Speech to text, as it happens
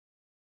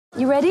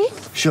You ready?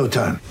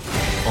 Showtime.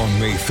 On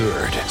May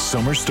 3rd,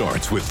 summer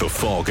starts with The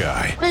Fall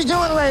Guy. Let's do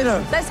it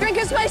later. Let's drink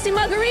a spicy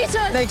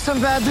margarita. Make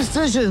some bad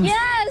decisions.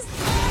 Yes!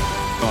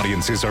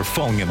 Audiences are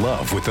falling in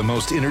love with the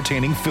most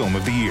entertaining film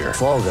of the year.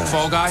 Fall Guy.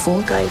 Fall Guy?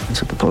 Fall guy.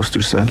 That's what the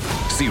poster said.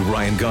 See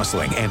Ryan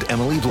Gosling and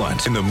Emily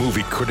Blunt in the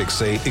movie critics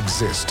say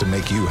exists to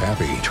make you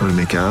happy. Trying to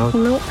make it out?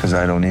 Nope. Because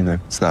I don't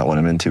either. It's not what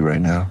I'm into right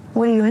now.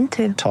 What are you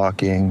into?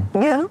 Talking.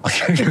 Yeah.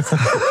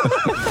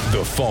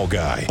 The Fall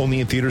Guy.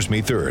 Only in theaters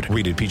May 3rd.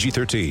 Rated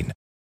PG-13.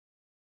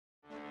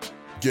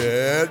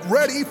 Get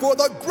ready for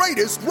the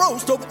greatest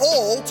roast of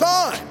all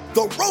time.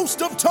 The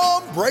Roast of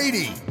Tom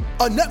Brady.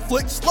 A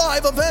Netflix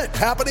live event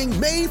happening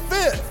May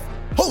 5th.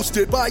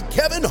 Hosted by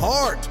Kevin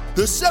Hart.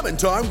 The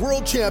 7-time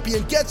world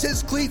champion gets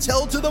his cleats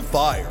held to the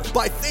fire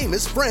by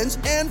famous friends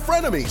and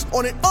frenemies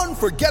on an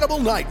unforgettable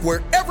night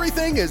where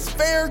everything is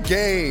fair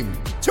game.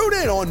 Tune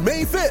in on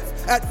May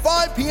 5th at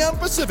 5 p.m.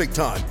 Pacific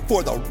time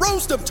for the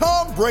Roast of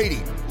Tom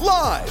Brady.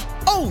 Live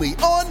only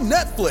on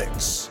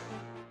Netflix.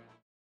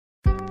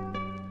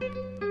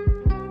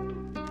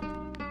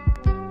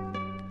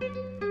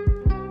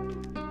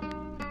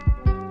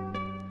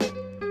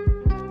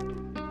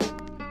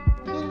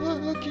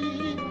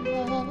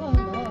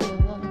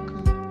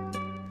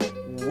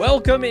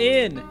 Welcome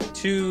in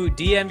to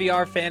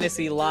DNVR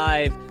Fantasy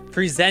Live,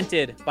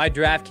 presented by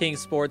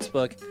DraftKings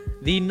Sportsbook,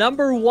 the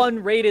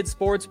 #1 rated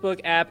sportsbook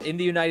app in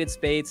the United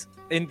States,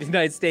 and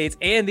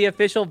the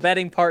official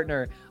betting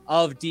partner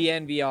of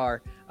DNVR.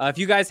 If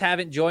you guys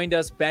haven't joined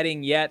us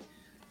betting yet,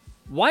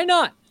 why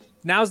not?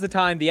 Now's the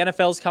time. The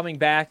NFL's coming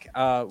back.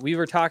 We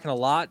were talking a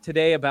lot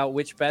today about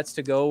which bets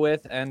to go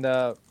with, and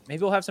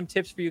maybe we'll have some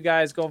tips for you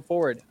guys going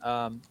forward.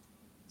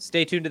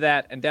 Stay tuned to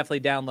that and definitely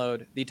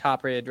download the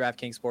top-rated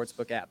DraftKings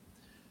Sportsbook app.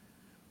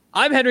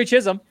 I'm Henry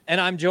Chisholm, and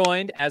I'm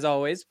joined, as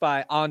always,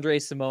 by Andre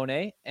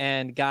Simone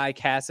and Guy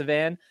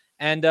Cassavan.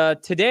 And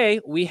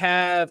today we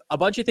have a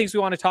bunch of things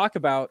we want to talk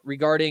about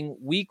regarding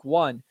Week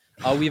 1.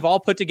 We've all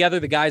put together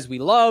the guys we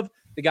love,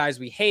 the guys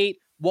we hate,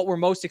 what we're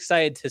most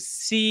excited to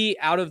see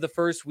out of the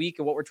first week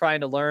and what we're trying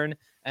to learn.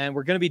 And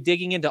we're going to be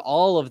digging into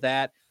all of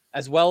that,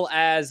 as well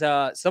as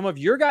some of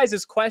your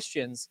guys'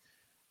 questions.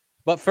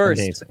 But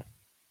first,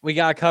 we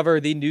got to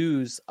cover the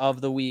news of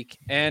the week.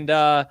 And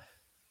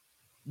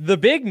the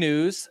big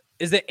news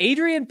is that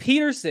Adrian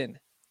Peterson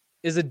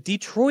is a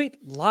Detroit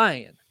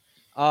Lion.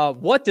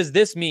 What does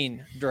this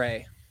mean,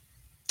 Dre?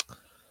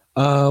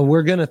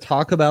 We're going to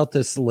talk about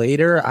this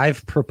later.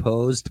 I've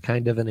proposed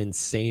kind of an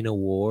insane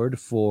award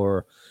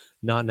for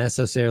not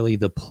necessarily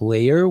the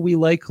player we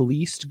like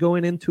least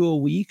going into a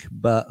week,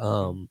 but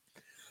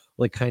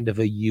like kind of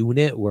a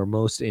unit we're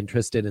most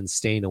interested in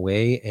staying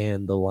away,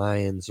 and the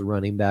Lions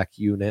running back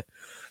unit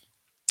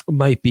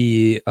might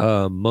be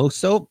most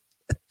so.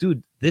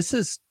 Dude, this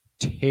is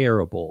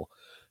terrible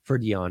for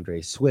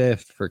DeAndre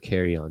Swift, for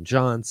Kerryon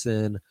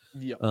Johnson.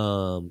 Yep.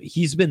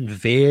 He's been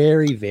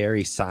very,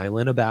 very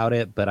silent about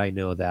it, but I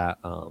know that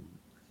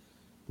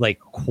like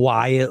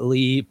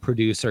quietly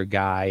producer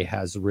Guy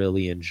has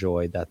really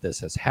enjoyed that this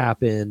has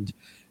happened,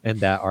 and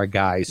that our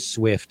guys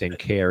Swift and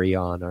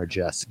Kerryon are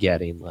just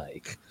getting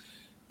like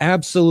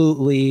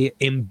absolutely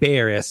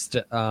embarrassed.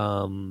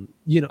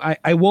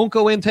 I won't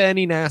go into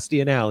any nasty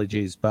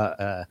analogies,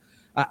 but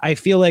I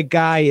feel like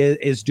Guy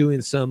is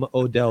doing some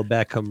Odell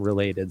Beckham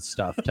related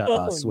stuff to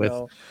us with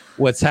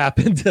what's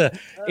happened to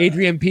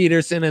Adrian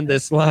Peterson and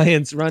this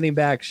Lions running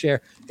back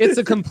share. It's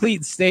a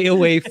complete stay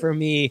away from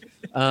me.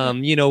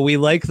 We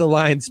like the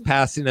Lions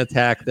passing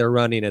attack, their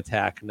running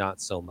attack,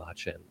 not so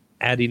much. And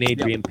adding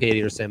Adrian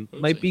Peterson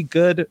might be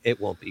good. It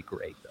won't be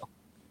great though.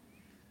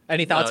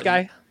 Any thoughts,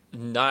 Guy?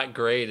 Not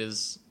great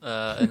is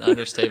an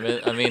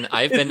understatement. I mean,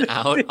 I've been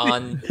out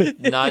on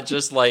not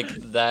just like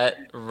that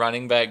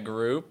running back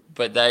group,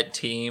 but that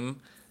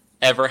team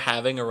ever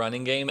having a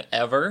running game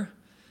ever.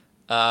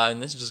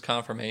 And this is just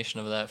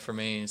confirmation of that for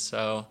me.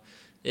 So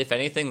if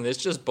anything, this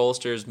just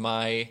bolsters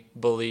my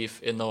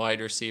belief in the wide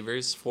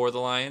receivers for the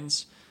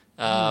Lions,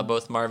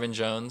 both Marvin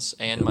Jones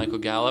and Michael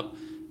Gallup,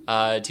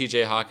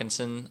 TJ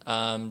Hawkinson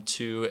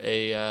to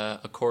a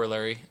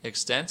corollary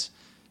extent.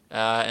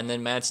 And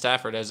then Matt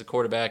Stafford as a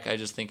quarterback, I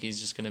just think he's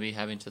just going to be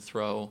having to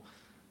throw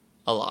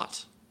a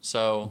lot.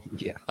 So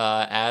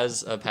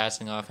as a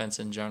passing offense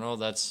in general,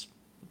 it's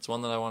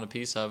one that I want a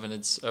piece of, and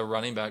it's a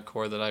running back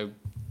core that I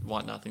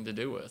want nothing to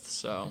do with.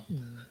 So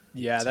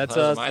that's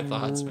my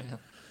thoughts, man.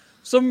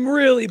 Some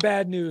really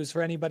bad news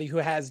for anybody who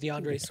has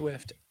DeAndre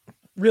Swift.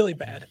 Really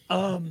bad.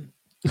 I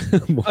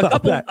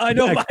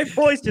know my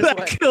voice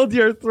just killed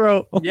your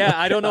throat. Yeah,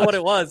 I don't know what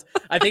it was.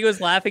 I think it was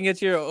laughing at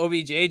your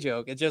OBJ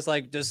joke. It just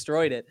like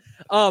destroyed it.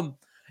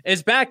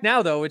 It's back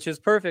now though, which is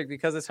perfect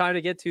because it's time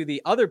to get to the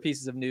other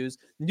pieces of news.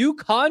 New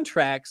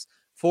contracts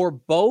for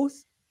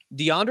both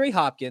DeAndre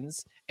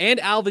Hopkins and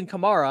Alvin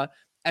Kamara,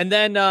 and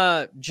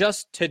then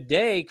just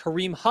today,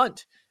 Kareem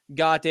Hunt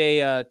got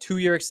a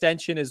 2-year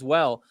extension as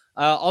well.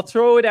 I'll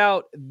throw it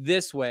out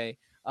this way: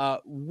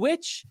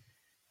 which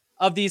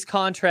of these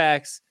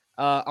contracts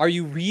are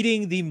you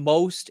reading the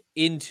most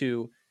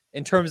into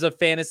in terms of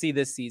fantasy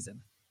this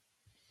season?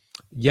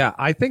 Yeah,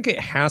 I think it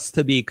has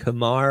to be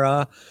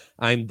Kamara.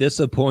 I'm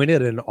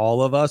disappointed in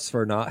all of us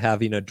for not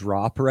having a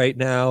drop right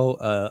now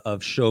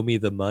of Show Me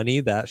the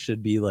Money. That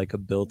should be like a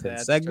built-in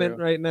That's segment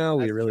true. right now.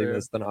 We That's really true.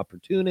 missed an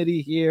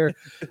opportunity here.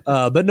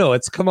 But no,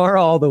 it's Kamara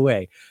all the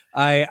way.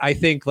 I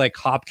think like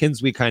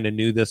Hopkins, we kind of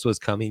knew this was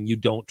coming. You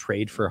don't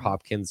trade for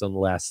Hopkins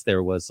unless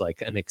there was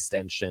like an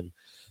extension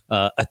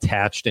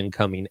attached and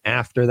coming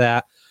after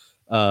that.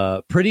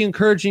 Pretty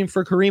encouraging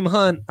for Kareem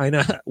Hunt. I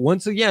know,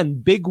 once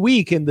again, big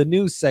week in the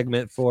news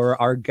segment for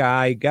our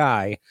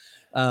guy.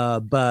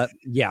 But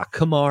yeah,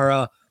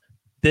 Kamara,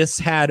 this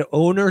had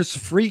owners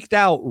freaked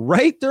out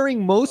right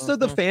during most of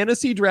the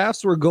fantasy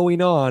drafts were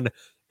going on,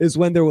 is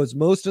when there was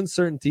most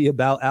uncertainty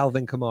about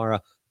Alvin Kamara.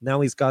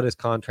 Now he's got his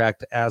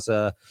contract as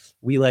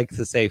we like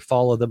to say,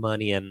 follow the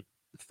money. And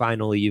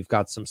finally, you've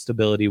got some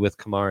stability with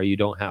Kamara. You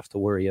don't have to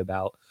worry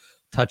about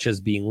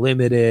touches being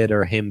limited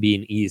or him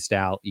being eased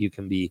out. You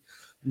can be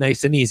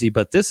nice and easy.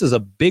 But this is a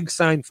big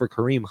sign for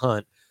Kareem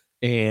Hunt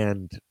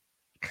and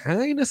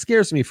kind of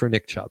scares me for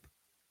Nick Chubb.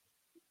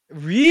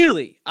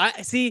 Really?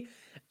 I see.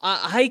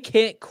 I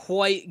can't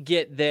quite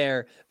get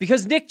there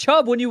because Nick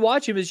Chubb, when you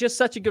watch him, is just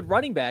such a good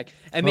running back.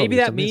 And maybe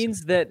that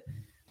means that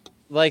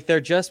like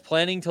they're just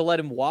planning to let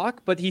him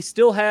walk, but he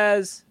still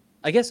has,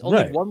 I guess,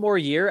 only one more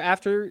year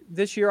after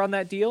this year on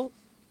that deal.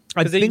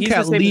 I think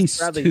at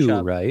least two,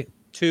 Chubb. right?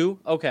 Two?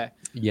 Okay.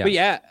 Yeah. But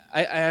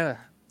yeah,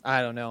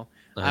 I don't know.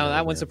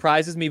 That one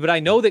surprises me, but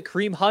I know that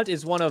Kareem Hunt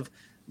is one of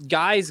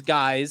guys,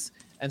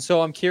 and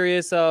so I'm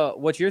curious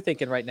what you're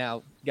thinking right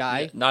now,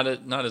 Guy. Yeah,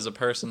 not as a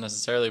person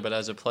necessarily, but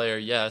as a player,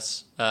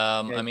 yes.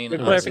 I mean,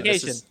 good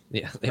clarification.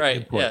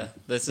 Right. Yeah.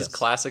 This is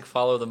classic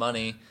follow the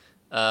money.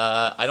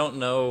 I don't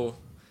know.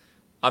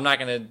 I'm not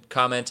going to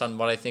comment on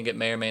what I think it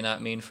may or may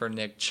not mean for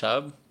Nick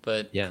Chubb,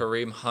 but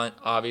Kareem Hunt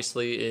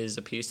obviously is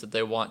a piece that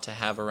they want to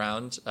have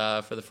around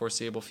for the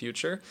foreseeable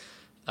future.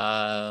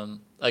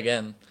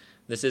 Again,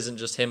 this isn't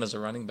just him as a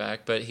running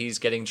back, but he's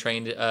getting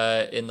trained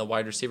in the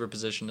wide receiver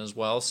position as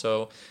well.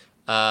 So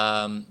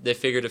they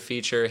figure to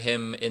feature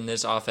him in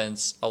this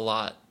offense a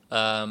lot.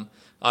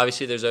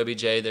 Obviously, there's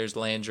OBJ, there's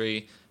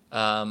Landry,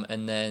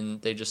 and then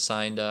they just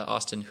signed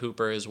Austin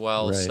Hooper as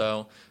well. Right.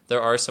 So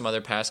there are some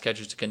other pass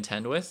catchers to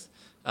contend with.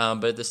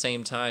 But at the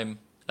same time,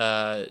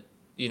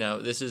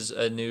 this is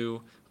a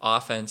new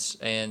offense,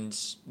 and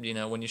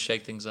when you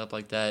shake things up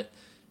like that,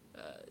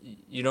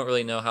 you don't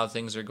really know how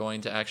things are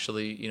going to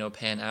actually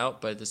pan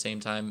out. But at the same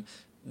time,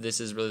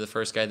 this is really the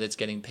first guy that's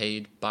getting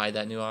paid by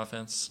that new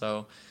offense.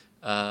 So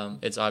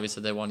it's obvious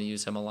that they want to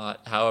use him a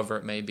lot, however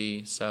it may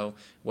be. So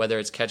whether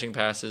it's catching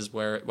passes,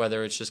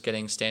 whether it's just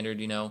getting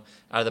standard, out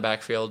of the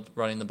backfield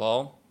running the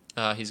ball,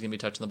 he's going to be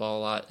touching the ball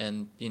a lot,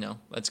 and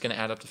that's going to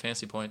add up to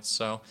fantasy points.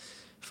 So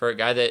for a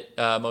guy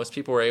that most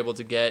people were able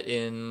to get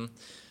in,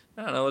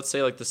 I don't know, let's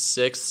say like the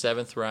 6th,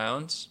 7th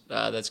round,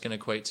 that's going to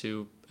equate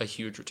to a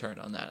huge return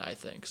on that, I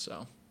think.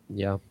 So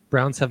yeah,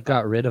 Browns have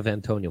got rid of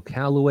Antonio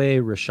Callaway,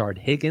 Rashard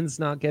Higgins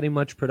not getting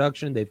much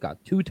production. They've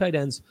got 2 tight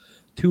ends,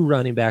 2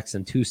 running backs,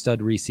 and 2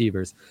 stud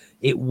receivers.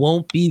 It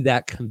won't be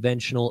that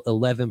conventional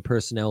 11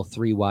 personnel,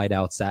 3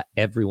 wideouts that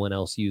everyone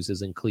else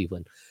uses in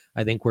Cleveland.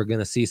 I think we're going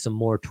to see some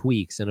more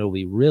tweaks, and it'll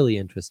be really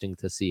interesting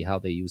to see how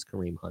they use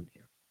Kareem Hunt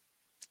here.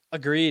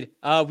 Agreed.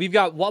 We've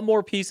got one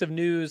more piece of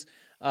news,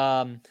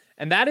 and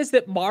that is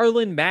that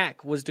Marlon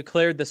Mack was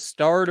declared the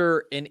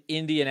starter in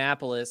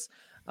Indianapolis.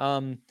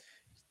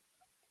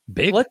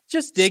 Big. Let's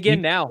just dig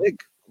in now.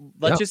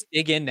 Let's just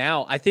dig in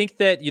now. I think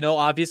that,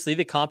 obviously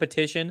the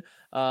competition,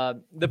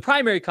 the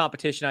primary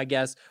competition, I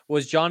guess,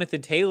 was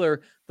Jonathan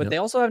Taylor, but they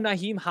also have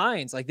Nyheim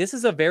Hines. Like, this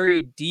is a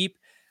very deep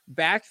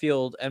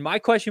backfield. And my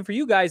question for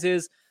you guys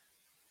is,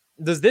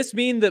 does this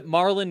mean that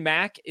Marlon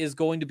Mack is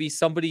going to be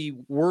somebody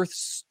worth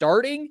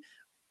starting,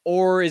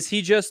 or is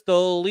he just the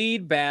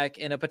lead back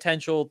in a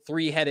potential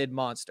 3-headed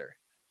monster?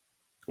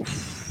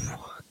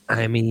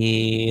 I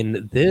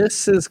mean,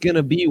 this is going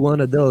to be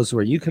one of those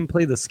where you can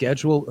play the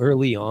schedule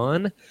early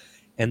on,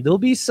 and there'll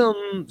be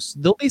some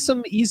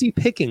easy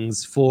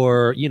pickings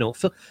for,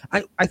 Phil.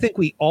 I think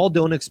we all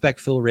don't expect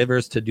Phil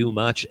Rivers to do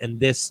much, and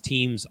this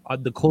team's,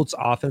 the Colts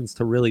offense,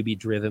 to really be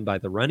driven by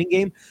the running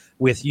game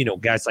with,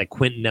 guys like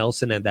Quentin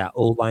Nelson and that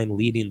O-line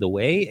leading the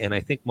way. And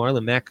I think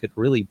Marlon Mack could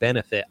really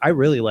benefit. I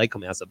really like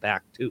him as a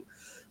back too.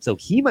 So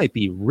he might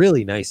be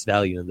really nice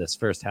value in this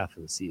first half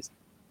of the season.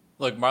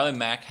 Look, Marlon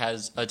Mack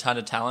has a ton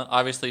of talent.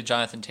 Obviously,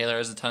 Jonathan Taylor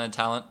has a ton of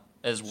talent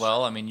as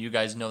well. I mean, you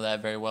guys know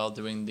that very well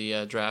doing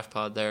the draft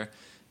pod there.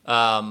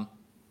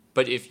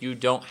 But if you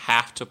don't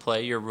have to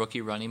play your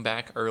rookie running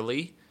back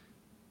early,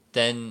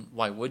 then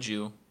why would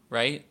you,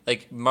 right?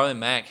 Like, Marlon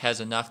Mack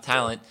has enough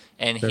talent,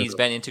 and he's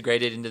been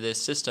integrated into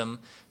this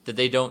system that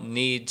they don't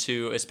need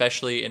to,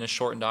 especially in a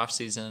shortened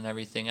offseason and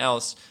everything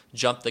else,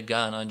 jump the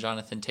gun on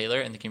Jonathan Taylor,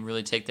 and they can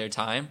really take their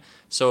time.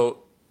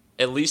 So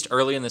at least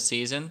early in the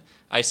season,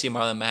 I see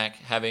Marlon Mack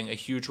having a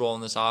huge role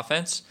in this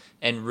offense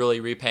and really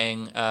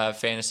repaying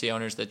fantasy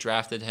owners that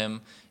drafted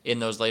him in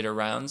those later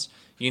rounds.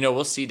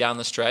 We'll see down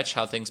the stretch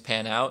how things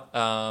pan out.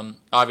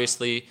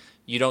 Obviously,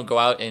 you don't go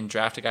out and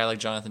draft a guy like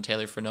Jonathan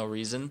Taylor for no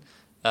reason.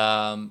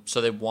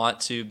 So they want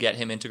to get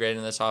him integrated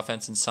in this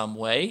offense in some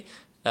way.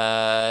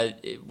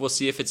 We'll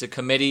see if it's a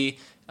committee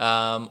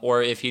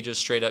or if he just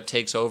straight up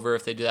takes over,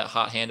 if they do that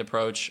hot hand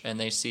approach and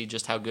they see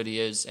just how good he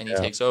is and he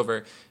takes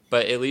over.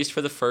 But at least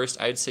for the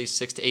first, I'd say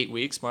 6 to 8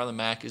 weeks, Marlon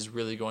Mack is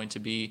really going to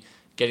be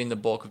getting the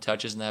bulk of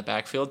touches in that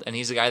backfield. And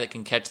he's a guy that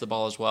can catch the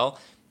ball as well.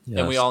 Yes.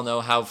 And we all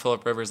know how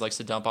Phillip Rivers likes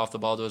to dump off the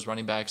ball to his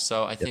running backs.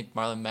 So I think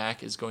Marlon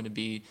Mack is going to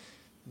be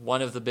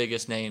one of the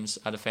biggest names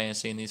out of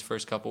fantasy in these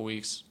first couple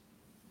weeks.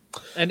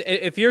 And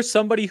if you're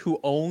somebody who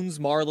owns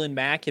Marlon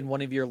Mack in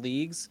one of your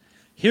leagues,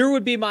 here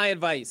would be my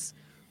advice.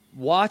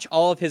 Watch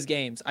all of his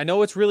games. I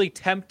know it's really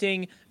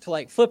tempting to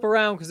like flip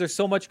around because there's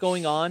so much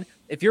going on.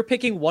 If you're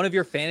picking one of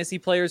your fantasy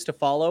players to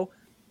follow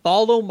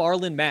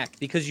Marlon Mack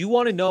because you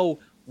want to know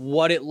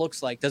what it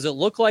looks like. Does it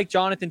look like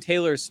Jonathan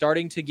Taylor is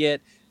starting to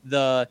get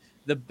the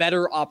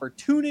better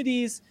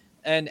opportunities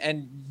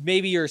and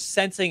maybe you're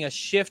sensing a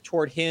shift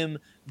toward him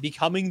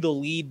becoming the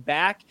lead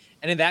back?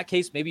 And in that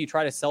case, maybe you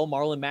try to sell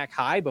Marlon Mack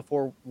high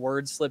before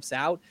word slips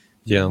out.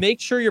 Yeah. Make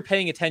sure you're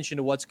paying attention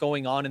to what's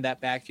going on in that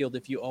backfield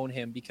if you own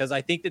him, because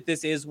I think that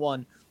this is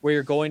one where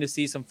you're going to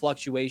see some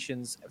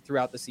fluctuations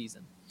throughout the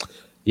season.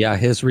 Yeah,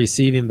 his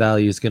receiving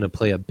value is going to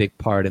play a big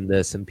part in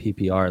this in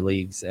PPR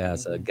leagues,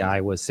 as a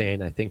guy was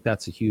saying. I think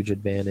that's a huge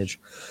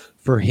advantage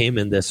for him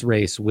in this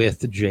race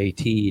with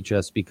JT,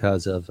 just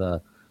because of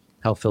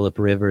how Phillip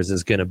Rivers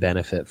is going to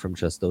benefit from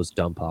just those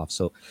dump offs.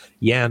 So,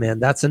 yeah, man,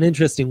 that's an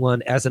interesting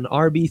one. As an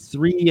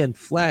RB3 and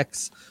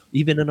flex,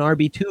 even an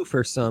RB2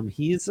 for some,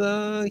 he's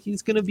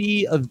going to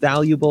be a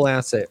valuable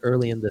asset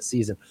early in the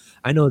season.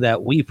 I know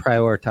that we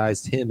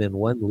prioritized him in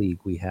one league.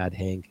 We had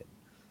Hank.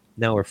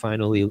 Now we're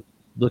finally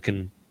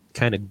looking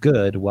kind of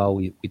good while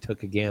we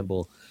took a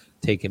gamble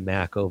taking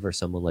Mac over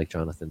someone like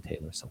Jonathan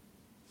Taylor. So,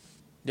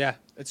 yeah,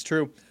 it's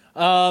true.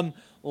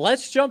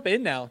 Let's jump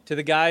in now to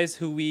the guys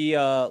who we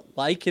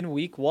like in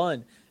week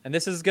one. And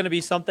this is going to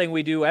be something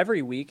we do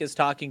every week, is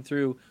talking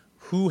through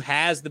who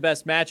has the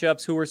best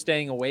matchups, who we're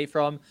staying away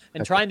from,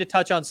 and trying to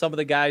touch on some of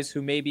the guys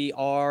who maybe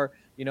are,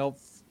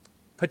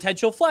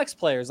 potential flex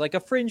players, like a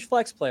fringe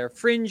flex player,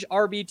 fringe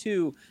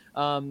RB2,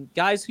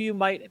 guys who you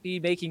might be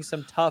making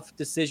some tough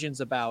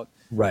decisions about.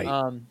 Right.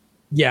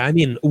 Yeah, I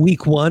mean,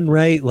 week one,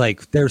 right?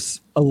 Like,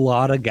 there's a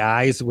lot of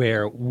guys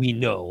where we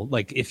know,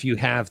 like, if you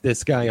have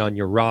this guy on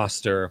your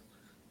roster,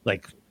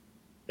 like,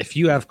 if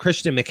you have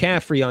Christian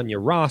McCaffrey on your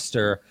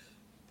roster,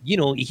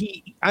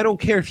 I don't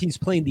care if he's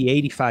playing the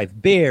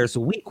 85 Bears.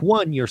 Week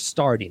one, you're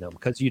starting him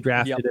because you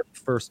drafted him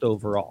first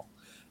overall.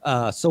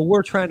 So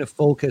we're trying to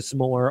focus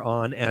more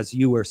on, as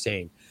you were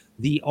saying,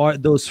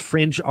 those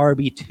fringe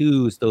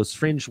RB2s, those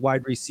fringe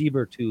wide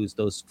receiver 2s,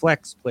 those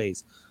flex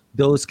plays,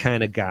 those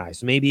kind of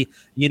guys. Maybe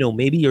you're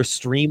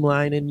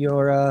streamlining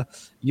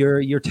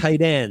your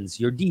tight ends,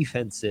 your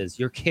defenses,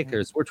 your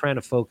kickers. We're trying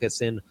to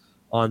focus in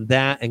on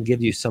that and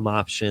give you some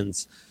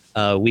options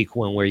week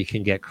one where you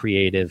can get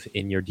creative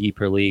in your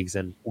deeper leagues,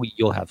 and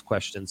you'll have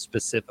questions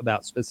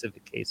about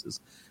specific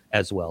cases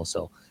as well.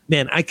 So,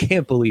 man, I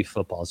can't believe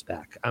football's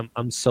back.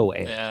 I'm so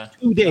amped. Yeah.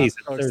 2 days.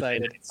 I'm so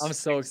excited. I'm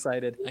so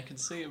excited. I can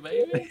see it,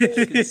 baby.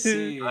 I can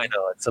see it. I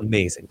know, it's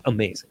amazing.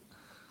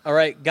 All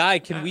right, Guy,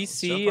 can we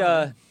see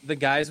the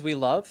guys we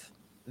love?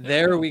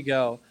 There we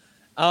go.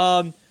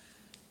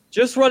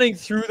 Just running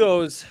through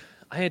those,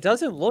 it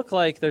doesn't look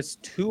like there's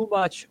too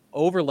much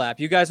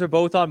overlap. You guys are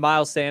both on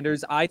Miles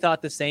Sanders. I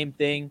thought the same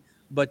thing,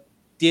 but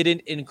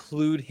didn't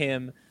include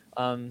him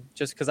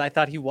just because I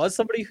thought he was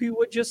somebody who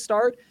would just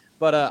start.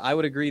 But I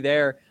would agree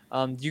there.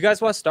 Do you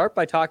guys want to start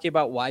by talking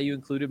about why you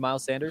included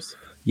Miles Sanders?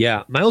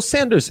 Yeah, Miles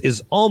Sanders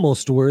is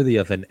almost worthy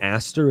of an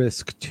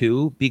asterisk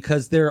too,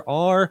 because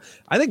I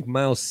think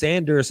Miles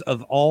Sanders,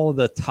 of all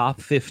the top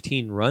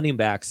 15 running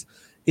backs,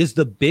 is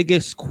the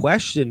biggest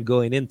question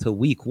going into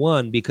week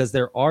one, because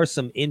there are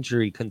some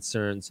injury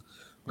concerns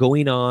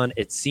going on.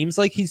 It seems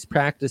like he's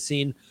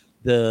practicing.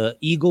 The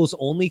Eagles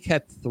only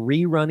kept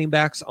 3 running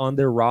backs on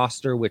their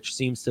roster, which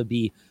seems to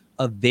be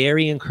a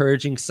very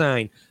encouraging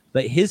sign.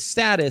 But his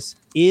status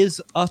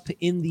is up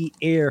in the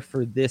air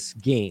for this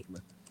game.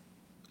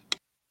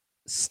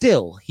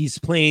 Still, he's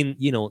playing,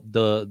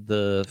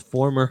 the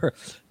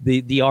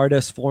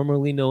artist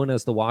formerly known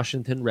as the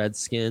Washington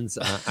Redskins.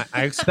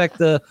 I expect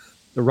the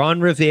Ron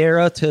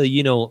Rivera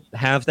to,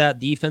 have that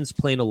defense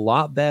playing a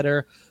lot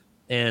better.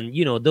 And,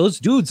 those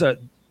dudes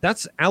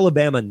that's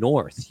Alabama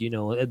North,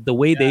 the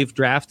way they've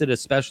drafted,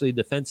 especially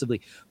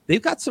defensively.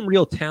 They've got some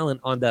real talent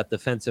on that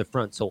defensive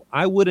front. So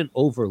I wouldn't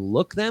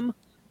overlook them.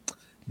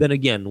 Then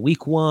again,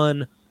 week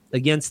one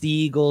against the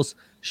Eagles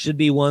should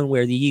be one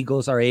where the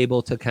Eagles are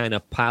able to kind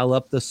of pile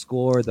up the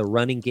score. The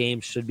running game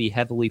should be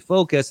heavily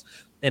focused.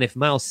 And if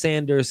Miles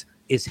Sanders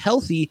is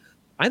healthy,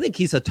 I think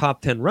he's a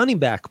top 10 running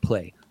back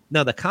play.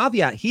 Now, the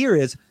caveat here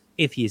is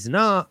if he's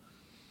not,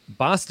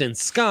 Boston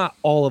Scott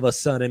all of a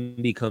sudden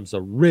becomes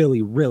a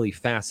really, really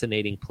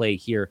fascinating play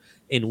here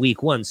in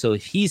week one. So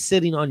if he's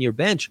sitting on your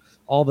bench,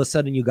 all of a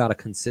sudden you got to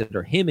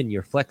consider him in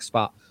your flex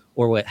spot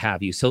or what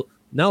have you. So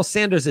Miles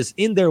Sanders is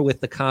in there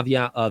with the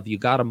caveat of you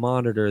got to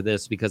monitor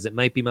this because it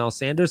might be Miles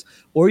Sanders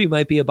or you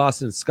might be a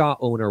Boston Scott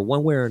owner.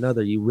 One way or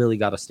another, you really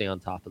got to stay on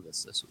top of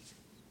this week.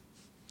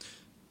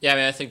 Yeah, I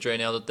mean, I think Dre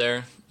nailed it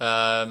there.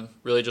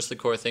 Really just the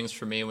core things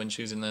for me when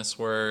choosing this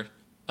were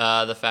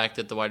the fact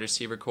that the wide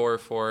receiver core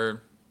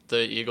for the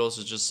Eagles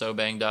is just so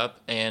banged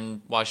up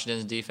and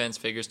Washington's defense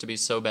figures to be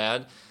so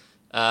bad.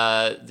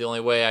 The only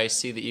way I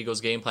see the Eagles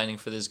game planning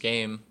for this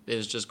game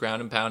is just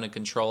ground and pound and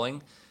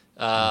controlling.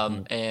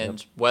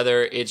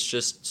 Whether it's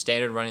just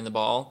standard running the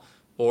ball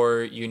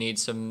or you need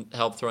some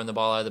help throwing the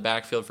ball out of the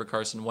backfield for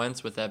Carson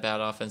Wentz with that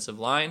bad offensive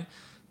line.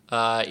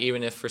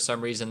 Even if for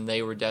some reason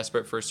they were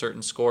desperate for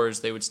certain scores,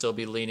 they would still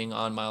be leaning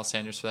on Miles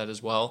Sanders for that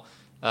as well.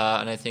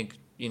 And I think,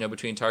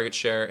 between target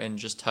share and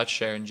just touch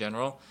share in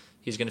general,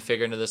 he's going to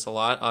figure into this a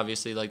lot.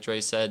 Obviously, like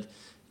Dre said,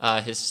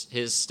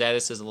 his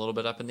status is a little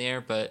bit up in the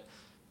air, but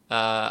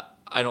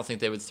I don't think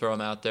they would throw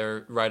him out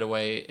there right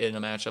away in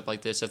a matchup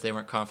like this if they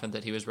weren't confident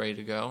that he was ready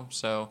to go.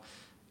 So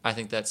I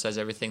think that says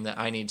everything that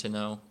I need to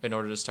know in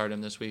order to start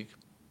him this week.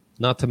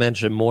 Not to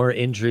mention more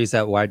injuries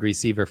at wide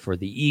receiver for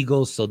the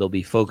Eagles, so they'll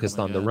be focused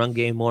on the run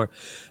game more.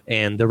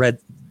 And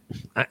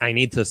I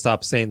need to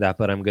stop saying that,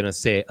 but I'm going to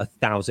say it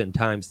 1,000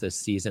 times this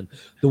season.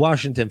 The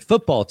Washington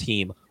football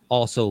team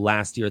also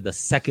last year, the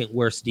second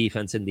worst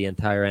defense in the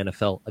entire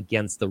NFL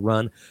against the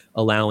run,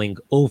 allowing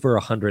over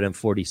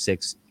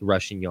 146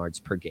 rushing yards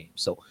per game.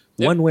 So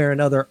one way or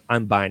another,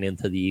 I'm buying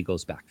into the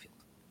Eagles backfield.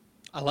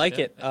 I like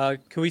it.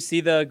 Can we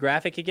see the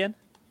graphic again?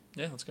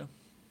 Yeah, let's go.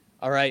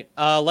 All right.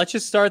 Let's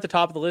just start at the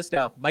top of the list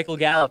now. Michael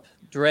Gallup.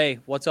 Dre,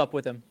 what's up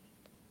with him?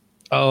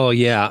 Oh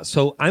yeah.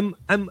 So I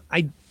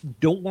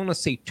don't want to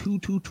say too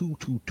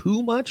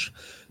much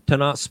to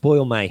not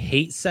spoil my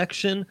hate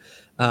section.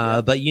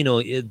 But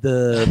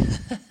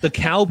the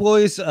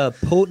Cowboys'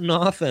 potent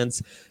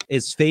offense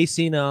is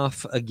facing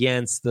off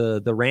against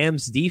the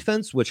Rams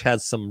defense, which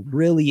has some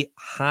really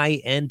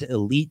high-end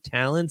elite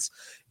talents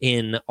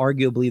in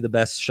arguably the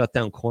best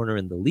shutdown corner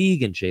in the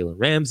league, and Jalen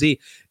Ramsey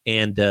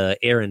and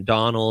Aaron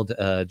Donald,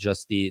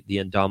 just the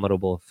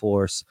indomitable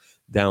force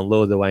down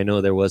low. Though I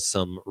know there was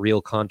some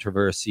real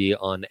controversy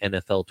on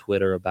NFL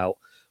Twitter about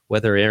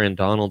whether Aaron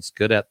Donald's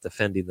good at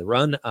defending the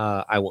run.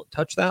 I won't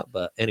touch that,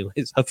 but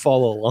anyways, I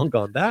follow along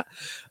on that.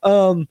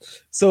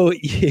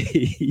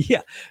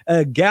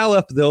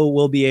 Gallup, though,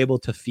 will be able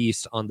to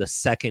feast on the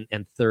second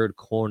and third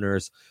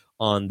corners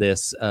on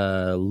this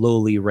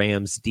lowly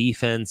Rams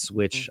defense,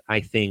 which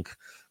I think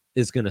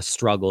is going to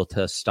struggle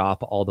to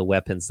stop all the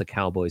weapons the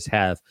Cowboys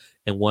have.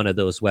 And one of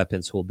those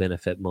weapons who will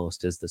benefit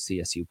most is the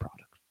CSU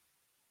product.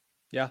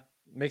 Yeah,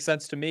 makes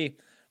sense to me.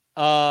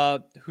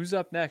 Who's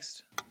up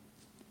next?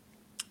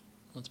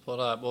 Let's pull it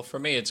up. Well, for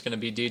me, it's going to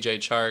be DJ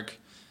Chark.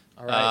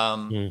 All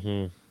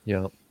right.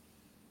 Yeah.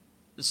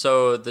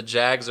 So the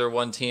Jags are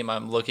one team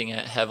I'm looking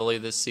at heavily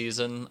this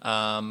season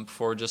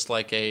for just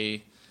like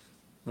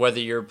whether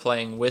you're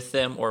playing with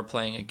them or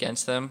playing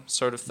against them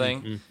sort of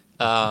thing.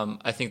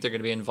 I think they're going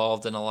to be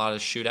involved in a lot of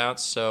shootouts.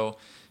 So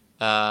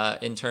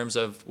in terms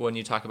of when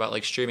you talk about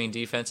like streaming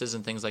defenses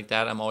and things like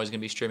that, I'm always going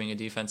to be streaming a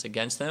defense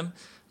against them.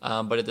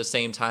 But at the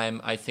same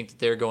time, I think that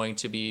they're going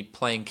to be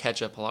playing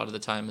catch up a lot of the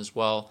time as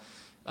well.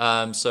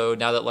 So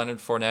now that Leonard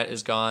Fournette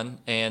is gone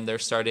and they're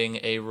starting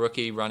a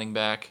rookie running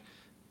back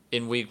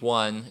in week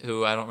 1,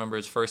 who I don't remember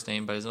his first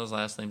name, but his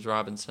last name's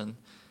Robinson.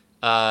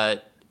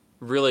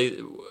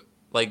 Really,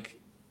 like,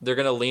 they're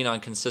going to lean on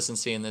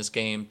consistency in this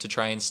game to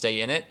try and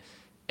stay in it.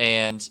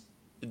 And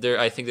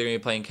I think they're going to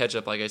be playing catch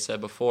up, like I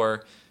said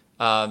before.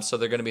 So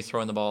they're going to be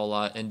throwing the ball a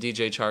lot. And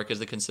DJ Chark is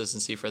the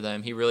consistency for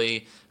them.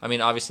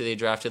 Obviously they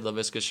drafted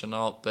Laviska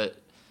Shenault, but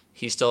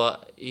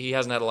he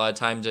hasn't had a lot of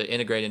time to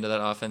integrate into that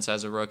offense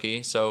as a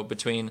rookie. So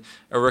between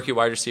a rookie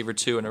wide receiver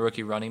 2 and a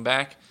rookie running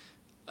back,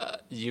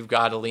 you've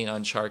got to lean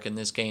on Chark in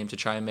this game to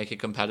try and make it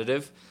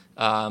competitive.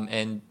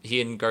 And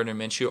he and Gardner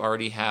Minshew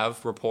already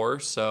have rapport.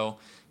 So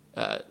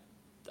I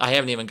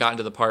haven't even gotten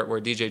to the part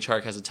where DJ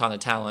Chark has a ton of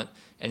talent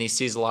and he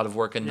sees a lot of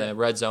work in the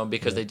red zone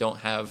because they don't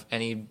have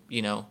any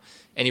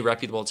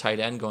reputable tight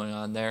end going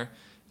on there.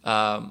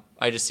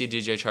 I just see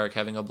DJ Chark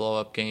having a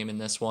blow-up game in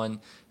this one.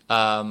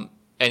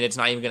 And it's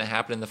not even going to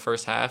happen in the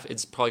first half.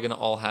 It's probably going to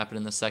all happen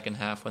in the second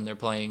half when they're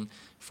playing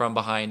from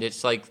behind.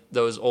 It's like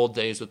those old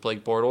days with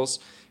Blake Bortles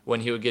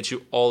when he would get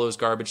you all those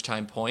garbage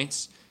time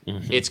points.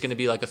 It's going to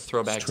be like a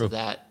throwback to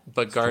that,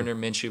 but Gardner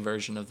Minshew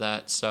version of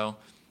that. So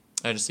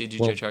I just see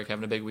DJ Chark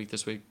having a big week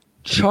this week.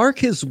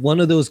 Chark is one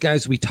of those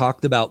guys we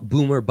talked about,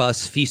 boomer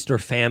bust, feast or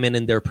famine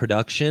in their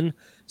production.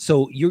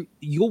 So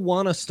you'll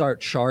want to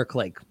start Chark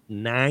like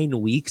 9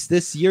 weeks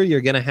this year.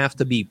 You're going to have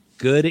to be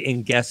good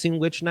in guessing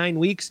which 9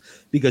 weeks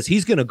because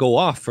he's going to go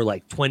off for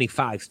like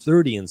 25,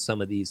 30 in some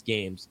of these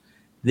games.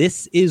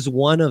 This is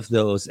one of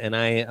those. And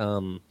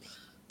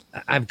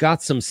I've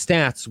got some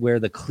stats where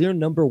the clear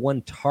number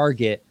 1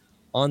 target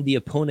on the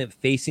opponent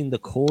facing the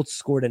Colts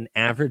scored an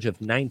average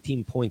of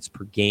 19 points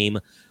per game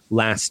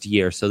last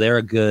year. So they're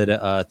a good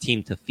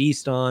team to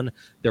feast on.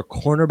 Their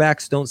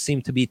cornerbacks don't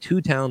seem to be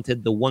too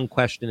talented. The one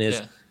question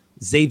is,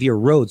 Xavier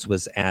Rhodes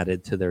was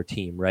added to their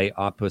team, right?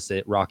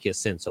 Opposite Rocky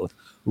Sin. So if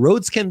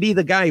Rhodes can be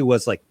the guy who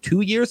was like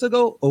 2 years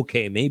ago,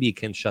 okay, maybe he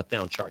can shut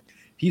down Chark.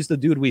 He's the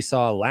dude we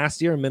saw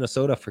last year in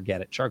Minnesota.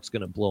 Forget it. Chark's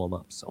going to blow him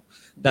up. So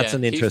that's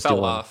an interesting he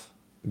fell one. off.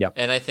 Yeah.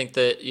 And I think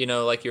that,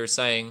 like you were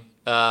saying,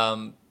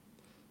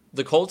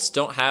 the Colts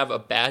don't have a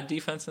bad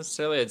defense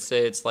necessarily. I'd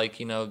say it's like,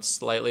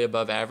 slightly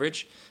above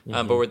average.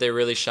 But where they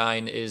really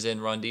shine is in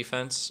run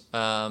defense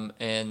and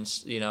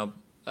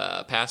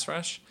pass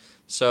rush.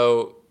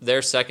 So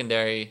their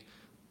secondary,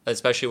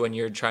 especially when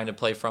you're trying to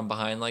play from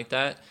behind like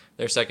that,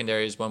 their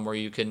secondary is one where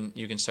you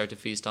can start to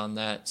feast on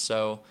that.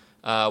 So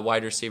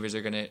wide receivers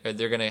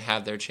they're gonna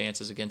have their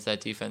chances against that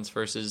defense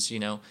versus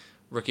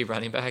rookie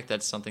running back.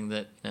 That's something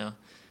that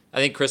I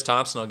think Chris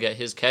Thompson will get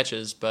his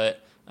catches,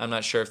 but I'm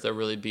not sure if there'll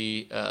really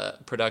be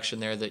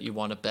production there that you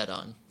want to bet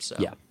on. So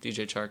yeah.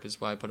 DJ Chark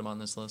is why I put him on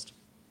this list.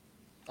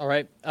 All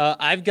right,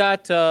 I've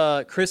got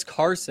Chris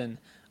Carson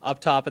up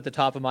top at the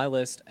top of my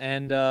list,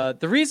 and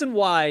the reason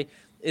why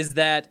is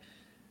that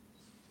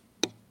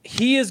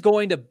he is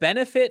going to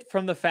benefit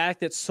from the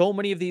fact that so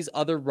many of these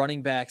other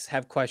running backs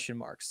have question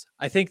marks.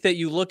 I think that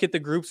you look at the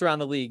groups around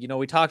the league.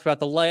 We talked about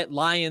the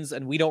Lions,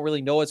 and we don't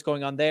really know what's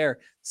going on there.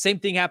 Same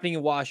thing happening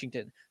in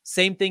Washington.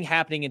 Same thing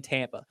happening in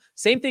Tampa.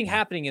 Same thing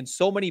happening in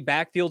so many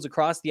backfields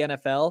across the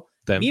NFL.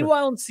 Denver.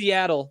 Meanwhile, in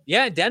Seattle,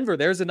 Denver,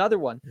 there's another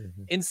one.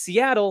 In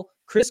Seattle,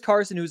 Chris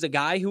Carson, who's a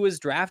guy who was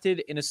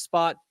drafted in a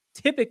spot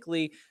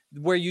typically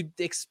where you'd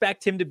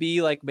expect him to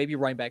be like maybe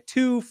running back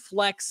 2,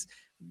 flex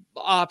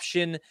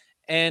option.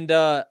 And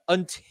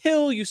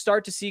until you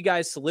start to see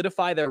guys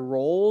solidify their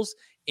roles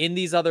in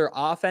these other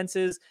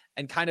offenses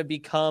and kind of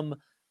become,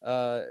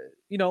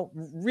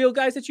 real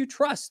guys that you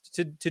trust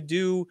to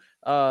do,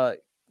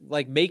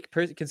 make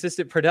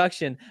consistent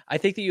production, I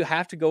think that you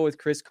have to go with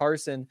Chris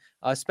Carson,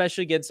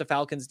 especially against the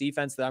Falcons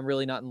defense that I'm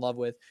really not in love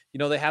with.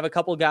 They have a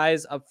couple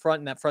guys up front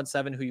in that front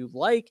seven who you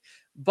like,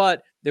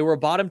 but they were a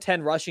bottom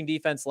 10 rushing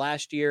defense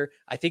last year.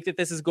 I think that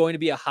this is going to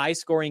be a high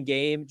scoring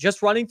game.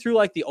 Just running through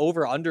like the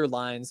over under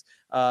lines,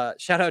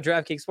 shout out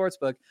DraftKings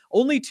Sportsbook,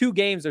 only 2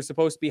 games are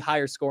supposed to be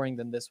higher scoring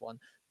than this one.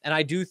 And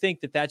I do think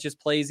that just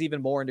plays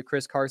even more into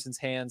Chris Carson's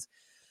hands.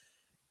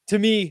 To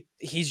me,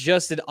 he's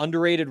just an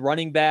underrated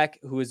running back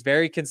who is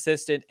very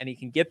consistent, and he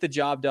can get the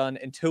job done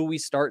until we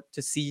start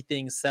to see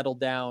things settle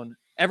down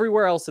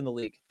everywhere else in the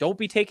league. Don't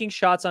be taking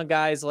shots on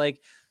guys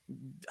like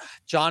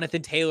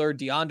Jonathan Taylor,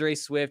 DeAndre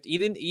Swift,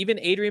 even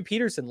Adrian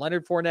Peterson,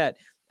 Leonard Fournette.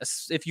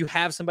 If you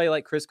have somebody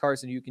like Chris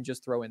Carson, you can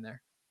just throw in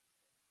there.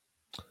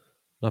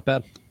 Not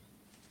bad.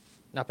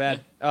 Not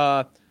bad.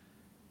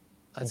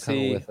 Let's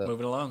see.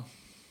 Moving along.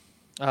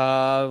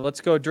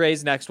 Let's go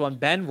Dre's next one.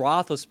 Ben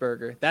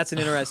Roethlisberger. That's an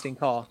interesting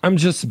call. I'm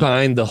just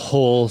buying the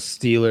whole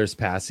Steelers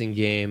passing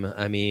game.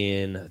 I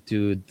mean,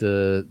 dude,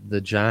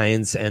 the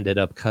Giants ended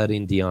up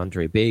cutting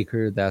DeAndre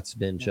Baker. That's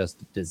been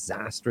just a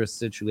disastrous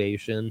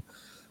situation.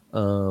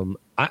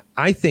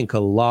 I think a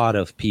lot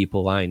of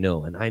people I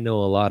know, and I know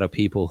a lot of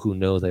people who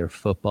know their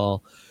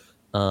football.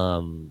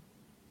 I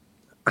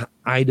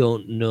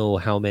don't know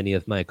how many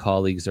of my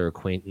colleagues or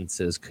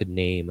acquaintances could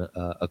name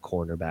a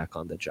cornerback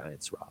on the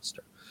Giants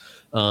roster.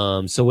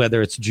 So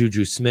whether it's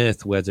Juju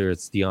Smith, whether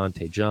it's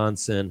Deontay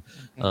Johnson,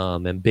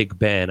 and Big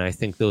Ben, I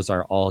think those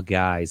are all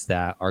guys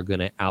that are going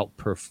to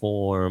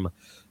outperform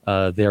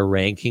their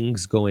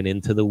rankings going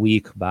into the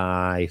week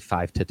by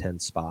 5 to 10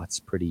 spots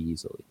pretty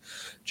easily.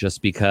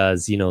 Just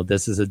because,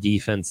 this is a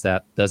defense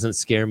that doesn't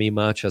scare me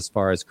much as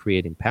far as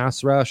creating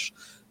pass rush,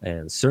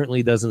 and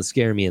certainly doesn't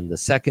scare me in the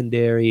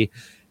secondary.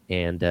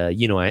 And,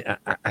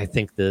 I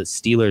think the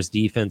Steelers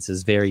defense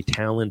is very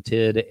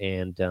talented,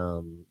 and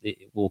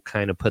it will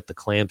kind of put the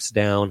clamps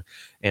down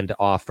and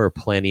offer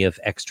plenty of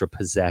extra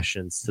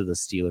possessions to the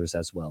Steelers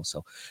as well.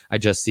 So I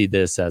just see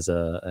this as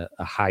a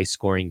high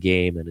scoring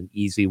game and an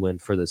easy win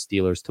for the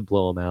Steelers to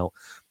blow them out,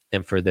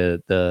 and for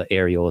the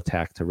aerial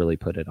attack to really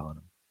put it on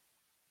them.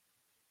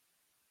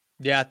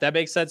 Yeah, that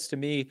makes sense to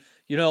me.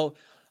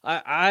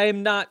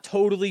 I'm not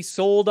totally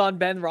sold on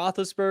Ben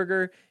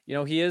Roethlisberger.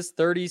 He is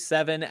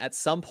 37. At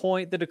some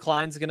point, the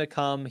decline's going to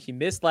come. He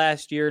missed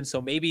last year, and so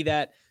maybe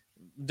that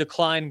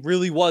decline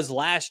really was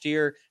last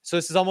year. So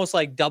this is almost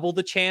like double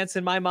the chance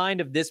in my mind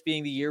of this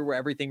being the year where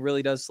everything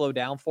really does slow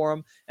down for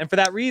him. And for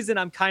that reason,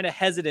 I'm kind of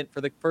hesitant for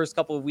the first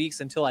couple of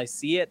weeks until I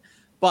see it.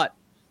 But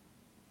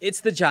it's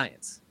the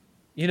Giants.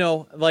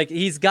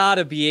 He's got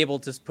to be able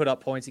to put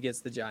up points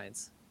against the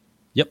Giants.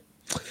 Yep.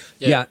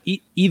 Yeah,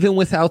 even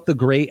without the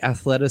great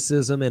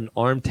athleticism and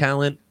arm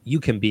talent, you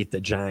can beat the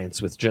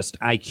Giants with just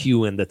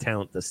IQ and the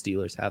talent the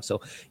Steelers have.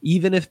 So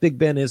even if Big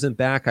Ben isn't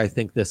back, I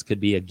think this could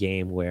be a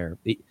game where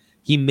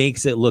he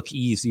makes it look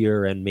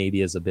easier and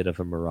maybe is a bit of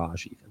a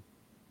mirage even.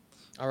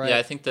 All right. Yeah,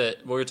 I think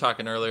that we were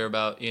talking earlier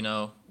about,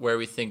 where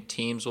we think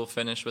teams will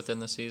finish within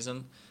the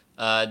season.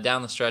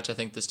 Down the stretch, I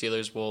think the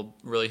Steelers will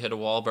really hit a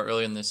wall, but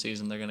early in this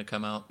season, they're going to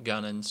come out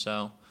gunning.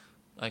 So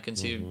I can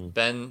see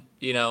Ben,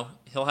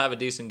 he'll have a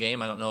decent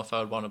game. I don't know if I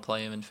would want to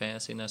play him in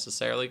fantasy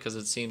necessarily, because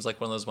it seems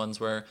like one of those ones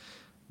where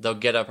they'll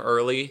get up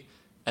early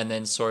and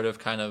then sort of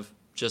kind of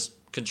just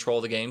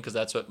control the game, because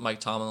that's what Mike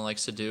Tomlin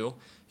likes to do,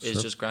 is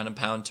Sure. just ground and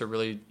pound to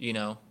really,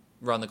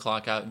 run the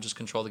clock out and just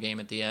control the game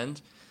at the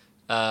end.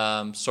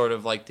 Sort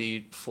of like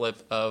the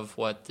flip of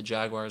what the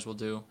Jaguars will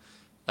do.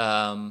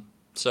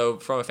 So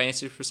from a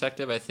fantasy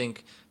perspective, I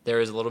think there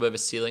is a little bit of a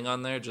ceiling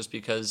on there just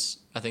because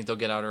I think they'll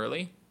get out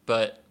early,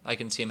 but I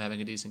can see him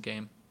having a decent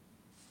game.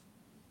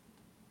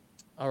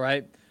 All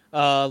right.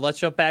 Let's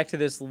jump back to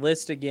this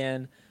list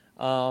again.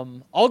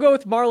 I'll go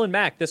with Marlon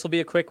Mack. This will be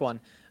a quick one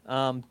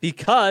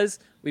because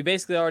we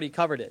basically already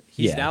covered it.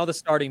 He's now the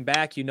starting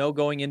back.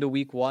 Going into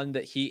week 1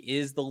 that he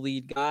is the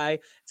lead guy.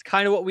 It's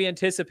kind of what we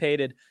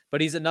anticipated,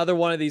 but he's another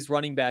one of these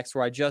running backs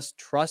where I just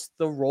trust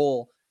the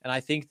role. And I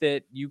think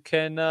that you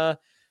can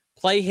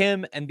play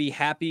him and be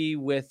happy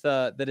with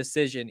the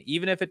decision,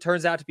 even if it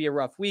turns out to be a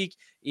rough week,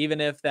 even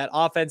if that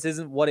offense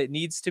isn't what it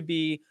needs to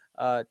be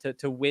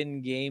to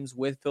win games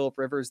with Phillip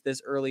Rivers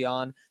this early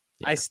on.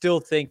 Yeah. I still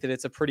think that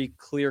it's a pretty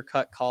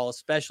clear-cut call,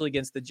 especially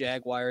against the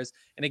Jaguars,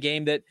 in a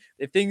game that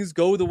if things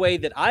go the way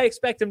that I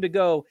expect them to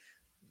go,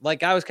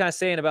 like I was kind of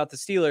saying about the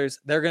Steelers,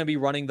 they're going to be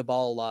running the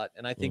ball a lot.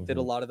 And I think that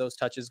a lot of those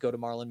touches go to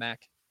Marlon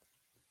Mack.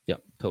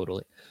 Yep,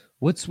 totally.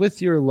 What's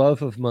with your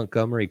love of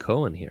Montgomery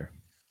Cohen here?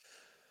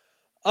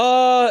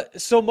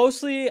 So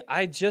mostly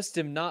I just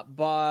am not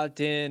bought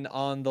in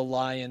on the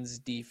Lions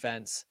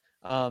defense.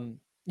 It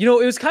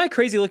was kind of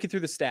crazy looking through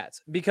the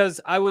stats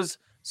because I was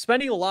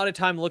spending a lot of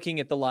time looking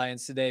at the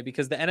Lions today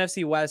because the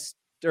NFC West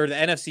or the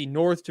NFC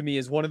North to me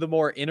is one of the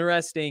more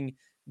interesting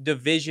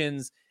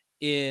divisions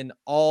in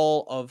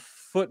all of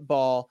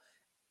football.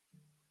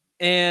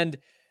 And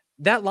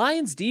that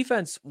Lions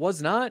defense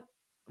was not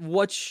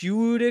what you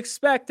would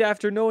expect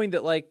after knowing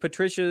that like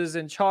Patricia's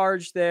in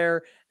charge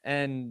there.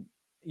 And,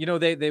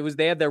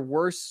 they had their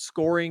worst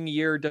scoring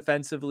year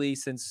defensively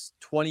since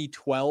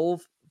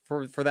 2012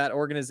 for that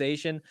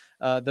organization.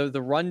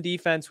 The run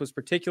defense was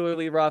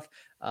particularly rough.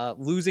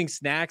 Losing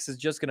Snacks is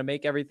just going to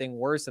make everything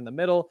worse in the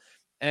middle.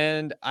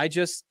 And I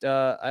just,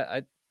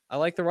 I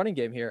like the running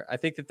game here. I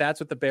think that that's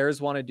what the Bears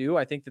want to do.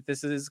 I think that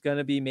this is going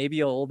to be maybe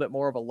a little bit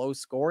more of a low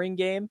scoring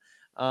game.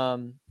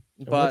 But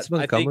what's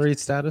Montgomery's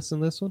status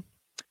in this one?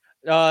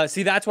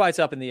 See, that's why it's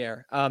up in the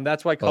air.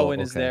 That's why Cohen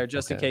is there,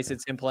 just in case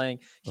it's him playing.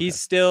 He's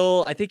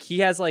still, I think he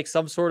has like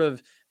some sort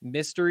of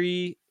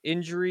mystery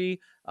injury.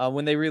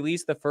 When they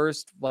release the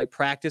first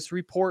practice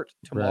report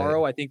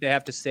tomorrow, I think they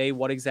have to say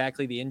what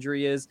exactly the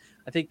injury is.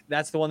 I think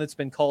that's the one that's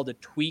been called a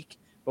tweak,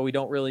 but we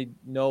don't really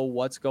know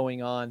what's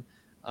going on.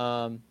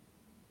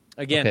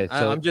 Again,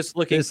 so I'm just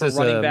looking for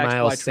running backs. This is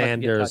a Miles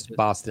Sanders,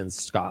 Boston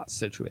Scott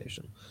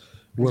situation.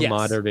 We're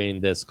monitoring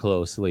this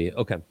closely.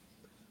 Okay.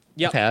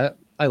 Yeah. Okay,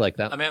 I like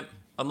that. I mean,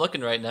 I'm looking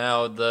right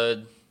now.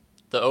 The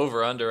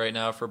over-under right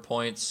now for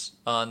points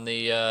on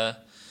the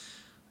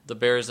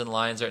Bears and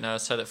Lions right now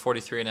is set at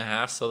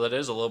 43.5, so that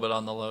is a little bit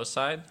on the low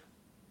side.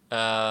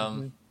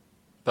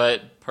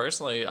 But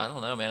personally, I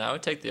don't know, man. I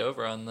would take the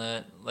over on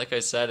that. Like I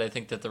said, I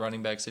think that the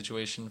running back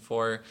situation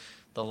for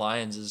the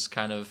Lions is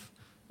kind of,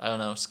 I don't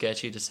know,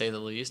 sketchy to say the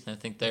least. And I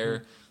think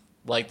they're,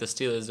 like the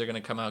Steelers, they're going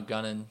to come out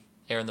gunning,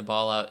 airing the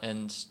ball out,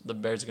 and the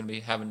Bears are going to be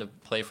having to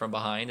play from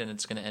behind, and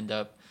it's going to end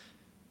up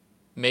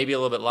maybe a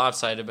little bit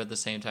lopsided, but at the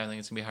same time, I think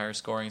it's going to be higher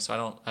scoring. So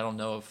I don't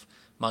know if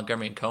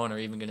Montgomery and Cohen are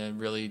even going to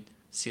really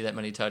see that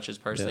many touches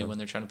personally when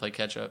they're trying to play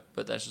catch up,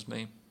 but that's just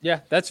me.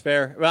 Yeah, that's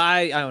fair. Well,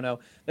 I don't know.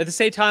 At the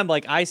same time,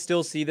 I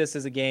still see this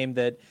as a game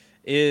that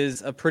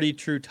is a pretty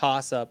true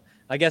toss up.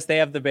 I guess they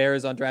have the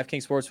Bears on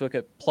DraftKings Sportsbook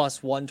at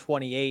plus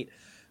 128.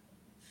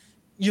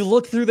 You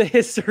look through the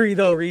history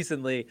though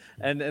recently,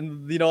 and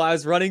I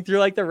was running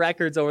through the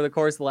records over the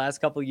course of the last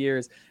couple of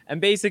years,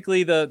 and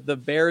basically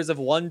the Bears have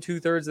won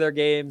 2/3 of their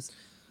games.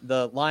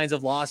 The Lions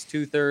have lost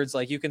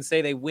 2/3. You can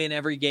say they win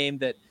every game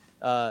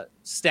that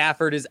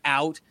Stafford is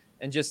out,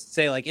 and just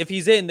say if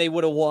he's in, they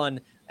would have won,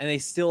 and they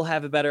still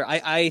have a better.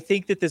 I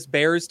think that this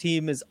Bears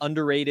team is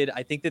underrated.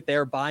 I think that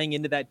they're buying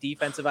into that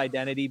defensive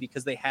identity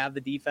because they have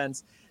the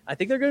defense. I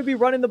think they're going to be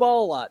running the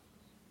ball a lot.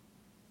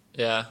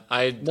 Yeah,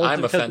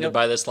 I'm offended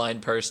by this line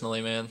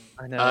personally, man.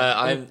 I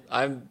know.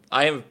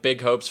 I have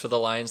big hopes for the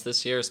Lions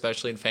this year,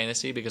 especially in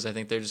fantasy, because I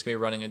think they're just going to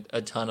be running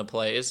a ton of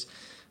plays,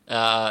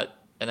 and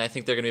I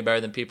think they're going to be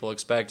better than people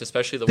expect,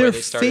 especially the way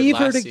they started last season.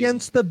 They're favored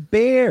against the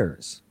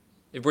Bears.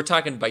 If we're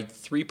talking by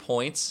 3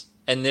 points,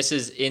 and this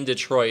is in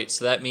Detroit,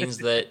 so that means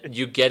that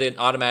you get an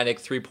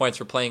automatic 3 points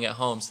for playing at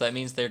home. So that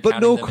means they're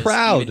counting them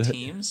as even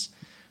teams.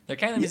 They're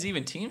counting them as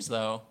even teams,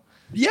 though.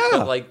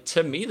 Yeah. But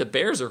to me, the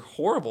Bears are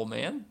horrible,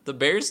 man. The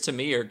Bears, to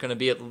me, are going to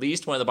be at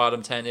least one of the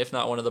bottom 10, if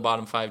not one of the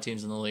bottom 5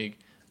 teams in the league.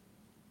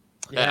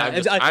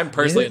 Yeah, I'm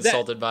personally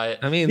insulted by it.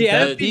 I mean, the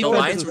NFC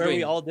North is where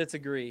we all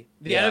disagree.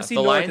 The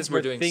NFC North is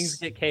where things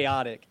get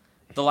chaotic.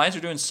 The Lions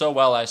were doing so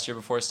well last year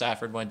before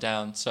Stafford went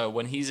down. So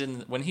when he's in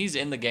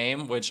the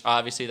game, which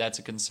obviously that's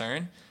a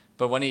concern,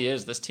 but when he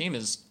is, this team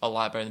is a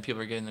lot better than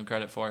people are giving them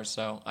credit for.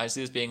 So I see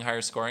this being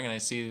higher scoring, and I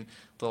see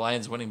the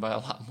Lions winning by a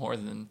lot more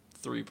than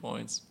 3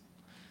 points.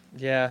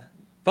 Yeah,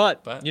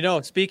 but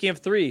speaking of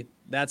 3,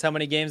 that's how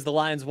many games the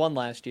Lions won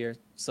last year.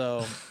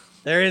 So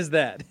There is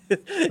that.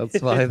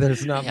 That's why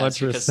there's not Yeah, much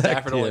because respect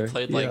Stafford only here.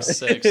 played Yeah. like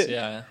 6.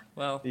 Yeah.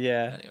 Well.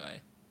 Yeah.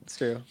 Anyway. It's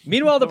true.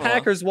 Meanwhile, the Move along.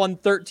 Packers won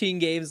 13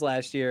 games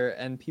last year,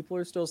 and people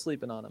are still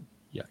sleeping on them.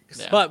 Yikes.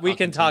 Yeah, But we I'll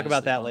can talk continue about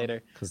to that sleep on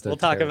later. 'Cause they're We'll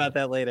talk terrible. about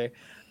that later.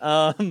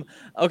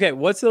 Okay,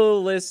 what's the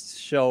list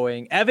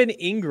showing? Evan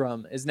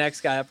Ingram is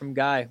next guy up from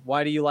Guy.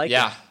 Why do you like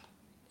Yeah. him?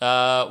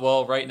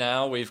 Well, right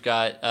now we've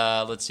got,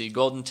 let's see,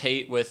 Golden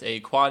Tate with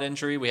a quad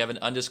injury. We have an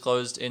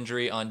undisclosed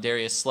injury on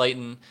Darius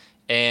Slayton.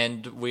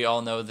 And we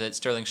all know that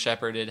Sterling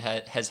Shepard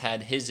has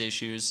had his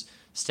issues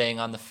staying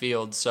on the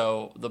field.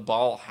 So the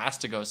ball has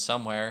to go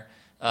somewhere.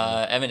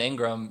 Evan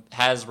Ingram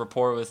has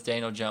rapport with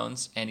Daniel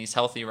Jones, and he's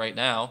healthy right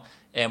now.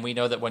 And we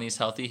know that when he's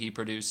healthy, he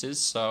produces.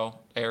 So,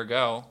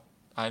 ergo,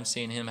 I'm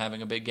seeing him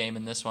having a big game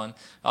in this one.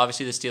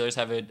 Obviously, the Steelers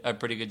have a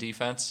pretty good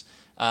defense,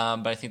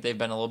 but I think they've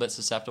been a little bit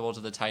susceptible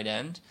to the tight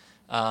end.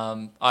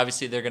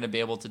 Obviously, they're going to be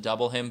able to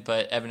double him,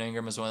 but Evan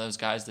Ingram is one of those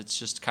guys that's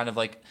just kind of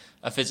like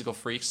a physical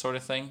freak sort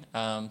of thing.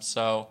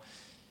 So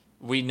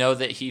we know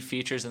that he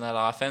features in that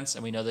offense,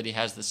 and we know that he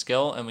has the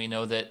skill, and we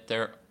know that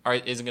there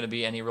isn't going to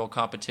be any real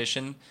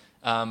competition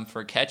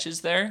for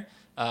catches there.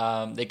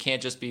 They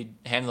can't just be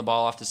handing the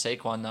ball off to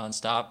Saquon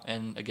nonstop.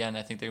 And again,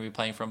 I think they're going to be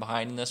playing from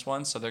behind in this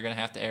one, so they're going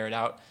to have to air it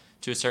out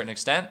to a certain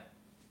extent.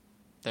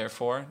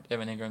 Therefore,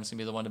 Evan Ingram's going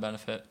to be the one to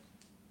benefit.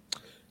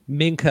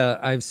 Minka,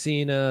 I've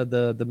seen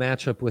the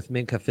matchup with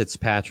Minka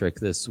Fitzpatrick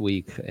this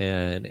week,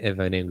 and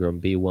Evan Ingram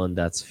be one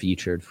that's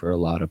featured for a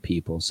lot of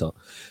people. So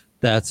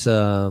that's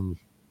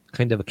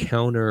kind of a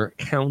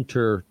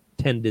counter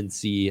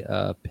tendency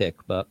pick,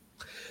 but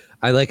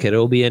I like it.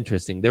 It'll be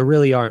interesting. There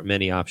really aren't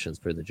many options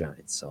for the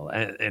Giants, so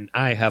and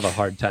I have a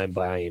hard time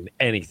buying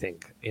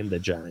anything in the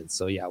Giants.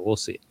 So yeah, we'll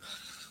see.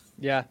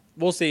 Yeah,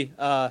 we'll see.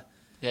 Yeah,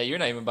 you're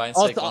not even buying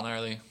Also- Saquon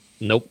early.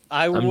 Nope,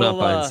 I'm not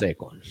buying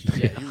Saquon.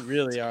 Yeah, you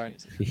really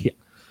aren't. Yeah.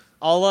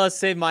 I'll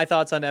save my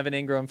thoughts on Evan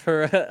Ingram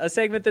for a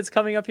segment that's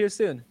coming up here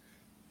soon.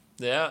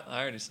 Yeah,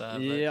 I already saw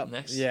it. Yep. But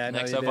next, Yeah, I know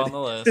next you up did. on the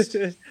list.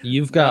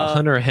 You've got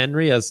Hunter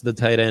Henry as the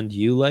tight end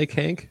you like,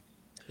 Hank?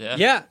 Yeah.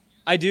 Yeah,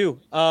 I do.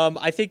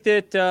 I think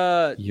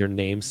that Your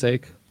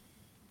namesake?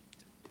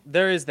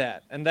 there is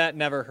that, and that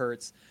never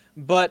hurts.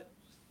 But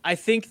I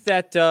think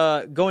that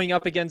going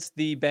up against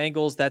the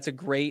Bengals, that's a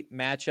great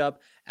matchup.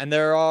 And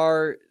there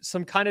are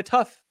some kind of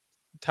tough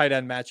tight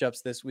end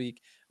matchups this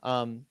week.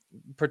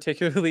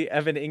 Particularly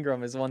Evan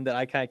Ingram is one that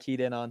I kind of keyed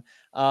in on.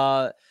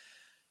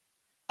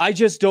 I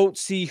just don't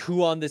see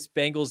who on this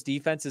Bengals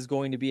defense is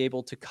going to be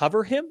able to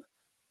cover him.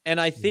 And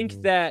I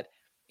think that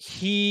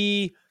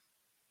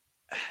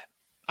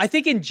I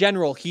think in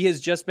general, he has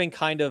just been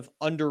kind of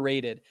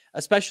underrated,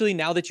 especially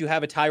now that you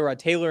have a Tyrod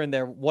Taylor in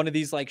there, one of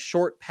these like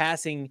short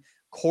passing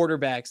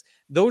quarterbacks.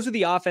 Those are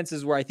the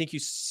offenses where I think you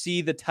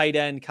see the tight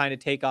end kind of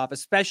take off,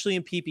 especially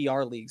in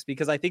PPR leagues,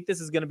 because I think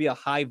this is going to be a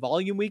high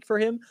volume week for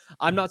him.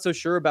 I'm not so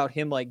sure about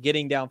him like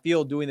getting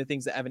downfield, doing the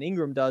things that Evan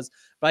Ingram does,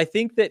 but I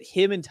think that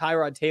him and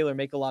Tyrod Taylor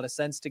make a lot of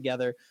sense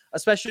together,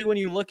 especially when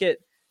you look at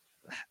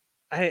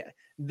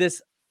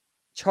this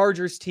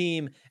Chargers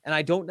team, and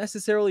I don't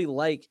necessarily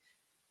like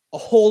a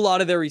whole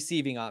lot of their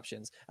receiving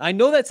options. I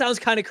know that sounds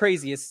kind of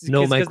crazy. It's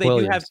No Mike because they do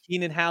have Williams.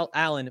 Keenan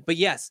Allen, but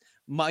yes,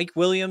 Mike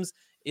Williams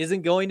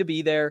isn't going to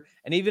be there.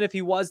 And even if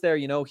he was there,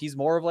 you know, he's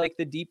more of like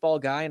the deep ball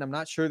guy. And I'm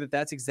not sure that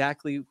that's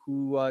exactly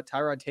who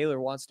Tyrod Taylor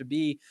wants to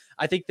be.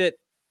 I think that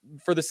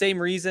for the same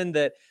reason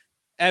that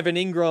Evan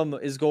Ingram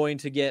is going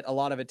to get a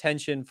lot of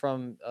attention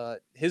from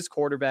his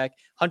quarterback,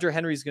 Hunter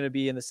Henry is going to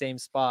be in the same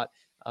spot.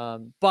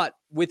 But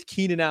with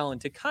Keenan Allen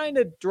to kind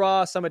of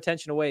draw some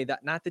attention away,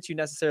 that not that you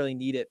necessarily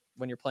need it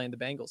when you're playing the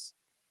Bengals.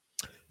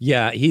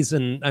 Yeah,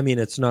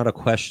 it's not a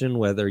question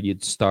whether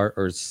you'd start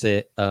or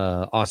sit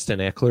Austin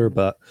Eckler,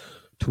 but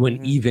to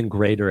an even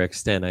greater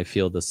extent, I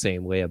feel the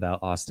same way about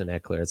Austin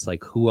Eckler. It's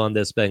like, who on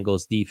this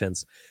Bengals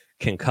defense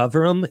can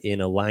cover him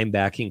in a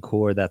linebacking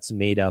core that's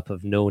made up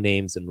of no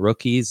names and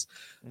rookies?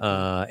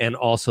 And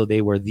also,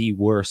 they were the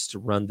worst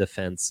run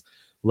defense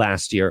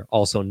last year.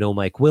 Also, no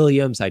Mike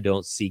Williams. I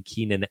don't see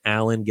Keenan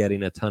Allen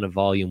getting a ton of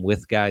volume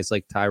with guys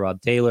like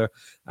Tyrod Taylor.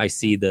 I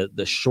see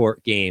the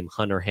short game,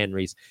 Hunter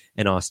Henry's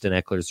and Austin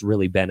Eckler's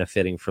really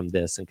benefiting from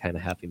this and kind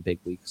of having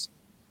big weeks.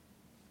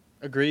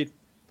 Agreed.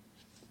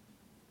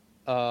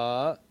 Move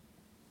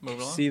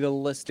on. See the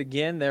list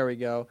again. There we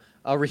go.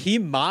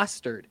 Raheem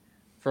Mostert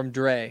from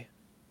Dre.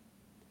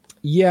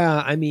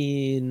 Yeah,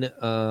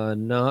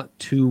 not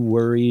too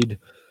worried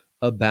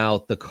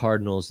about the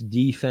Cardinals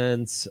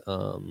defense.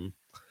 And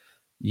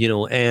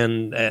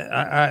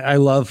I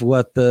love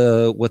what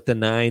the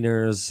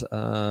Niners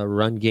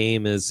run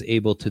game is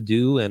able to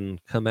do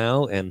and come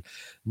out, and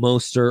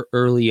Mostert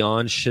early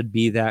on should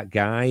be that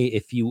guy.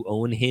 If you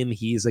own him,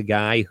 he's a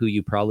guy who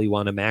you probably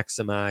want to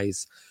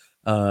maximize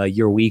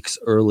your weeks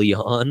early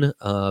on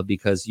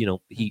because,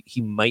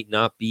 he might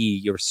not be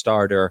your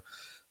starter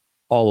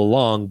all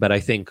along, but I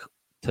think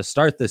to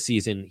start the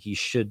season, he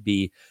should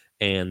be.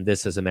 And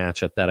this is a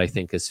matchup that I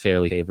think is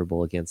fairly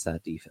favorable against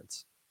that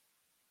defense.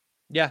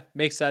 Yeah,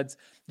 makes sense.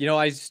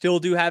 I still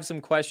do have some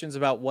questions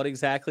about what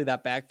exactly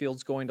that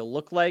backfield's going to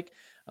look like.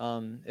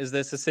 Is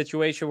this a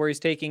situation where he's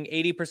taking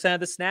 80% of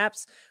the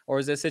snaps, or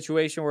is this a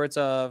situation where it's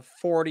a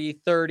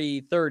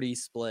 40-30-30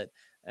 split?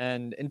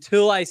 And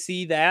until I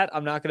see that,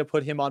 I'm not going to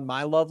put him on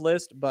my love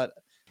list, but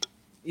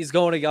he's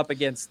going up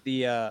against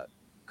the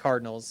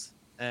Cardinals,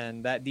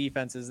 and that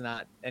defense is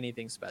not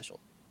anything special.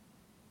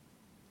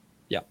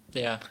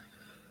 Yeah.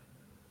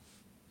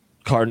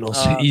 Cardinals,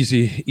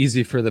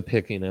 easy for the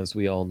picking, as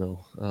we all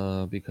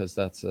know, because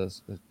that's a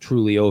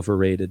truly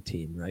overrated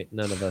team, right?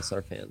 None of us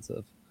are fans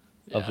of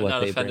what I'm not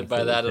they offended bring by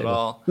to the that at table.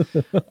 all.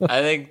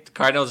 I think the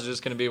Cardinals are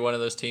just going to be one of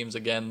those teams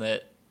again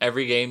that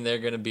every game they're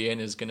going to be in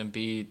is going to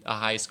be a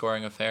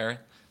high-scoring affair,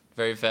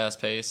 very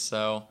fast-paced.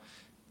 So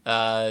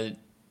I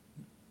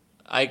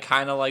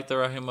kind of like the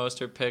Raheem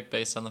Mostert pick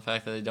based on the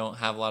fact that they don't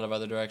have a lot of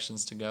other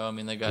directions to go. I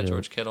mean, they got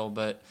George Kittle,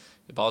 but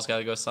the ball's got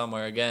to go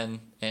somewhere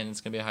again, and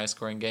it's going to be a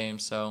high-scoring game.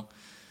 So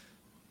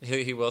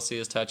he will see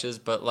his touches,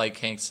 but like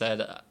Hank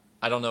said,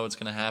 I don't know what's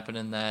going to happen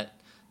in that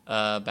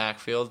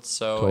backfield.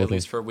 So Totally. at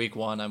least for week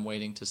 1, I'm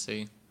waiting to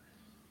see.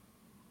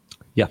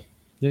 Yeah.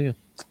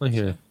 I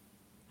hear you.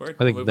 Word,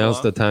 I think move now's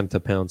along. the time to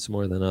pounce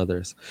more than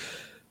others.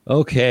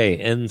 Okay,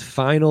 and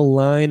final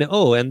line.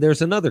 Oh, and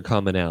there's another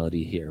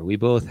commonality here. We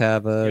both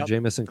have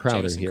Jamison Crowder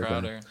Jamison here.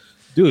 Crowder.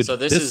 Dude, So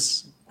this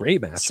is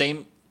great match.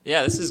 same.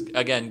 Yeah, this is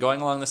again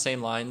going along the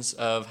same lines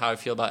of how I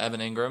feel about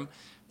Evan Ingram.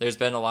 There's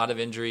been a lot of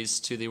injuries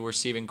to the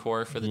receiving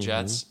core for the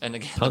Jets, and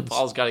again, Tons. the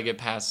ball's got to get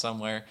passed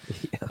somewhere.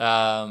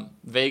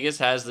 Vegas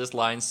has this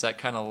line set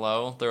kind of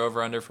low. Their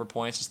over/under for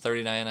points is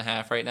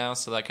 39.5 right now,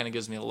 so that kind of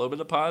gives me a little bit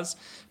of pause.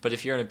 But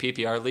if you're in a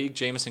PPR league,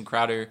 Jamison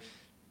Crowder,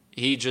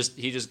 he just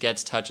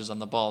gets touches on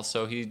the ball,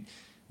 so he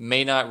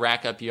may not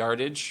rack up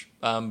yardage,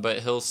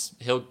 but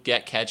he'll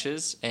get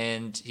catches,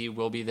 and he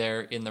will be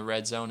there in the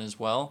red zone as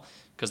well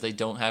because they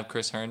don't have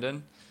Chris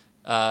Herndon.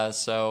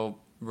 So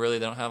really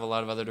they don't have a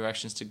lot of other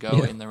directions to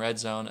go in the red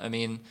zone. I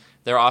mean,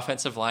 their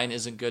offensive line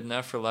isn't good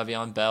enough for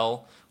Le'Veon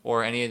Bell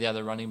or any of the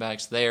other running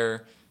backs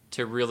there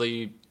to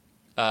really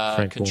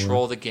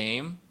control the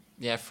game.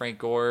 Yeah, Frank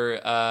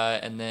Gore,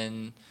 and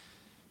then,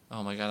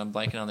 oh my God, I'm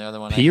blanking on the other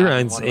one.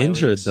 Perine's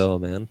injured, though,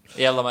 man.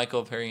 Yeah,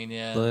 LaMichael Perrine,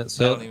 yeah.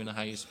 So- I don't even know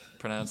how you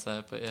pronounce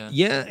that, but yeah.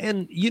 Yeah,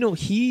 and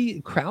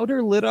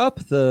Crowder lit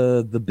up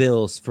the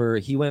Bills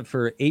he went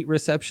for 8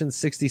 receptions,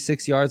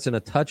 66 yards, and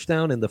a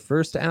touchdown in the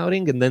first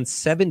outing, and then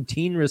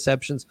 17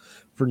 receptions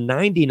for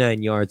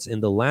 99 yards in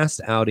the last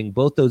outing.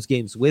 Both those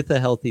games with a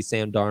healthy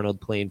Sam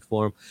Darnold playing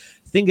for him.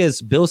 Thing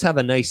is, Bills have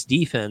a nice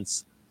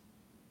defense,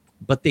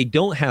 but they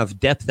don't have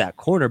depth at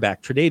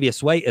cornerback.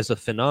 Tre'Davious White is a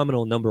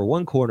phenomenal number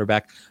 1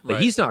 cornerback,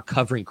 but he's not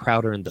covering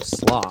Crowder in the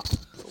slot.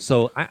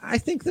 So I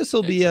think this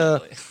will be a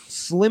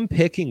slim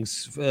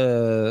pickings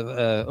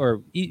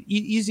or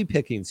easy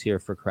pickings here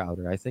for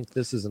Crowder. I think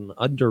this is an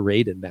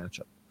underrated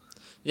matchup.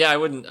 Yeah, I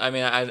wouldn't. I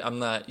mean, I'm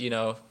not,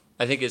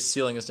 I think his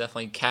ceiling is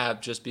definitely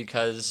capped just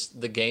because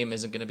the game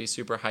isn't going to be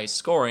super high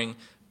scoring,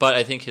 but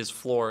I think his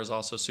floor is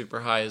also super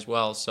high as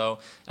well. So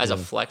as a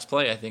flex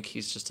play, I think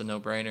he's just a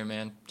no-brainer,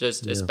 man.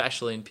 Just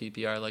especially in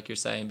PPR, like you're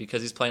saying,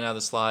 because he's playing out of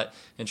the slot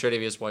and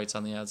Tre'Davious White's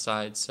on the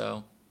outside.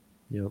 So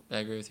I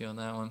agree with you on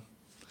that one.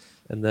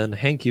 And then,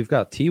 Hank, you've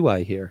got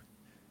T.Y. here.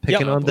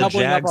 Picking on the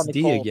doubling up Jags on the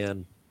D Colts.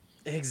 again.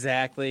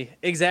 Exactly.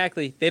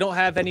 They don't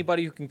have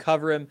anybody who can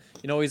cover him.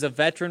 He's a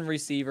veteran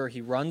receiver.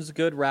 He runs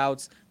good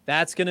routes.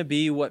 That's going to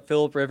be what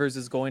Phillip Rivers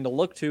is going to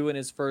look to in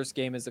his first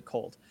game as a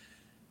Colt.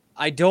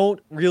 I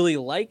don't really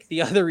like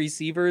the other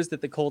receivers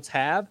that the Colts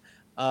have,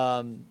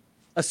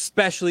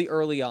 especially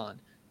early on.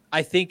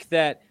 I think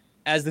that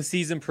as the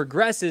season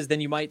progresses,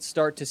 then you might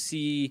start to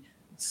see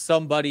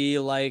somebody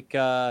like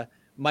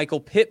Michael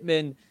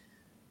Pittman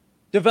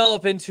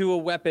develop into a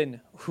weapon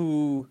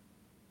who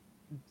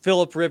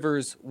Phillip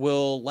Rivers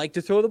will like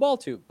to throw the ball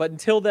to. But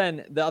until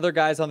then, the other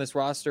guys on this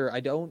roster,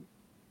 I don't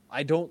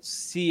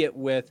see it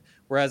with.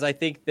 Whereas I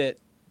think that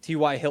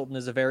T.Y. Hilton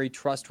is a very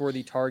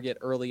trustworthy target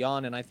early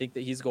on, and I think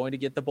that he's going to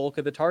get the bulk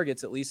of the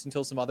targets, at least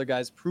until some other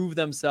guys prove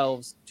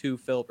themselves to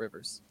Phillip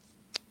Rivers.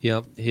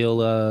 Yep,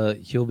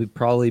 he'll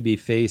probably be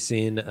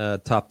facing a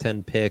top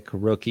 10 pick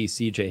rookie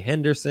C.J.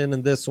 Henderson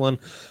in this one.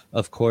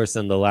 Of course,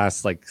 in the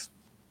last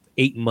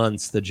 8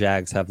 months, the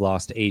Jags have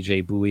lost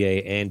A.J.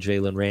 Bouye and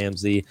Jalen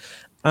Ramsey.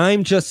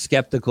 I'm just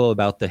skeptical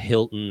about the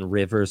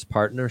Hilton-Rivers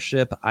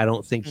partnership. I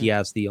don't think he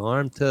has the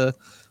arm to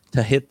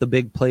hit the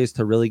big plays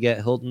to really get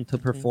Hilton to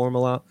perform a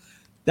lot.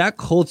 That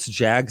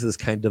Colts-Jags is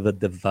kind of a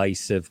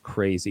divisive,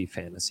 crazy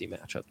fantasy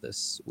matchup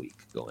this week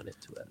going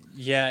into it.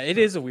 Yeah, it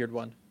is a weird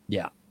one.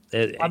 Yeah.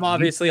 I'm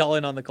obviously all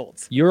in on the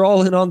Colts. You're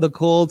all in on the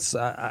Colts.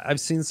 I've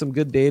seen some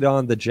good data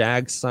on the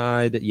Jags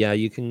side. Yeah,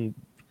 you can...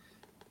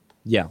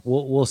 Yeah,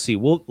 we'll see.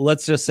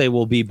 Let's just say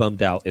we'll be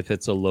bummed out if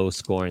it's a low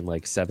scoring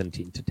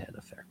 17-10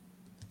 affair.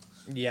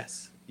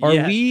 Yes. Are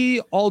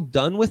we all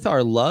done with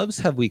our loves?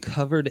 Have we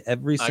covered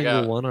every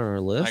single one on our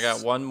list? I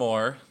got one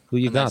more. Who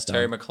you got? That's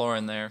Terry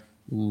McLaurin there.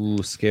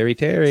 Ooh, scary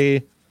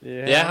Terry.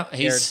 Yeah,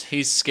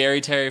 he's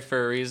scary Terry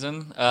for a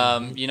reason.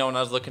 When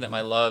I was looking at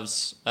my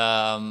loves,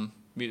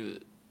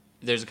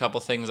 there's a couple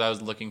things I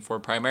was looking for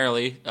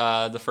primarily.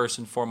 The first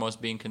and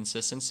foremost being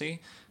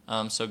consistency.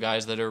 So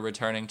guys that are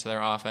returning to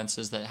their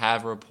offenses that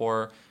have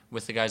rapport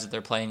with the guys that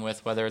they're playing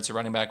with, whether it's a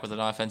running back with an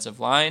offensive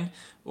line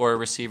or a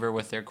receiver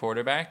with their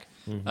quarterback.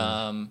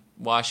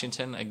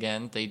 Washington,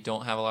 again, they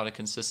don't have a lot of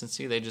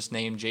consistency. They just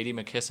named J.D.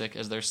 McKissick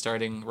as their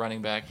starting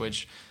running back,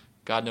 which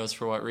God knows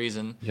for what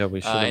reason. Yeah,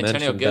 we should have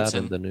mentioned that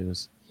in the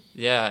news.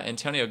 Yeah,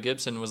 Antonio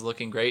Gibson was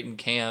looking great in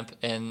camp,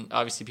 and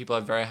obviously people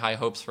have very high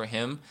hopes for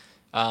him.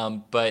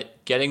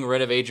 But getting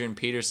rid of Adrian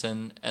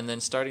Peterson and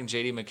then starting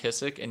J.D.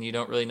 McKissick, and you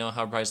don't really know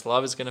how Bryce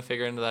Love is going to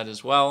figure into that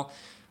as well.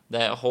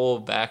 That whole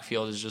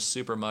backfield is just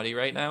super muddy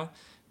right now.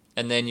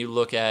 And then you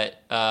look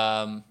at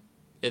the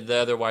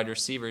other wide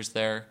receivers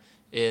there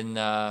in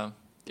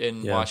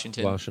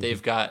Washington.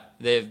 They've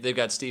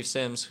got Steve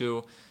Sims,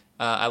 who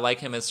I like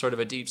him as sort of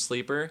a deep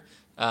sleeper.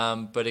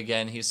 But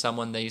again, he's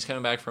someone that he's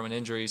coming back from an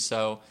injury,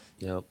 so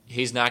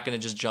he's not going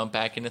to just jump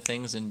back into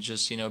things and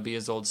just be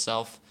his old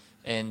self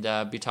and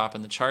be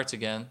topping the charts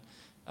again.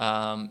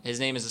 His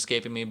name is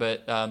escaping me,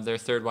 but their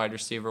third wide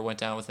receiver went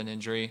down with an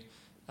injury.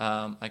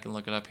 I can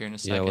look it up here in a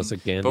second. Yeah, was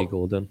it Gandy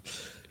Golden?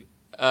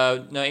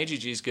 No,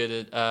 AGG's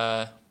good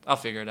at. I'll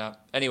figure it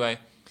out. Anyway,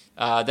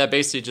 that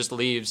basically just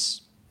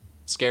leaves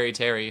Scary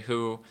Terry,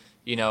 who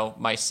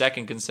my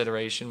second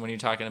consideration when you're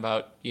talking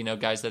about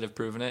guys that have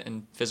proven it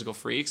and physical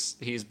freaks.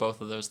 He's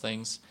both of those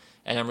things,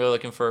 and I'm really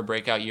looking for a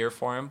breakout year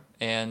for him.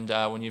 And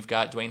when you've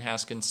got Dwayne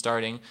Haskins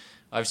starting,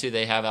 obviously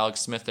they have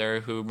Alex Smith there,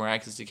 who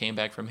miraculously came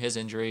back from his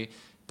injury,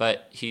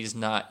 but he's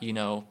not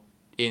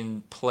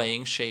in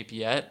playing shape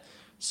yet.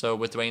 So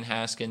with Dwayne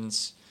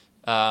Haskins,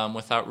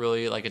 without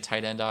really like a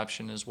tight end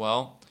option as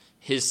well,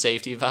 his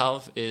safety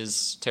valve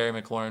is Terry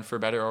McLaurin, for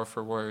better or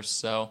for worse.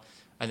 So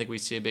I think we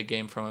see a big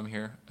game from him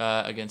here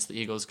against the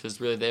Eagles, because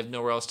really they have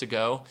nowhere else to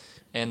go,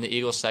 and the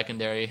Eagles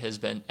secondary has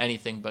been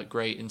anything but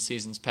great in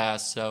seasons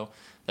past. So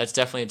that's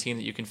definitely a team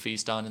that you can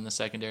feast on in the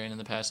secondary and in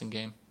the passing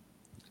game.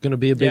 It's going to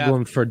be a big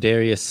one for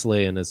Darius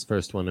Slay in his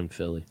first one in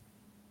Philly.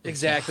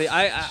 Exactly.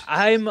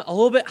 I'm a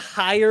little bit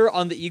higher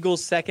on the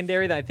Eagles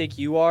secondary than I think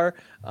you are,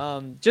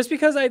 just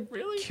because I'm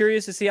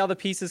curious to see how the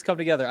pieces come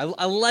together.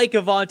 I like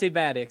Avonte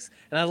Maddox,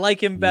 and I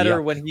like him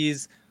better when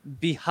he's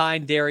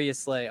behind Darius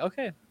Slay.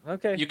 Okay.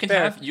 You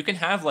can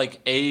have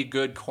like a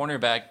good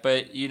cornerback,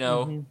 but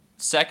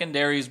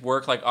secondaries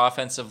work like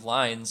offensive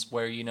lines,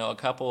 where a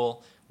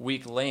couple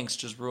weak links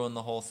just ruin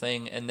the whole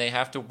thing, and they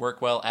have to work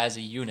well as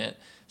a unit.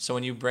 So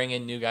when you bring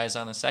in new guys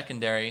on a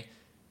secondary,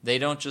 they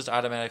don't just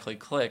automatically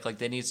click. Like,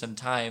 they need some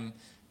time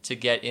to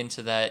get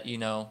into that,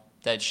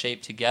 that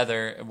shape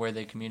together where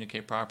they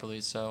communicate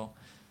properly. So,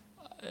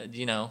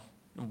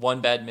 one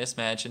bad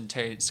mismatch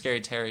and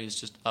Scary Terry is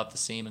just up the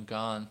seam and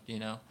gone,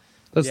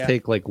 Let's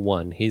take like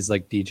one. He's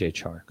like DJ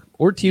Chark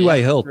or T.Y.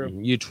 Hilton.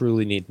 True. You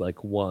truly need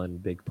like one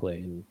big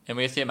play. And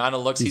with the amount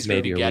of looks he's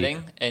going to be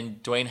getting,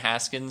 and Dwayne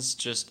Haskins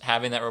just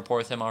having that rapport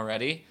with him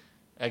already,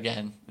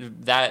 again,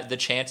 that the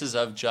chances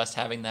of just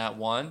having that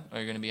one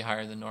are going to be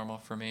higher than normal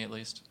for me, at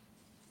least.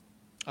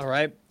 All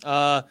right.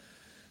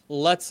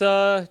 Let's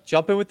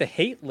jump in with the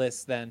hate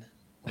list then.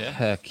 Yeah.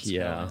 Heck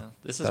yeah.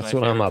 This is That's my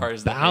what I'm favorite part,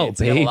 is the about, hates.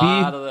 baby. A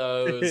lot of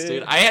those,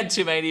 dude. I had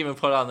too many to even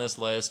put on this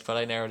list, but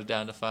I narrowed it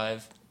down to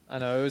 5. I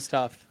know, it was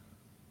tough.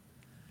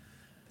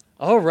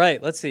 All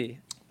right, let's see.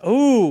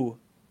 Ooh,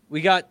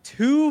 we got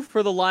 2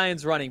 for the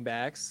Lions running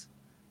backs.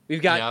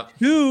 We've got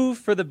 2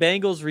 for the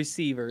Bengals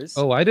receivers.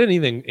 Oh, I didn't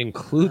even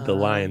include the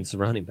Lions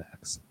running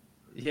backs.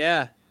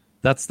 Yeah.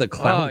 That's the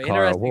clown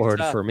car award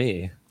stuff for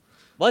me.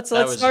 Let's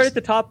start at the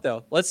top,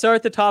 though. Let's start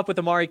at the top with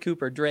Amari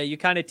Cooper. Dre, you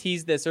kind of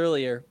teased this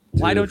earlier.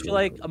 Why don't you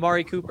like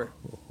Amari Cooper?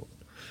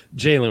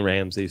 Jalen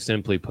Ramsey,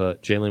 simply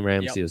put. Jalen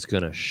Ramsey is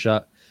going to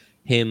shut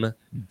him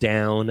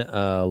down.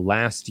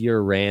 Last year,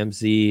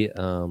 Ramsey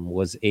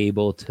was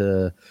able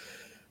to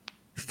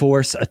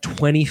force a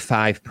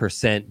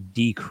 25%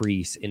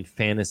 decrease in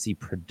fantasy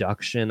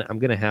production. I'm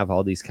going to have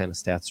all these kind of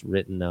stats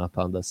written up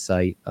on the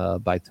site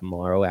by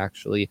tomorrow,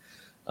 actually.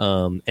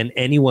 And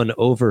anyone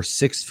over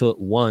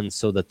 6'1",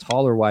 so the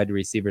taller wide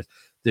receivers,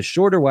 the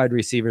shorter wide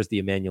receivers, the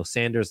Emmanuel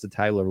Sanders, the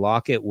Tyler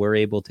Lockett, were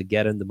able to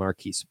get in the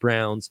Marquise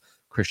Browns,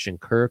 Christian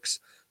Kirks.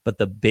 But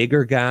the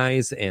bigger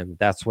guys, and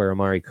that's where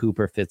Amari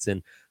Cooper fits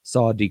in,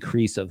 saw a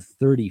decrease of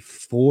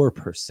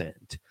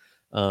 34%.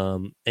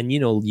 And,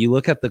 you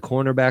look at the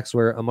cornerbacks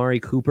where Amari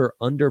Cooper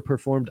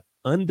underperformed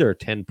under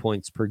 10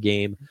 points per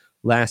game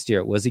last year.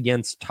 It was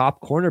against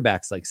top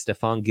cornerbacks like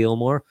Stephon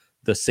Gilmore,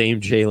 the same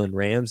Jalen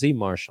Ramsey,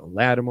 Marshawn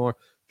Lattimore,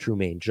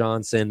 Trumaine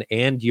Johnson,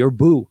 and your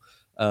boo,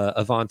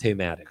 Avonte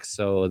Maddox.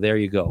 So there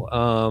you go.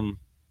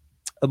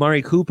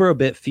 Amari Cooper, a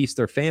bit feast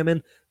or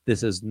famine.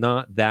 This is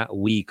not that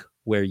week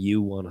where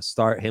you want to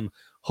start him.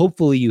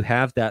 Hopefully you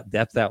have that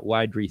depth at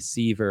wide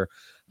receiver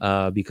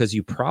because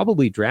you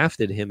probably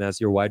drafted him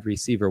as your wide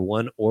receiver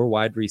 1 or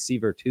wide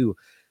receiver 2.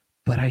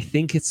 But I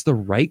think it's the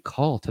right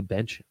call to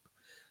bench him.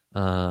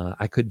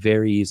 I could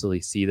very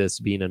easily see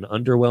this being an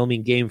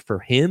underwhelming game for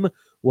him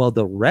while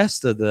the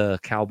rest of the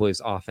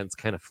Cowboys offense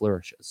kind of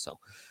flourishes. So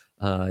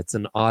it's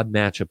an odd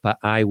matchup, but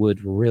I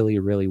would really,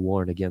 really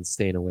warn against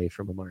staying away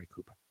from Amari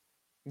Cooper.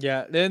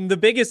 Yeah, and the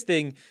biggest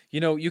thing,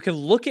 you can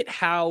look at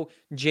how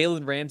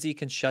Jalen Ramsey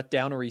can shut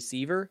down a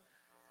receiver,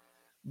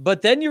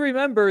 but then you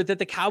remember that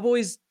the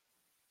Cowboys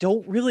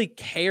don't really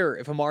care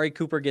if Amari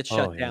Cooper gets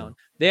shut down.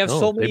 They have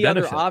so many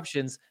other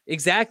options.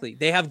 Exactly.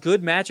 They have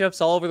good matchups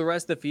all over the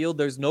rest of the field.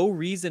 There's no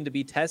reason to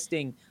be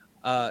testing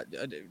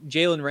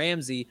Jalen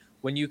Ramsey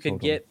when you can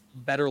get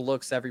better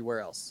looks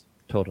everywhere else.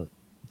 Totally.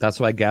 That's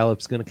why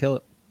Gallup's going to kill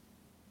it.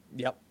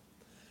 Yep.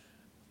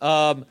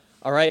 All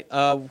right.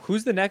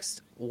 Who's the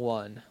next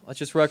one? Let's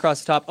just run across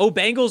the top. Oh,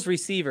 Bengals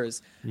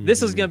receivers.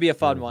 This is going to be a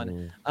fun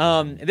one.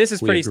 This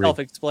is pretty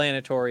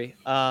self-explanatory.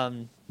 Yeah.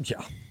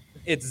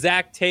 It's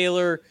Zach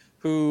Taylor,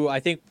 who I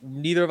think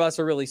neither of us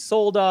are really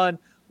sold on,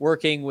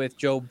 working with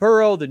Joe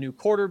Burrow, the new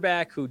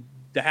quarterback, who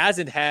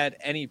hasn't had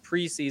any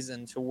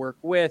preseason to work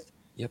with.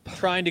 Yep.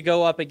 Trying to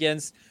go up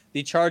against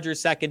the Chargers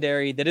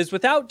secondary that is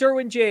without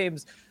Derwin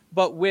James,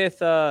 but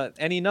with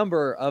any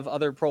number of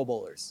other Pro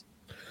Bowlers.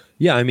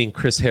 Yeah, I mean,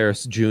 Chris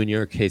Harris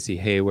Jr., Casey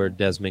Hayward,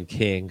 Desmond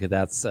King.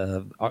 That's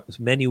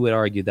many would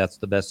argue that's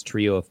the best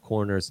trio of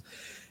corners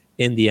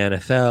in the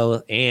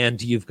NFL.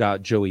 And you've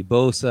got Joey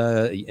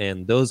Bosa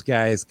and those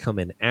guys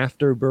coming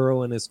after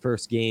Burrow in his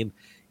first game.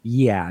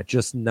 Yeah,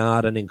 just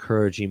not an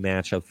encouraging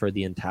matchup for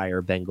the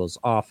entire Bengals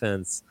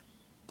offense.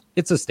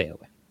 It's a stay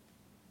away.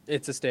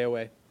 It's a stay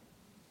away.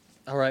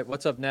 All right,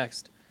 what's up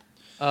next?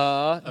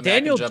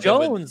 Daniel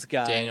Jones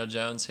guy. Daniel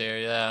Jones here,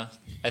 yeah.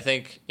 I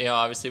think,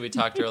 obviously we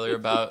talked earlier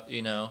about,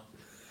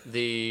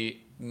 the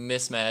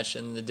mismatch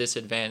and the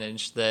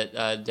disadvantage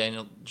that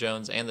Daniel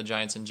Jones and the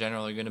Giants in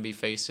general are going to be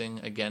facing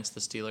against the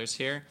Steelers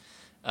here.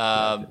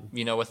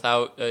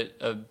 Without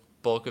a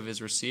bulk of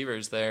his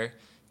receivers there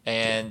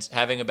and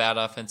having a bad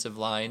offensive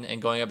line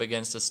and going up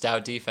against a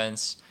stout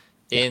defense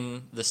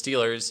in the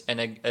Steelers,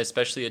 and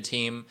especially a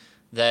team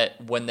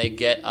that when they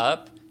get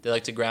up, they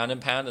like to ground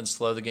and pound and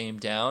slow the game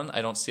down.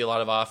 I don't see a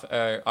lot of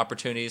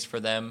opportunities for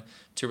them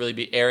to really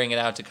be airing it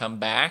out to come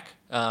back.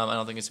 I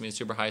don't think it's going to be a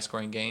super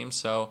high-scoring game.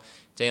 So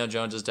Daniel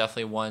Jones is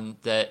definitely one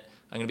that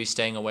I'm going to be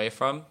staying away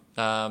from.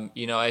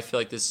 I feel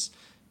like this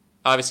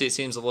 – obviously it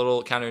seems a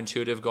little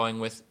counterintuitive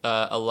going with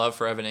a love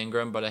for Evan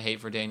Ingram, but a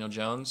hate for Daniel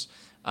Jones.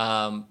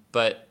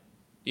 But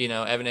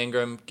Evan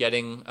Ingram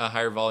getting a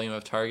higher volume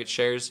of target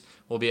shares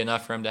will be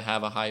enough for him to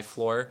have a high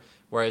floor,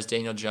 whereas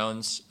Daniel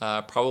Jones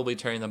probably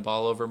turning the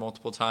ball over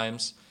multiple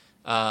times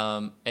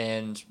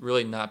and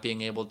really not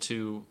being able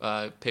to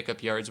pick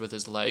up yards with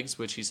his legs,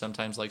 which he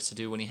sometimes likes to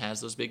do when he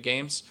has those big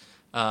games,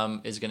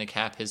 is going to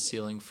cap his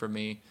ceiling for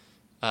me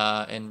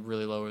and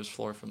really lower his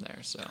floor from there.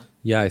 So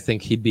yeah, I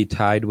think he'd be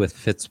tied with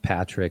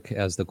Fitzpatrick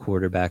as the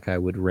quarterback I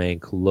would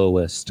rank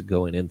lowest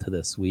going into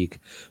this week.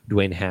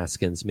 Dwayne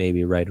Haskins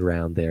maybe right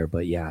around there,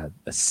 but yeah,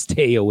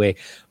 stay away.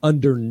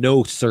 Under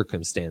no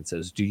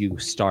circumstances do you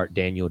start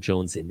Daniel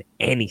Jones in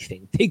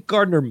anything. Take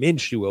Gardner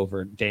Minshew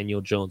over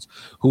Daniel Jones,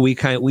 who we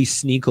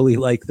sneakily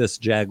like this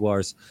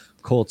Jaguars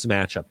Colts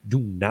matchup. Do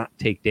not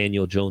take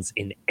Daniel Jones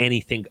in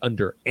anything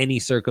under any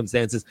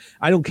circumstances.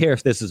 I don't care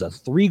if this is a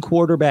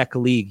 3-quarterback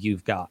league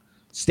you've got.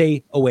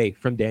 Stay away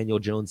from Daniel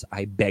Jones.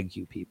 I beg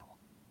you, people.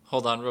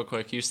 Hold on real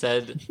quick. You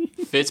said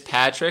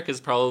Fitzpatrick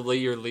is probably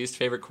your least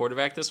favorite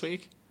quarterback this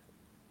week?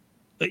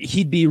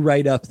 He'd be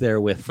right up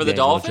there with for the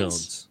Daniel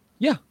Dolphins? Jones.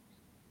 Yeah.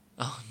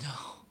 Oh, no.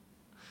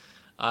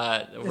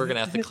 We're going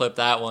to have to clip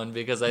that one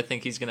because I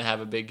think he's going to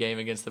have a big game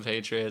against the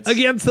Patriots.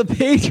 Against the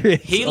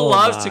Patriots? He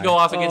loves to go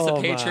off against the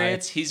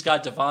Patriots. He's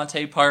got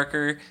Devontae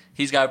Parker.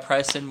 He's got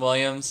Preston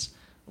Williams.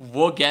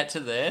 We'll get to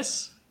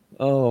this.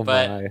 Oh,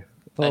 but my.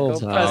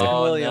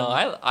 Oh, no.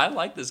 I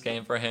like this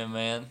game for him,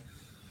 man.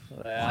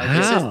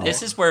 Wow.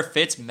 This is where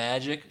Fitz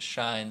magic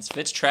shines.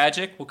 Fitz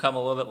tragic will come a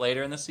little bit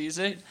later in the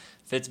season.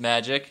 Fitz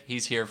magic,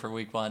 he's here for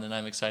week 1, and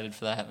I'm excited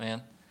for that,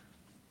 man.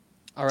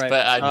 All right.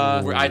 But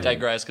I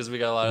digress because we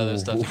got a lot of other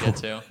stuff to get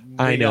to.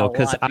 I know,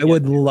 because I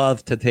would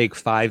love to take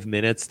 5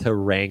 minutes to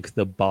rank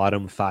the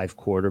bottom 5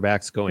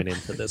 quarterbacks going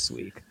into this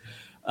week.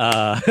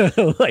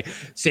 Like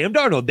Sam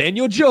Darnold,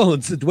 Daniel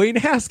Jones, Dwayne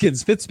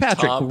Haskins,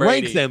 Fitzpatrick,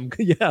 rank them.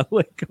 Yeah,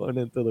 like going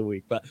into the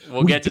week. But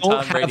we'll get to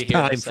don't Tom Brady have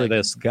here time for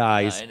this,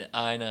 guys.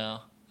 I know.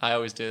 I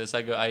always do this.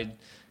 I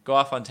go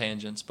off on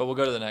tangents, but we'll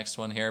go to the next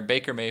one here.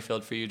 Baker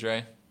Mayfield for you,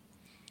 Dre.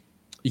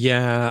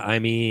 Yeah, I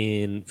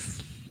mean,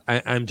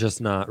 I'm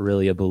just not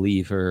really a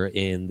believer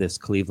in this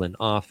Cleveland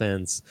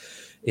offense.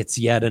 It's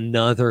yet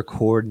another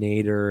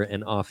coordinator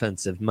and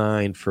offensive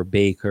mind for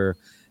Baker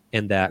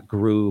and that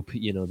group.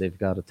 They've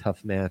got a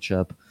tough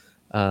matchup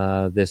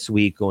this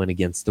week going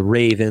against the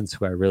Ravens,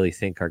 who I really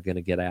think are going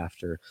to get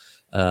after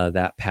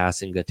that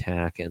passing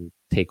attack and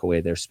take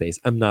away their space.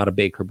 I'm not a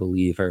Baker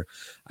believer.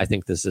 I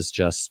think this is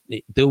just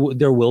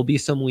there will be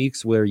some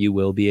weeks where you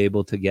will be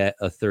able to get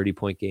a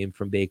 30-point game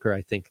from Baker.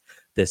 I think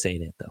this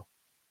ain't it, though.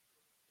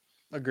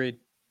 Agreed.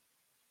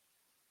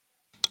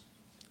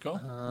 Cool.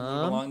 Move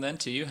along then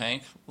to you,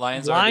 Hank.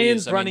 Lions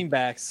running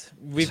backs.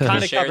 We've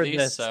kind of covered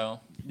this. So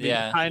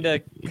yeah, kind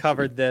of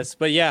covered this.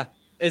 But yeah,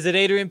 is it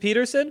Adrian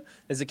Peterson?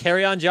 Is it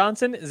Kerryon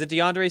Johnson? Is it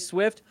DeAndre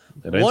Swift?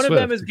 One of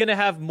them is going to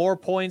have more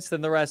points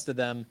than the rest of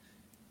them.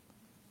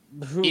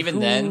 even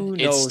then,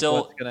 it's knows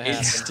still what's gonna happen? the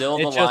It's just not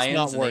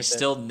Lions, and they worth it.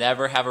 still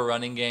never have a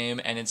running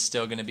game, and it's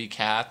still going to be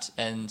capped.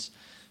 And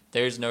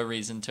there's no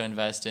reason to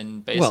invest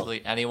in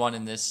basically anyone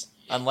in this,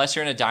 unless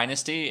you're in a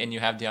dynasty and you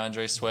have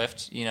DeAndre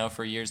Swift,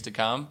 for years to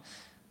come.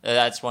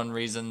 That's one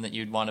reason that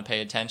you'd want to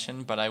pay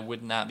attention. But I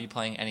would not be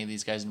playing any of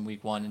these guys in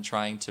week 1 and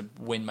trying to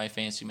win my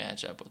fantasy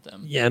matchup with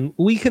them. Yeah, and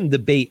we can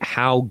debate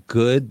how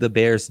good the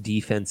Bears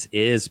defense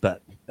is,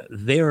 but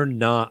they're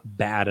not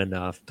bad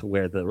enough to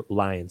where the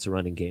Lions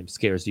running game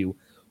scares you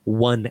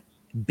one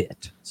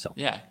bit. So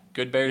Yeah,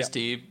 good Bears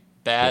D,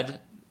 bad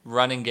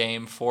running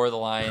game for the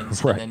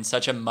Lions, Right. and then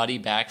such a muddy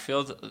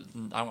backfield.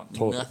 I want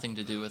Totally. nothing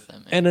to do with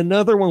them. And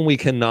another one we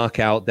can knock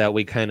out that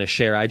we kind of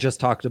share. I just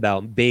talked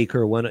about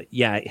Baker.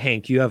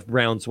 Hank, you have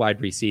Browns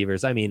wide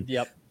receivers. I mean,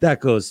 Yep.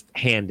 that goes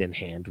hand in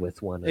hand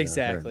with one another.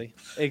 Exactly.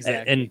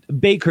 And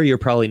Baker, you're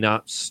probably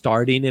not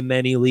starting in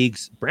many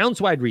leagues.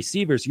 Browns wide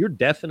receivers, you're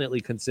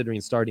definitely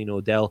considering starting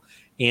Odell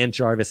and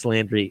Jarvis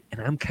Landry. And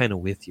I'm kind of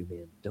with you,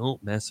 man.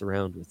 Don't mess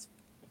around with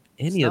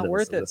any It's of not those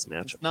worth in it. this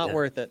matchup. It's not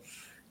worth it.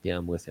 Yeah,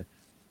 I'm with you.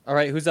 All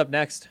right, who's up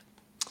next?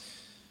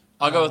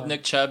 I'll go with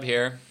Nick Chubb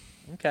here.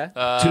 Okay.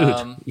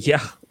 Dude,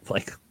 yeah,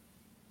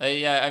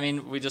 Yeah, I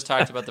mean, we just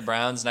talked about the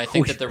Browns, and I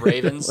think that the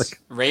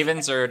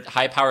Ravens are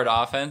high-powered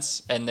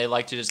offense, and they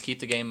like to just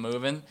keep the game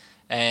moving.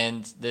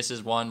 And this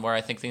is one where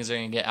I think things are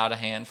going to get out of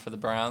hand for the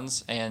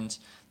Browns, and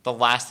the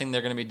last thing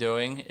they're going to be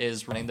doing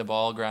is running the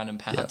ball ground and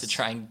pound to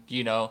try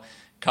and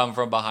come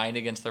from behind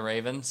against the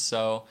Ravens.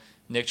 So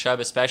Nick Chubb,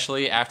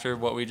 especially after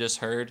what we just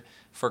heard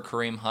for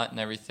Kareem Hunt and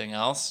everything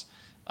else,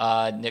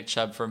 Nick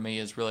Chubb for me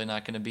is really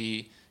not going to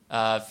be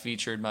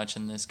featured much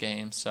in this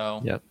game.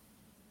 So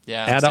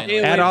yeah,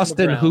 add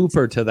Austin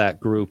Hooper to that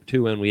group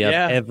too, and we have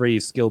Yeah. every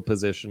skill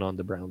position on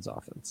the Browns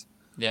offense.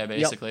 Yeah,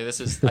 basically, I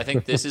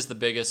think this is the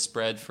biggest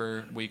spread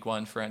for week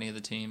 1 for any of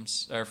the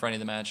teams or for any of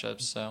the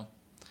matchups. So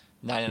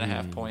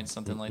 9.5 points,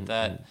 something like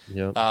that.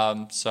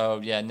 Yep.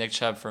 So yeah, Nick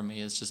Chubb for me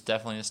is just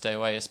definitely a stay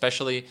away,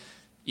 especially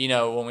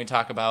when we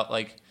talk about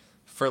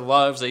for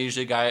loves, I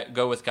usually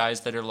go with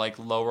guys that are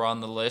lower on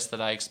the list that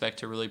I expect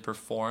to really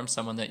perform.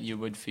 Someone that you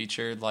would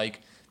feature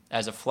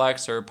as a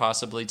flex or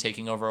possibly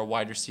taking over a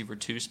wide receiver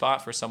 2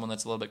 spot for someone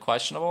that's a little bit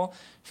questionable.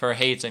 For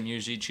hates, I'm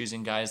usually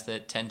choosing guys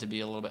that tend to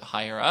be a little bit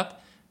higher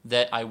up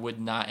that I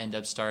would not end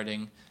up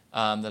starting,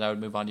 that I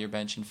would move onto your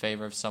bench in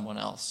favor of someone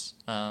else.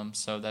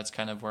 So that's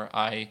kind of where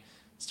I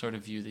sort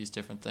of view these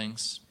different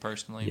things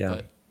personally. Yeah.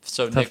 But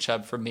so Nick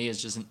Chubb for me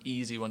is just an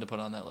easy one to put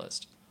on that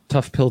list.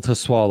 Tough pill to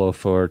swallow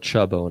for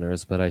Chubb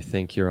owners, but I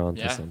think you're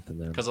onto something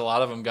there. Because a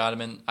lot of them got him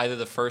in either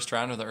the first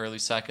round or the early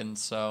second.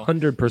 So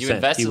 100%. you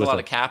invested a lot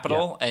of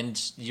capital,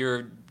 and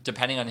you're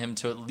depending on him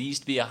to at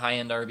least be a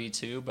high-end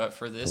RB2. But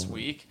for this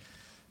week,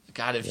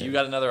 God, if you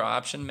got another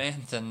option,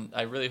 man, then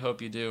I really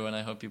hope you do, and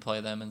I hope you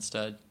play them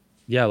instead.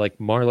 Yeah, like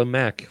Marlon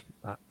Mack.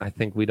 I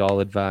think we'd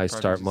all advise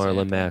start Perfect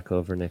Marlon example. Mack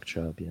over Nick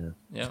Chubb. Yeah.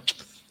 Yeah,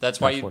 that's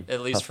why Tough one.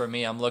 at least Tough. for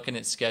me, I'm looking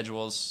at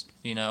schedules,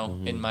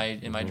 in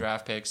my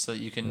draft picks, so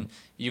that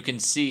you can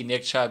see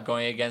Nick Chubb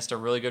going against a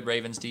really good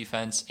Ravens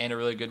defense and a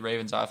really good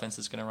Ravens offense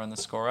that's going to run the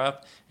score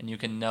up, and you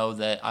can know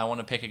that I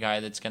want to pick a guy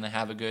that's going to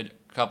have a good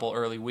couple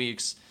early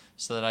weeks,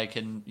 so that I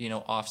can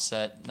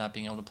offset not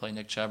being able to play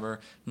Nick Chubb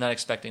or not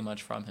expecting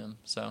much from him.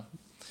 So,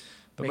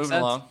 but Makes moving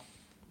sense. along,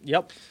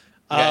 Yep.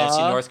 we got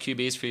NFC North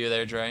QBs for you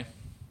there, Dre.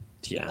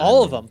 Yeah.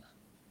 All of them.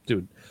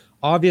 Dude,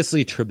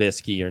 obviously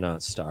Trubisky you're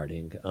not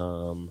starting.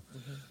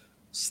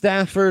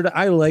 Stafford,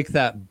 I like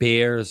that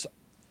Bears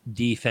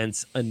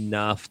defense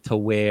enough to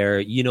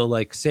where,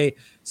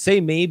 say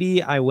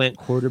maybe I went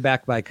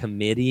quarterback by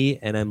committee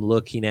and I'm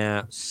looking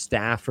at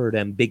Stafford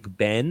and Big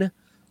Ben.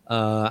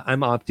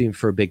 I'm opting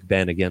for Big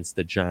Ben against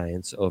the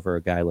Giants over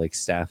a guy like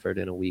Stafford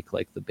in a week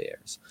like the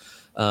Bears.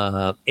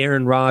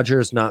 Aaron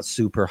Rodgers, not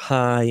super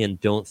high, and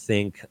don't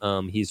think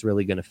he's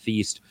really going to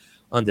feast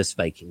on this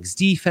Vikings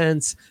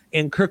defense.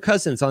 And Kirk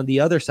Cousins on the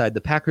other side, the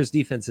Packers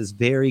defense is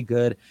very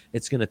good.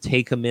 It's going to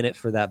take a minute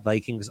for that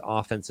Vikings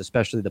offense,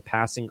 especially the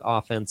passing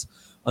offense,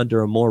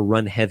 under a more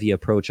run-heavy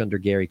approach under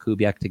Gary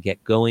Kubiak to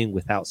get going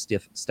without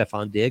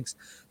Stephon Diggs.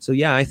 So,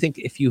 yeah, I think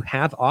if you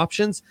have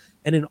options,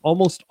 and in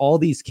almost all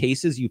these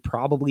cases, you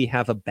probably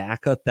have a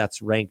backup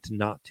that's ranked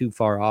not too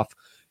far off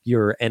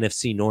your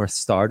NFC North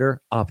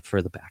starter, opt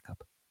for the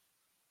backup.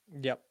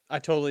 Yep, I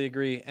totally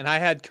agree. And I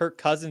had Kirk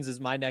Cousins as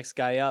my next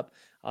guy up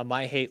on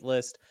my hate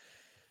list.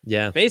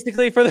 Yeah.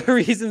 Basically for the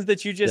reasons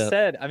that you just Yep.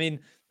 said. I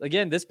mean,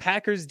 again, this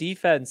Packers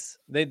defense,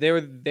 they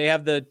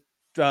have the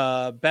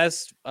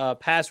best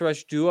pass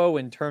rush duo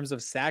in terms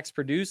of sacks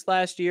produced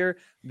last year.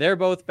 They're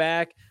both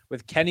back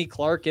with Kenny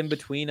Clark in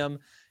between them.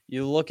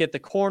 You look at the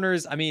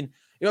corners. I mean,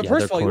 Yeah, first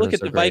their of all, you look corners at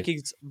the are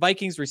great.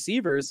 Vikings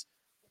receivers.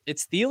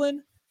 It's Thielen,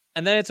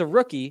 and then it's a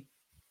rookie.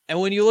 And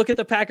when you look at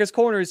the Packers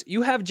corners,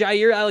 you have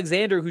Jair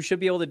Alexander, who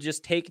should be able to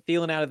just take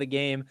Thielen out of the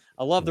game.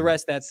 I love the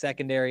rest of that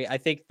secondary. I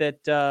think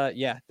that,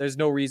 there's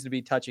no reason to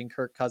be touching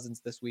Kirk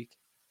Cousins this week.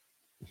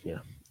 Yeah.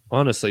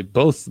 Honestly,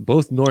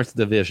 both North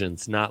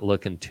divisions not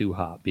looking too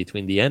hot.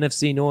 Between the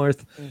NFC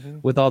North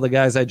with all the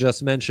guys I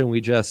just mentioned, we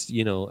just,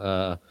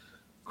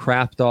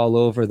 crapped all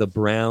over the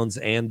Browns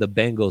and the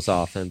Bengals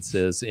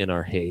offenses in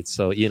our hate.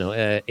 So,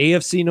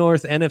 AFC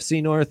North,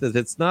 NFC North, if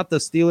it's not the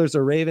Steelers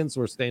or Ravens,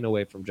 we're staying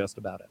away from just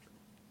about everything.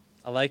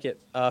 I like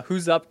it.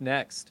 Who's up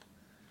next?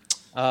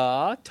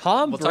 Tom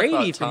We'll Brady talk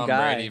about from Tom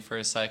Guy. Brady for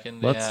a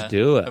second. Let's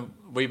do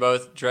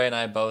it. Dre and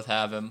I both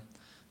have him.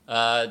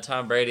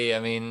 Tom Brady, I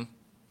mean,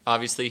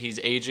 obviously he's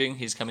aging.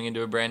 He's coming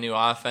into a brand new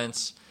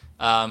offense.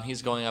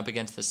 He's going up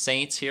against the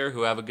Saints here,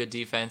 who have a good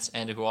defense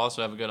and who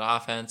also have a good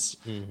offense.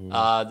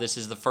 Mm-hmm. This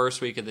is the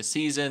first week of the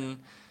season.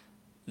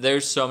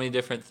 There's so many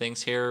different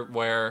things here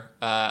where,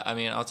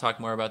 I'll talk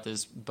more about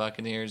this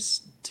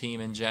Buccaneers team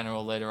in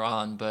general later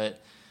on,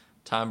 but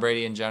Tom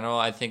Brady in general,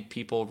 I think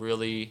people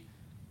really,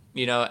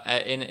 in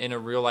a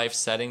real life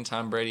setting,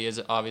 Tom Brady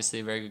is obviously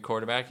a very good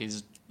quarterback.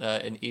 He's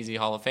an easy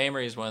Hall of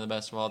Famer. He's one of the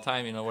best of all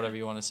time. Whatever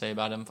you want to say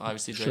about him.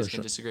 Obviously, Dre's going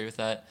to disagree with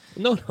that.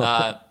 No.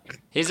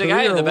 He's a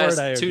guy in the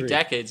best 2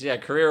 decades. Yeah,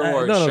 career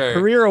award, sure.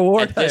 Career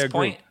award, at this I agree.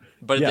 point.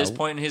 But at this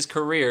point in his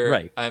career,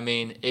 right.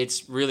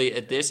 It's really,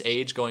 at this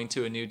age, going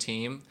to a new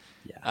team,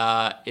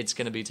 it's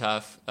going to be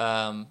tough.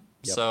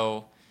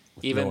 So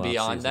even no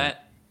beyond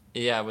that,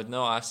 with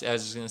no off, I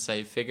was just going to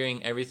say,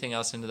 figuring everything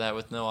else into that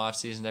with no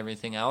offseason and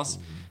everything else.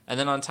 Mm-hmm. And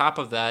then on top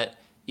of that,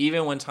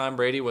 even when Tom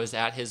Brady was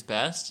at his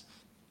best,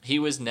 he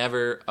was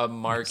never a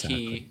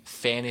marquee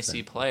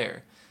fantasy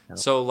player. Yep.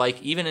 So,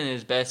 even in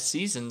his best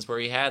seasons where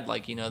he had,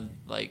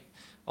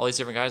 all these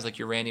different guys, like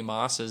your Randy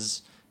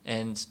Mosses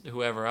and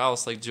whoever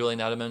else, like Julian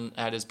Edelman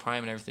at his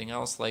prime and everything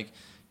else,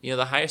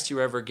 the highest you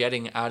were ever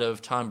getting out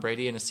of Tom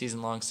Brady in a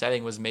season-long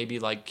setting was maybe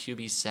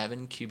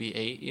QB7,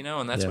 QB8,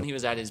 and that's when he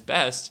was at his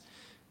best,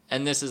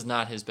 and this is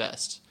not his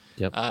best.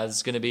 Yep.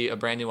 It's going to be a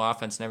brand new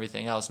offense and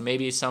everything else.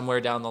 Maybe somewhere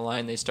down the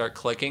line they start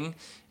clicking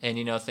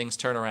and, things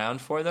turn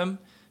around for them.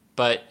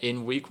 But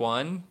in week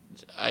 1,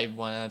 I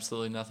want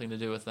absolutely nothing to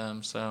do with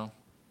them. So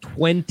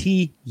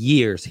 20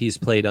 years he's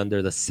played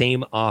under the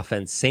same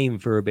offense, same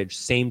verbiage,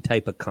 same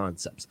type of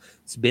concepts.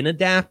 It's been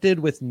adapted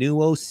with new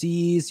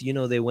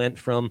OCs. They went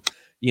from,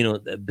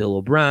 Bill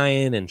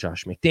O'Brien and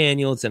Josh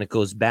McDaniels, and it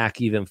goes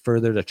back even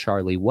further to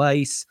Charlie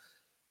Weiss.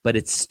 But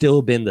it's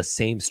still been the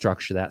same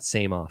structure, that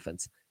same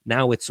offense.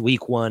 Now it's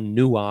week 1,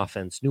 new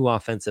offense, new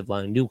offensive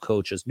line, new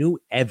coaches, new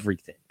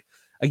everything,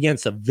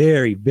 against a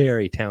very,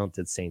 very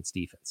talented Saints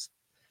defense.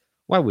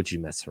 Why would you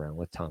mess around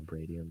with Tom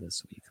Brady in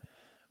this week?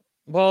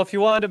 Well, if you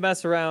wanted to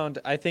mess around,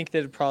 I think that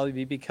it'd probably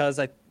be because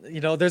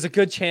there's a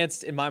good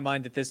chance in my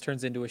mind that this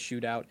turns into a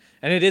shootout,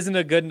 and it isn't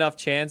a good enough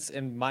chance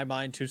in my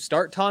mind to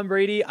start Tom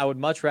Brady. I would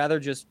much rather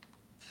just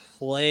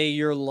play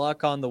your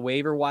luck on the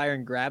waiver wire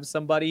and grab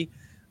somebody.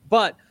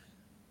 But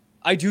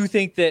I do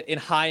think that in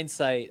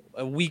hindsight,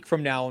 a week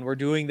from now, when we're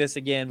doing this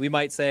again, we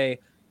might say,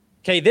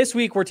 okay, this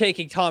week we're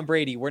taking Tom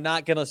Brady. We're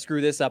not going to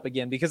screw this up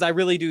again, because I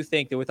really do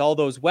think that with all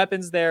those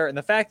weapons there and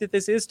the fact that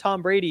this is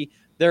Tom Brady,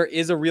 there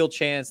is a real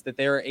chance that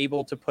they're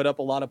able to put up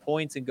a lot of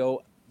points and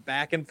go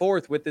back and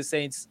forth with the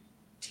Saints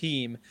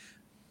team.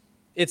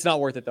 It's not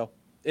worth it, though.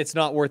 It's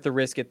not worth the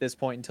risk at this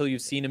point until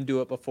you've seen him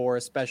do it before,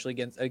 especially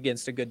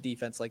against a good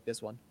defense like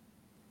this one.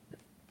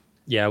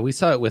 Yeah, we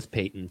saw it with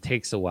Peyton.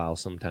 Takes a while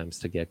sometimes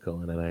to get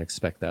going, and I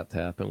expect that to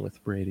happen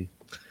with Brady.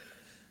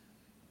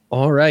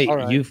 All right.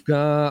 You've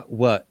got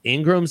what?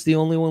 Ingram's the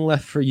only one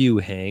left for you,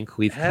 Hank.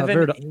 We've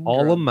covered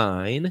all of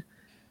mine,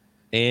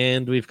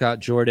 and we've got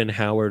Jordan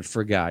Howard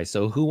for Guy.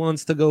 So who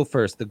wants to go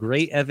first? The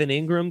great Evan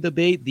Ingram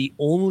debate, the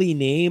only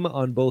name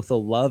on both a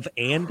love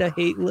and a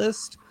hate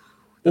list,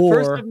 the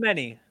first of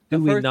many.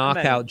 Do we knock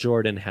out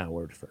Jordan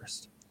Howard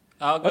first?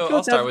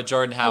 I'll start with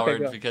Jordan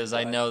Howard because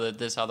I know that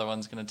this other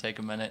one's going to take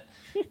a minute.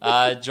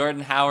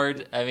 Jordan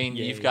Howard,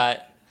 you've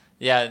got,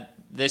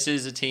 this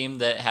is a team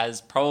that has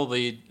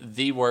probably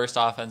the worst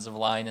offensive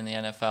line in the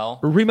NFL.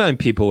 Remind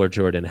people where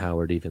Jordan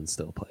Howard even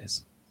still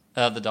plays.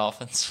 The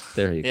Dolphins.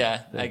 There you go.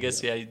 I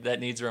guess that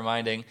needs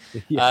reminding.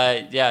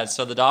 Yeah.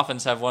 So the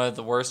Dolphins have one of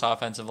the worst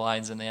offensive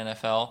lines in the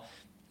NFL,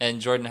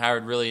 and Jordan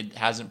Howard really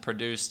hasn't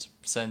produced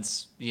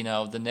since,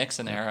 the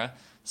Nixon era.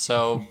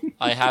 So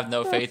I have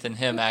no faith in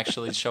him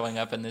actually showing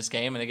up in this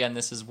game. And again,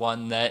 this is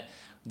one that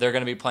they're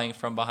going to be playing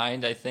from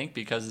behind, I think,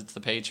 because it's the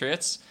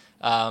Patriots.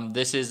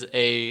 This is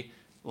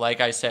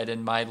like I said,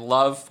 in my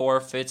love for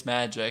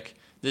Fitzmagic,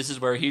 this is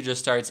where he just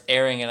starts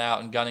airing it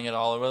out and gunning it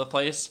all over the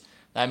place.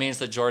 That means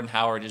that Jordan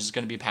Howard is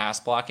going to be pass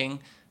blocking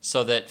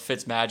so that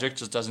Fitzmagic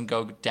just doesn't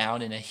go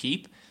down in a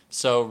heap.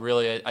 So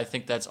really, I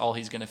think that's all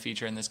he's going to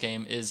feature in this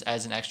game is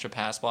as an extra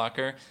pass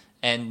blocker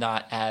and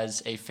not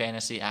as a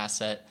fantasy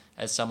asset,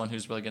 as someone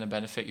who's really going to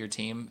benefit your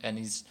team. And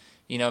he's,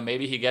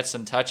 maybe he gets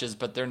some touches,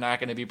 but they're not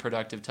going to be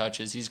productive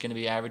touches. He's going to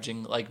be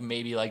averaging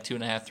maybe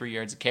 2.5, 3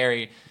 yards a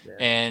carry,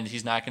 and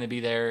he's not going to be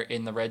there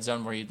in the red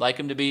zone where you'd like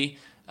him to be.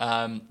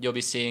 You'll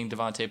be seeing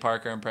Devontae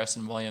Parker and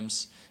Preston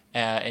Williams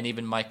and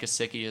even Mike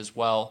Gesicki as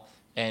well.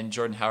 And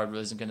Jordan Howard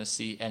really isn't going to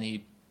see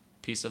any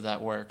piece of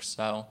that work.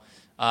 So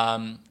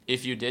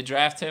if you did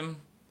draft him,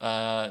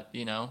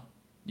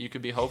 you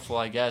could be hopeful,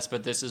 I guess.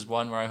 But this is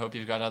one where I hope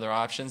you've got other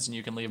options and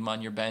you can leave him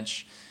on your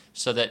bench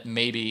so that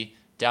maybe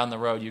down the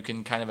road you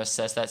can kind of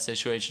assess that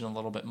situation a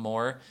little bit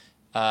more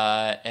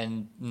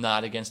and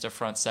not against a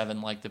front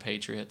seven like the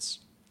Patriots.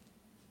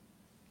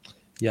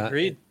 Yeah.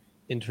 Agreed.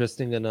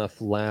 Interesting enough,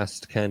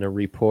 last kind of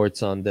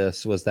reports on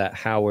this was that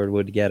Howard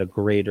would get a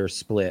greater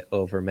split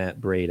over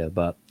Matt Breida,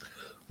 but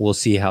we'll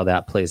see how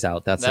that plays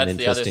out. That's an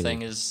the other interesting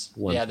thing is,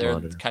 one to they're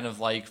monitor. kind of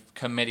like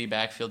committee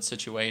backfield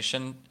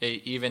situation.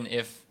 Even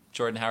if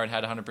Jordan Howard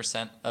had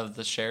 100% of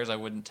the shares, I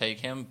wouldn't take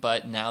him.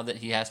 But now that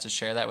he has to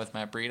share that with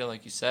Matt Breida,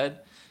 like you said,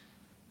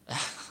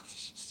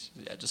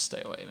 yeah, just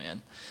stay away,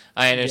 man.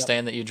 I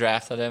understand that you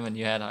drafted him and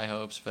you had high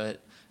hopes,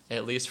 but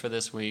at least for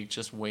this week,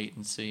 just wait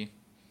and see.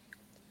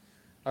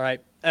 All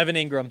right, Evan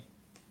Ingram.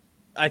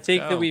 I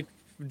think that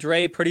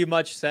Dre pretty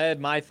much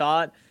said my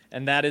thought,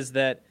 and that is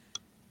that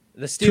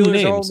the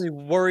Steelers are only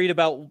worried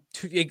about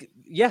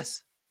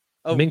yes.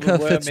 Oh, Minka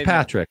well,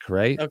 Fitzpatrick,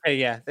 right? Okay,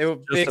 yeah. They were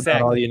Just exactly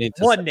about all you need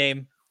to one say.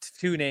 name,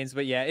 two names,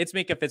 but yeah, it's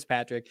Minka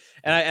Fitzpatrick.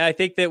 And I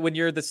think that when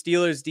you're the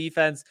Steelers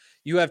defense,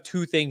 you have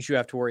two things you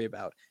have to worry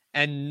about,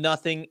 and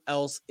nothing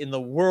else in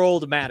the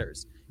world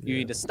matters. You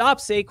need to stop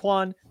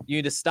Saquon. You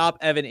need to stop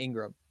Evan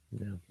Ingram.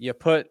 Yeah. You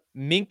put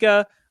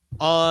Minka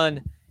on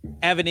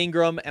Evan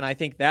Ingram, and I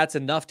think that's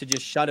enough to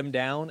just shut him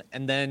down.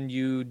 And then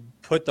you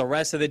put the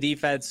rest of the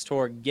defense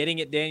toward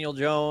getting at Daniel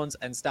Jones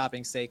and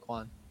stopping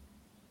Saquon.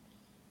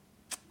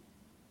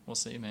 We'll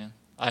see, man.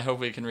 I hope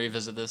we can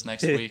revisit this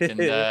next week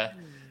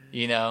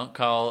and,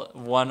 call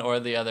one or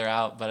the other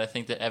out. But I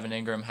think that Evan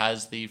Ingram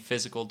has the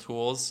physical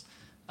tools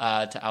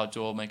to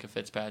outduel Minka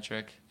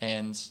Fitzpatrick.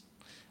 And,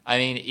 I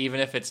mean, even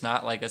if it's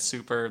not like a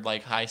super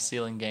high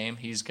ceiling game,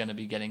 he's going to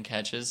be getting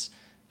catches.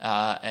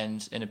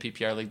 And in a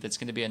PPR league, that's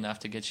going to be enough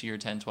to get you your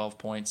 10, 12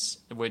 points,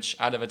 which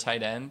out of a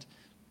tight end,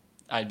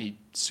 I'd be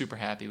super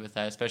happy with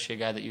that, especially a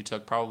guy that you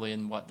took probably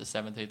in, the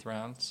 7th, 8th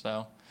round.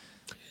 So,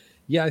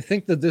 yeah, I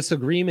think the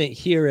disagreement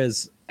here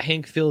is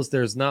Hank feels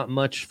there's not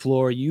much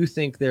floor. You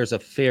think there's a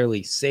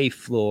fairly safe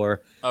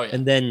floor. Oh, yeah.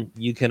 And then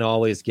you can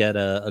always get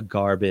a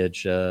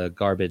garbage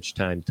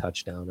time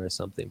touchdown or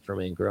something from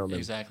Ingram.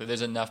 Exactly.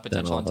 There's enough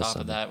potential on top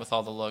of that with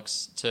all the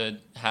looks to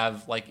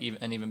have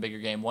an even bigger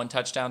game. One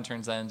touchdown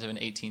turns that into an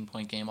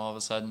 18-point game all of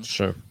a sudden.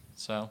 Sure.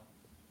 So,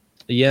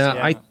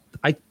 yeah.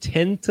 I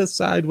tend to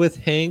side with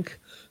Hank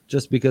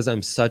just because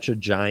I'm such a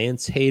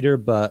Giants hater,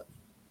 but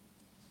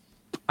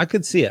I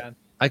could see it.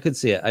 I could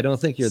see it. I don't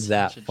think you're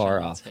that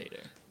far off. Hater.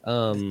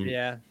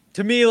 Yeah.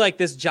 To me,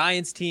 this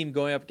Giants team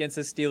going up against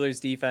the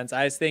Steelers defense,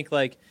 I just think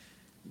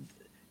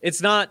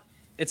it's not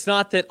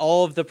that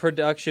all of the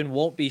production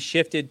won't be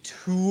shifted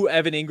to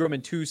Evan Ingram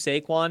and to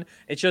Saquon.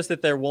 It's just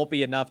that there won't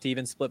be enough to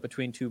even split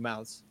between two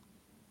mouths.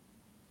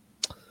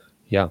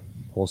 Yeah,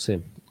 we'll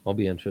see. I'll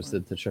be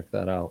interested to check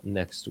that out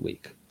next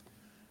week.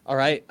 All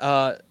right.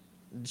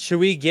 Should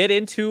we get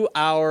into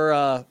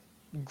our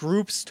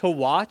groups to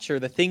watch or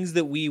the things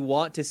that we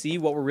want to see,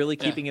 what we're really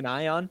keeping an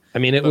eye on? I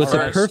mean, it was a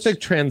First-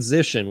 perfect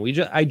transition.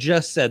 I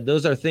just said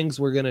those are things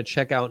we're going to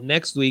check out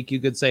next week. You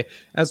could say,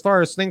 as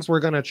far as things we're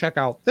going to check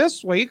out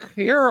this week,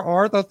 here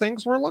are the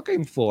things we're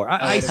looking for.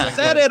 I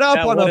set it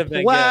up on a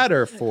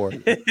platter for you.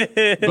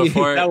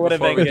 Before That would've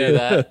been we do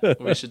good. that,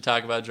 we should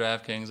talk about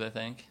DraftKings, I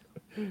think.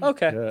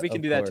 Okay, Yeah, we can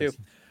of do that too. course.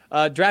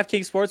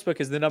 DraftKings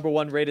Sportsbook is the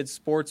 #1 rated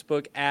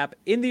sportsbook app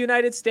in the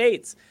United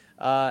States.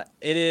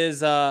 It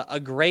is a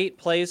great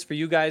place for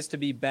you guys to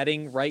be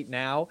betting right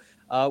now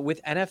with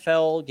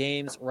NFL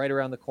games right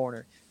around the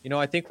corner.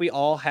 I think we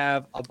all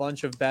have a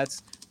bunch of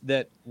bets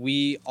that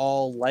we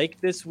all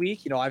like this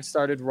week. I've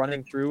started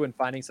running through and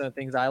finding some of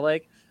the things I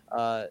like.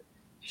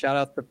 Shout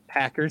out the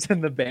Packers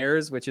and the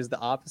Bears, which is the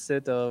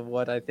opposite of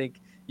what I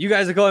think you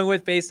guys are going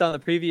with based on the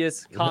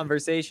previous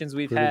conversations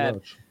we've Pretty had.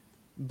 much.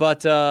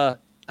 But I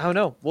don't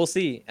know. We'll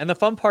see. And the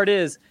fun part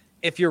is,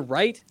 if you're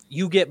right,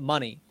 you get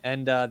money.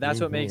 And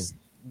that's what makes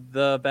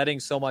the betting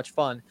so much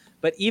fun.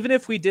 But even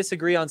if we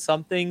disagree on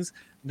some things,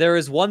 there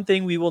is one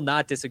thing we will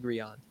not disagree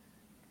on.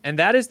 And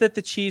that is that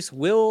the Chiefs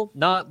will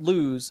not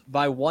lose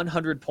by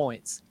 100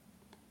 points.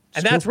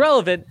 And that's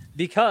relevant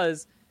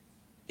because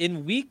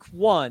in week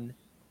 1,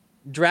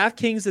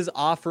 DraftKings is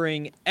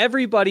offering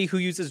everybody who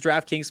uses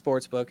DraftKings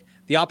Sportsbook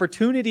the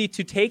opportunity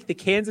to take the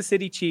Kansas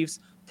City Chiefs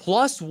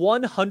plus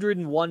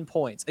 101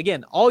 points.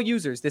 Again, all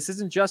users. This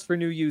isn't just for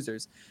new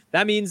users.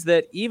 That means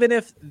that even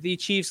if the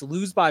Chiefs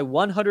lose by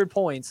 100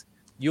 points,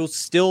 you'll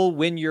still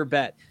win your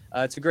bet.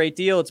 It's a great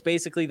deal. It's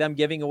basically them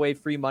giving away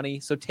free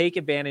money. So take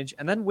advantage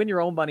and then win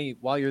your own money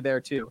while you're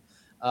there too.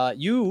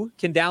 You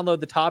can download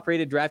the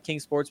top-rated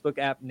DraftKings Sportsbook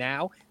app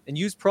now and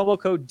use promo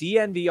code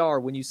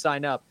DNVR when you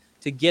sign up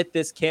to get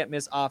this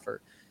can't-miss offer.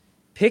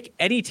 Pick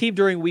any team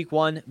during week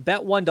 1,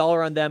 bet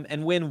 $1 on them,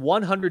 and win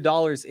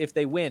 $100 if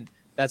they win.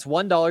 That's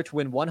 $1 to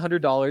win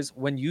 $100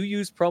 when you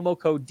use promo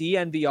code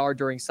DNVR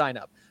during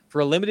sign-up.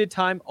 For a limited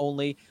time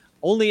only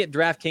at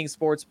DraftKings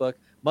Sportsbook.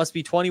 Must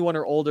be 21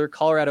 or older,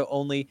 Colorado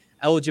only.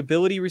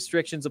 Eligibility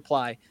restrictions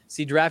apply.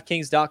 See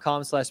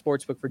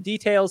DraftKings.com/sportsbook for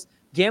details.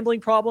 Gambling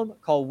problem?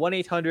 Call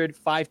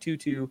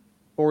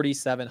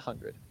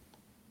 1-800-522-4700.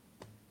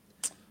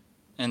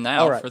 And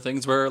now All right. for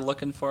things we're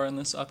looking for in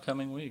this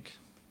upcoming week.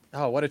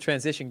 Oh, what a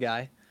transition,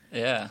 guy.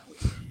 Yeah.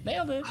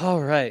 Nailed it.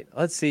 All right.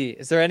 Let's see.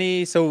 Is there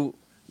any... So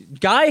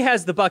Guy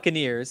has the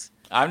Buccaneers.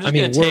 I'm just I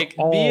mean, gonna take.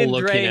 we're all me and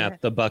looking Dre-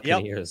 at the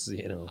Buccaneers.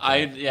 You know,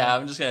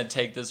 I'm just gonna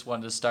take this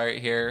one to start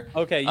here.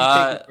 Okay, you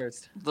take it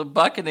first. The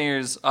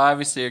Buccaneers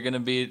obviously are gonna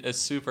be a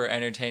super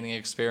entertaining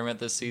experiment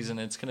this season.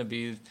 It's gonna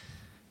be,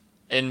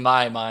 in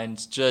my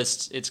mind,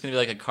 it's gonna be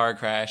like a car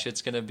crash.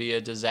 It's gonna be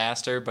a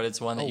disaster, but it's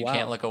one that you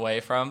can't look away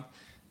from.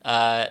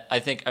 I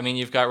mean,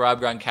 you've got Rob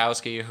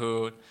Gronkowski,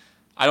 who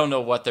I don't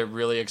know what they're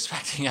really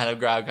expecting out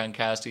of Rob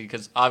Gronkowski,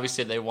 because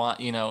obviously they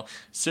want,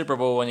 Super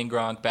Bowl winning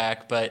Gronk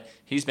back, but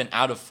he's been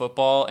out of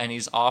football and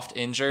he's oft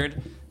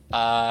injured.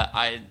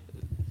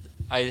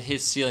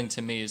 His ceiling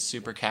to me is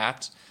super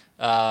capped.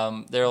 There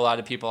are a lot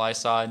of people I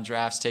saw in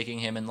drafts taking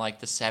him in like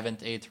the 7th,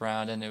 8th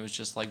round, and it was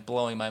just like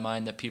blowing my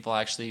mind that people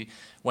actually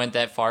went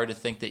that far to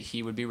think that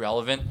he would be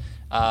relevant.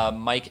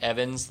 Mike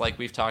Evans, like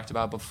we've talked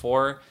about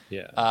before.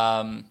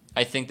 Yeah.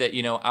 I think that,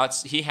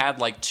 he had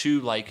like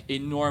 2 like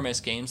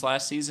enormous games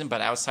last season, but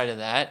outside of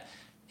that,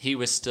 he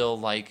was still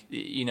like,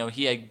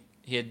 he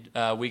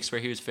had weeks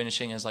where he was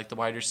finishing as like the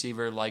wide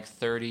receiver, like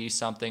 30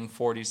 something,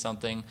 40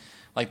 something.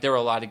 Like there were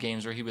a lot of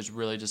games where he was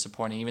really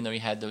disappointing, even though he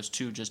had those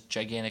 2 just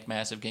gigantic,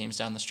 massive games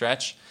down the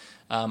stretch.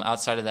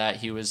 Outside of that,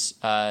 he was,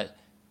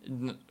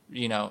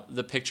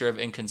 the picture of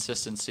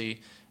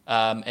inconsistency.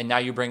 And now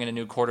you bring in a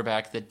new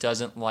quarterback that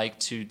doesn't like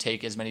to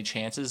take as many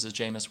chances as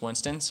Jameis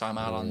Winston, so I'm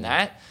out on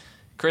that.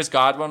 Chris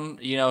Godwin,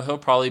 he'll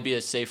probably be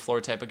a safe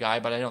floor type of guy,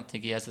 but I don't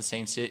think he has the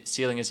same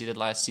ceiling as he did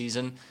last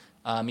season.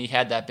 He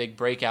had that big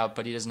breakout,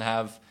 but he doesn't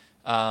have,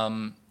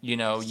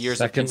 years of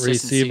Second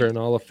consistency. receiver in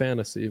all of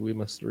fantasy, we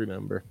must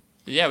remember.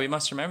 Yeah, we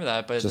must remember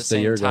that, but at Just the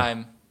a year same ago.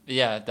 time,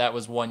 yeah, that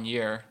was 1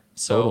 year.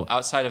 So Totally.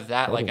 outside of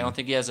that, I Totally. don't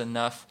think he has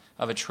enough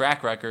of a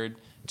track record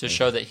to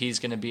show that he's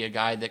going to be a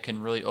guy that can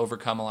really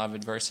overcome a lot of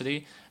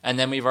adversity. And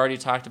then we've already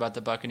talked about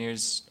the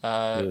Buccaneers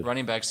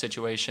running back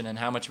situation and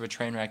how much of a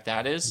train wreck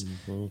that is.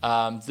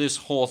 This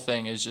whole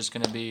thing is just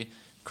going to be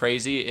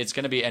crazy. It's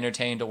going to be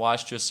entertaining to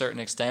watch to a certain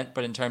extent,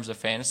 but in terms of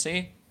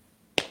fantasy,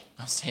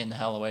 I'm staying the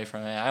hell away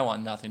from it. I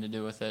want nothing to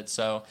do with it.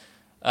 So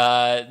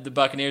the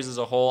Buccaneers as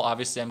a whole,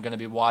 obviously I'm going to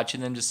be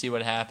watching them to see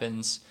what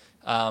happens,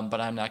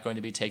 but I'm not going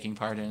to be taking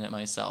part in it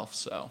myself.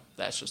 So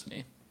that's just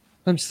me.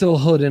 I'm still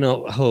holding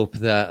out hope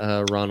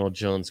that Ronald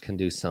Jones can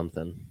do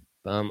something.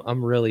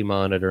 I'm really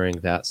monitoring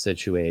that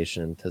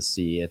situation to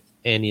see if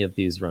any of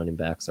these running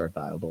backs are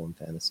viable in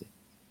fantasy.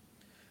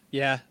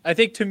 Yeah, I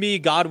think to me,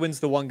 Godwin's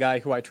the one guy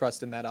who I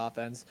trust in that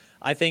offense.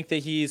 I think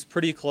that he's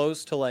pretty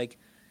close to like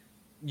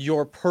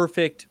your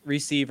perfect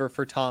receiver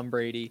for Tom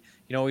Brady.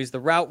 He's the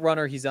route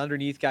runner. He's the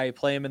underneath guy. You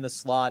play him in the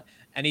slot,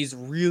 and he's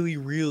really,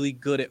 really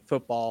good at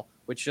football,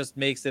 which just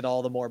makes it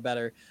all the more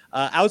better.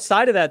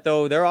 Outside of that,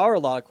 though, there are a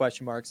lot of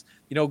question marks.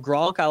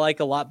 Gronk I like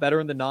a lot better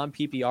in the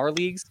non-PPR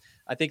leagues.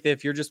 I think that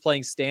if you're just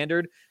playing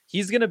standard,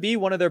 he's going to be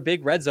one of their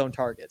big red zone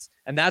targets,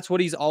 and that's what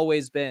he's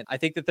always been. I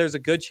think that there's a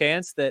good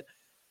chance that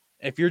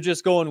if you're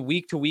just going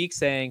week to week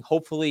saying,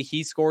 hopefully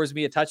he scores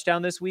me a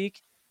touchdown this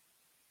week,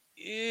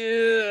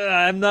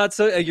 I'm not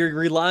so. You're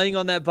relying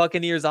on that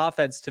Buccaneers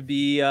offense to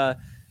be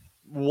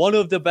one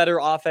of the better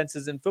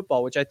offenses in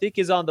football, which I think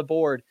is on the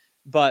board.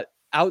 But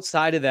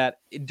outside of that,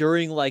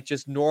 during like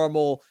just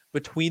normal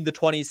between the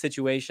 20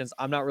 situations,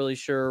 I'm not really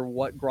sure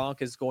what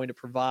Gronk is going to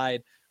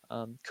provide.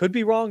 Could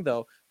be wrong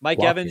though.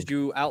 Mike Evans,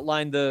 you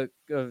outlined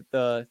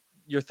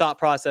your thought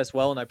process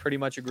well, and I pretty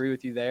much agree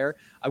with you there.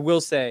 I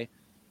will say,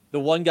 the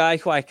one guy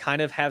who I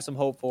kind of have some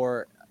hope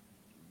for,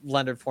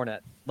 Leonard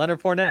Fournette.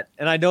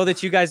 And I know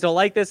that you guys don't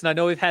like this, and I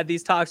know we've had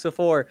these talks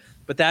before,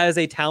 but that is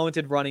a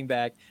talented running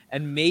back.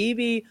 And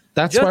maybe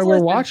That's why we're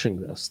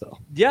watching this, though.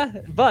 Yeah,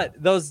 but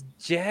those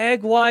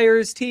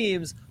Jaguars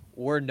teams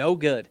were no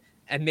good.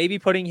 And maybe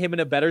putting him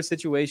in a better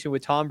situation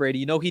with Tom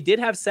Brady. He did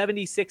have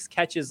 76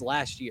 catches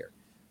last year.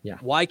 Yeah.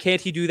 Why can't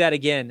he do that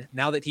again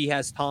now that he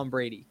has Tom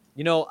Brady?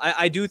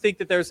 I do think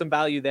that there's some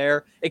value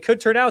there. It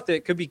could turn out that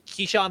it could be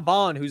Keyshawn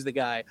Vaughn who's the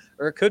guy,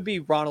 or it could be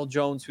Ronald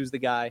Jones who's the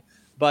guy.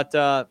 But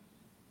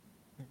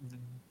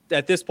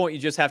at this point, you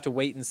just have to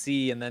wait and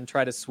see and then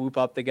try to swoop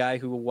up the guy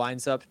who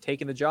winds up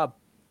taking the job.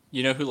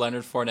 You know who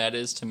Leonard Fournette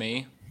is to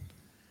me?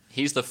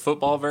 He's the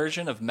football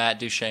version of Matt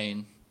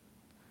Duchene.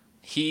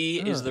 He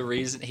is the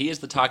reason. He is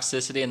the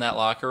toxicity in that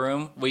locker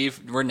room.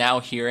 We're now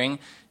hearing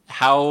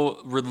how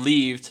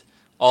relieved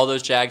all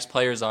those Jags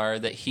players are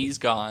that he's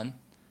gone.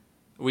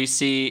 We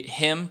see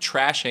him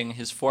trashing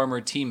his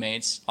former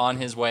teammates on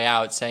his way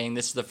out, saying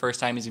this is the first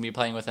time he's going to be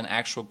playing with an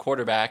actual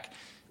quarterback.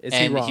 Is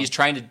he wrong?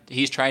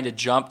 He's trying to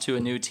jump to a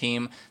new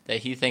team that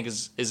he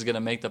thinks is going to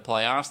make the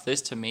playoffs.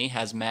 This to me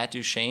has Matt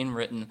Duchene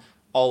written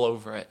all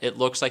over it. It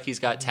looks like he's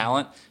got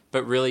talent,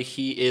 but really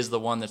he is the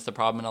one that's the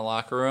problem in the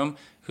locker room,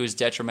 who's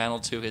detrimental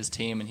to his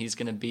team, and he's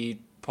going to be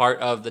part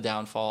of the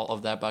downfall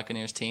of that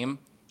Buccaneers team.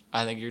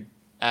 I think you're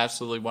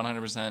absolutely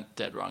 100%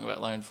 dead wrong about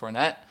Leonard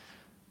Fournette.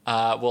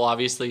 We'll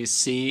obviously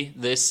see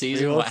this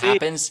season what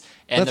happens,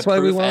 and That's the why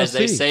we proof, wanna as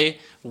they see. say,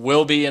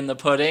 will be in the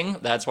pudding.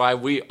 That's why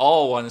we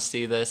all want to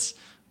see this.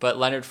 But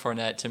Leonard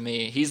Fournette, to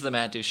me, he's the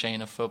Matt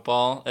Duchene of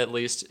football, at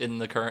least in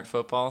the current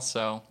football.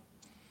 So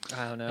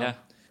I don't know. Yeah.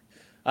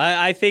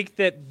 I think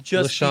that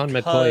just LaShawn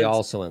because... McCoy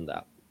also in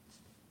that.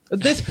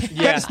 This,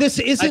 Yeah, guys,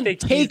 this I isn't think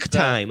take he's,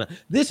 time.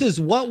 This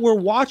is what we're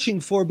watching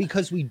for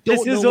because we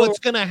don't This is know what's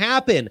going to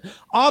happen.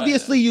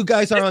 Obviously, you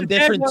guys are on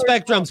different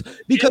spectrums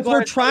because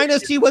we're trying to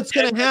see what's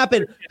going to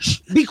happen. Shh,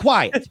 be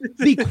quiet.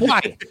 Be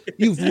quiet.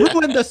 You've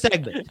ruined the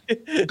segment.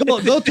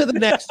 Go to the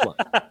next one.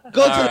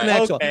 Go to the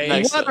next one.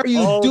 What are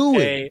you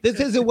doing? This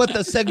isn't what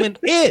the segment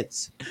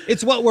is.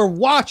 It's what we're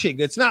watching.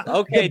 It's not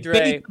okay,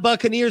 Dre.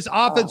 Buccaneers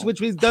offense,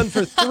 which we've done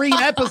for 3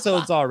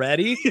 episodes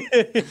already.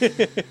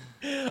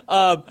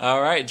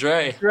 All right,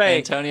 Dre.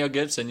 Antonio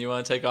Gibson, you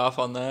want to take off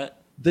on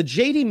that? The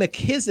J.D.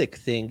 McKissick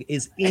thing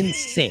is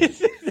insane.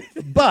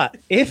 But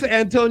if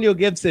Antonio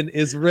Gibson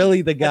is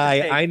really the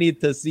guy, I need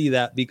to see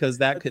that because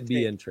that could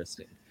be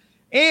interesting.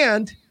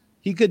 And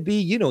he could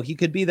be, he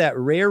could be that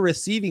rare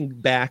receiving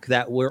back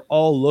that we're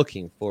all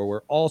looking for.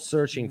 We're all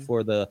searching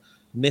for the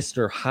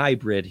Mr.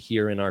 Hybrid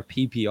here in our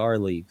PPR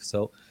league.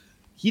 So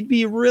he'd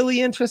be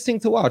really interesting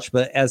to watch.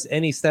 But as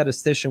any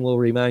statistician will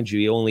remind you,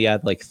 he only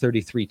had like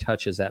 33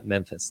 touches at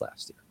Memphis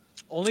last year.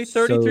 Only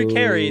 33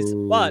 carries,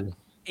 but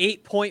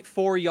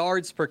 8.4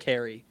 yards per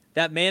carry.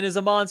 That man is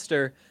a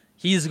monster.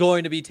 He's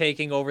going to be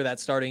taking over that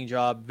starting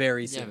job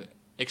very soon.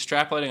 Yeah,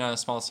 extrapolating on a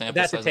small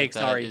sample size like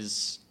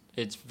that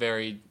it's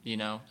very,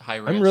 high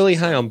risk. I'm really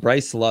high on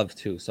Bryce Love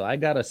too, so I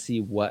got to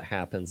see what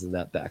happens in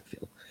that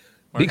backfield.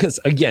 Because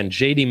again,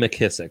 J.D.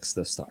 McKissick's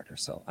the starter,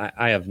 so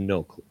I have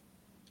no clue.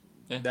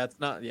 Yeah. That's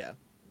not,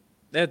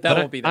 that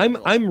won't be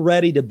that. I'm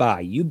ready to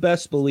buy. You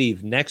best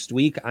believe next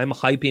week I'm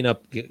hyping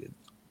up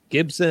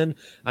Gibson,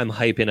 I'm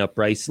hyping up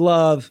Bryce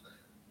Love,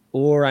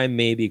 or I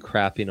may be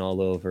crapping all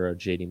over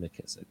J.D.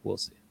 McKissick. We'll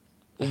see.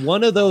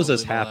 One of those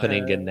is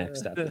happening in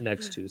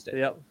next Tuesday.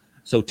 Yep.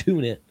 So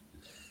tune in.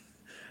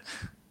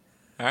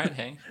 All right,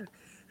 Hank.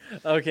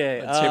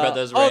 Okay. Let's hear about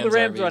those Rams. The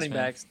Rams RBs, running man.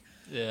 backs.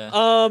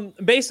 Yeah.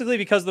 Basically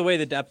because of the way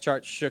the depth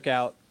chart shook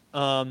out.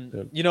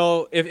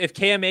 If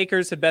Cam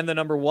Akers had been the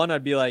number 1,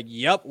 I'd be like,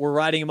 yep, we're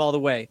riding him all the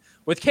way.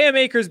 With Cam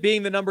Akers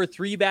being the number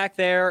 3 back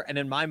there, and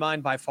in my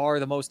mind, by far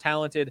the most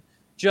talented,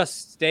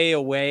 just stay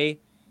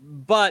away.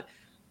 But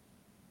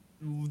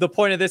the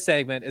point of this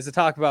segment is to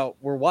talk about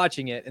we're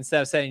watching it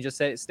instead of saying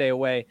just stay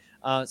away.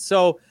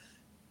 So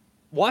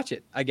watch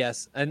it, I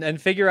guess,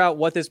 and figure out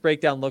what this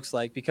breakdown looks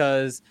like,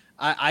 because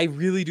I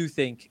really do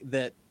think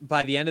that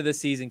by the end of the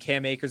season,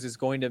 Cam Akers is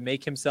going to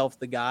make himself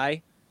the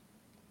guy.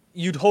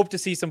 You'd hope to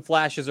see some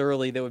flashes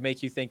early that would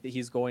make you think that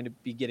he's going to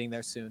be getting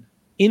there soon.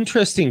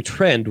 Interesting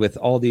trend with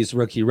all these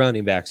rookie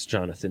running backs.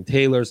 Jonathan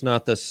Taylor's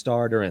not the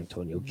starter.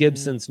 Antonio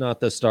Gibson's not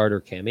the starter.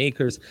 Cam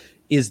Akers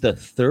is the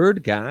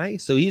 3rd guy.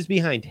 So he's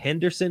behind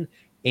Henderson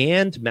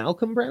and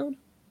Malcolm Brown.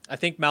 I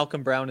think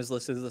Malcolm Brown is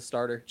listed as the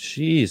starter.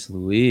 Jeez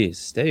Louise,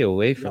 stay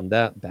away from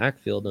that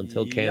backfield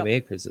until Cam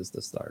Akers is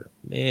the starter.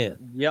 Man.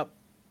 Yep.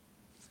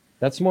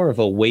 That's more of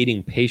a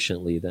waiting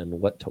patiently than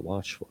what to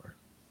watch for.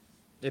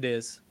 It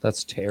is.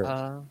 That's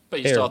terrible.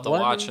 But you still have to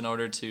watch in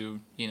order to,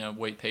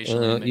 wait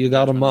patiently. You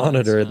got to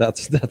monitor.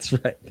 That's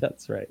right.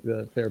 That's right.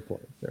 Fair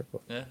point.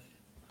 Yeah.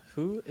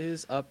 Who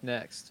is up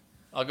next?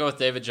 I'll go with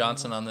David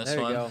Johnson on this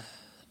there one.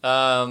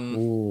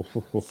 You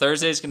go.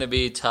 Thursday's going to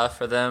be tough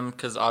for them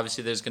because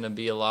obviously there's going to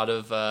be a lot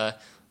of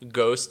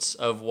ghosts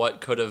of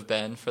what could have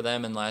been for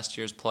them in last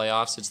year's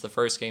playoffs. It's the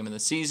first game of the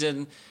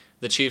season.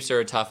 The Chiefs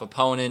are a tough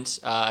opponent.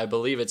 I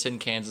believe it's in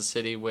Kansas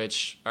City,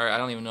 I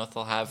don't even know if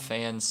they'll have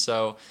fans.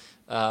 So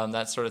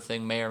that sort of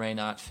thing may or may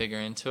not figure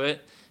into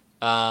it.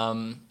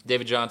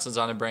 David Johnson's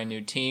on a brand new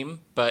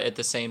team, but at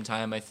the same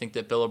time, I think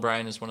that Bill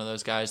O'Brien is one of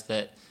those guys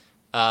that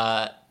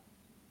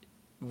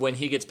when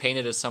he gets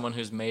painted as someone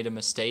who's made a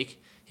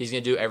mistake, he's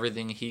going to do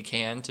everything he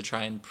can to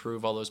try and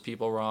prove all those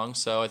people wrong.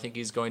 So I think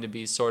he's going to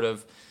be he's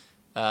going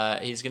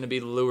to be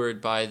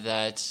lured by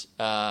that,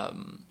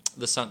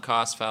 the sunk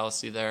cost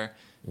fallacy there.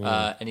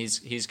 And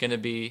he's going to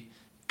be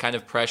kind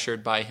of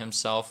pressured by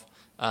himself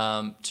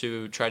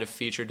to try to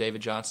feature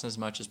David Johnson as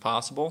much as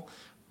possible.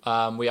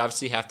 We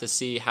obviously have to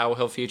see how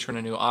he'll feature in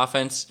a new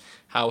offense,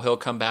 how he'll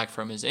come back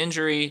from his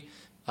injury,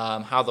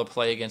 how they'll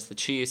play against the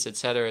Chiefs, et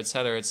cetera, et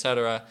cetera, et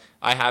cetera.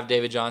 I have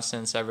David Johnson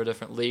in several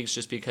different leagues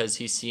just because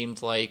he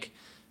seemed like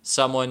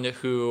someone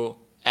who,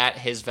 at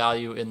his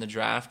value in the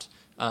draft,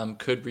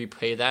 could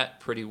repay that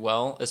pretty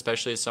well,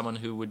 especially as someone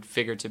who would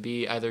figure to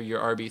be either your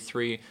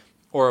RB3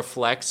 or a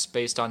flex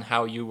based on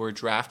how you were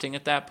drafting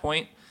at that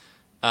point.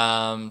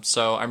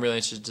 So I'm really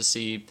interested to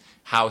see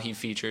how he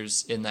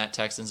features in that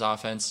Texans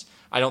offense.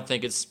 I don't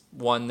think it's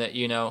one that,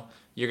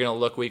 you're going to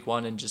look week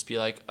 1 and just be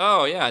like,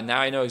 oh, yeah, now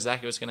I know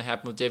exactly what's going to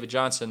happen with David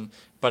Johnson.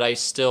 But I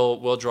still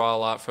will draw a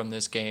lot from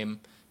this game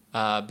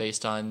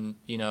based on,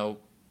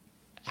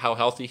 how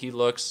healthy he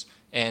looks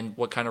and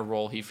what kind of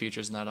role he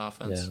features in that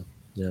offense.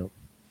 Yeah.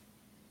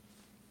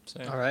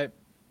 So, all right.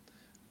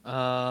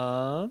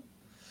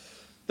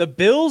 The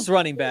Bills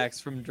running backs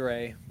from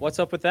Dre. What's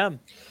up with them?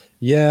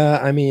 Yeah,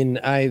 I mean,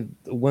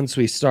 once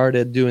we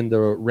started doing the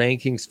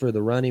rankings for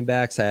the running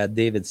backs, I had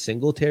David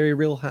Singletary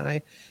real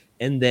high,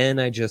 And then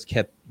I just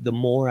kept, the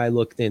more I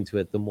looked into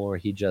it, the more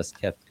he just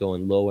kept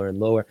going lower and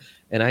lower.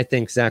 And I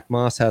think Zach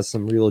Moss has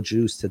some real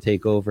juice to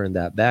take over in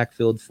that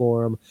backfield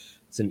for him.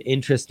 It's an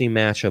interesting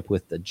matchup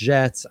with the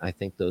Jets. I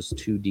think those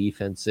two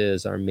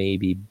defenses are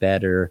maybe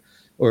better,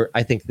 or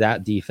I think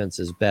that defense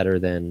is better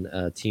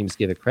than teams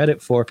give it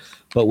credit for.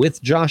 But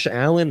with Josh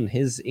Allen and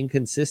his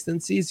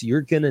inconsistencies,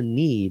 you're going to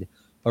need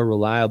a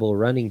reliable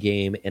running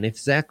game. And if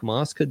Zach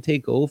Moss could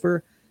take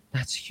over,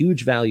 that's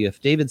huge value.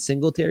 If David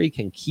Singletary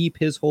can keep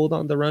his hold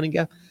on the running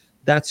gap,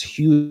 that's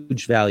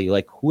huge value.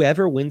 Like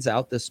whoever wins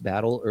out this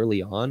battle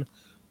early on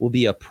will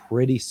be a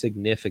pretty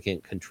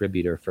significant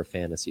contributor for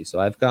fantasy. So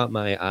I've got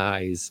my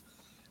eyes.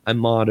 I'm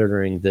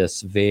monitoring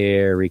this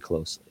very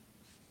closely.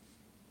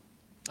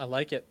 I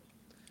like it.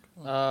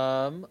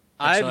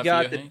 I've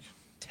got the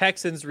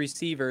Texans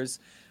receivers.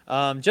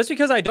 Just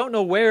because I don't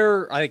know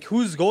where, like,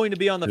 who's going to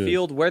be on the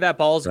field, where that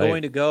ball is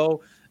going to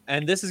go.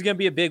 And this is going to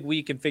be a big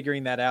week in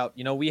figuring that out.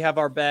 You know, we have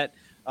our bet,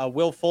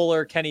 Will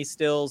Fuller, Kenny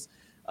Stills,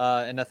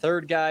 and a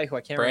third guy who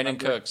I can't remember.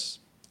 Brandon Cooks,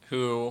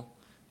 who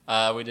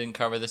we didn't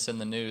cover this in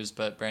the news,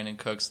 but Brandon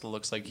Cooks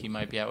looks like he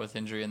might be out with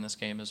injury in this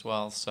game as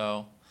well.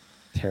 So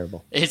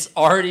terrible. It's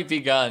already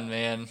begun,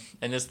 man.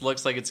 And this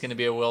looks like it's going to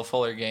be a Will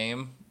Fuller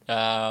game.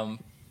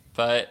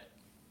 But,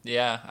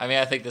 yeah, I mean,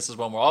 I think this is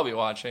one we'll all be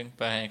watching.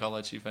 But, Hank, I'll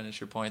let you finish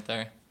your point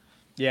there.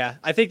 Yeah,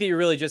 I think that you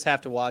really just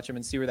have to watch him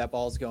and see where that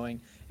ball is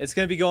going. It's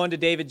going to be going to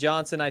David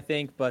Johnson, I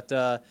think. But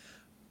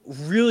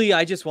really,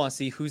 I just want to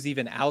see who's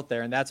even out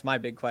there, and that's my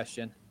big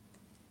question.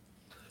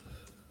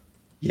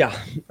 Yeah,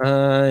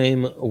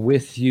 I'm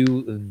with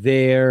you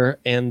there.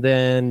 And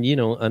then, you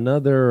know,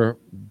 another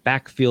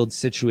backfield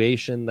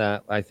situation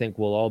that I think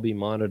we'll all be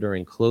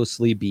monitoring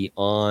closely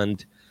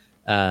beyond,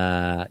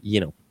 you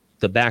know,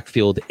 the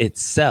backfield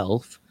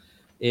itself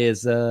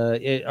is,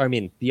 I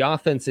mean, the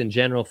offense in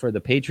general for the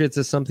Patriots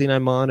is something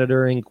I'm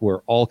monitoring.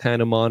 We're all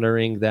kind of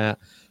monitoring that.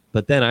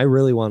 But then I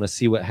really want to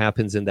see what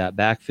happens in that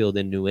backfield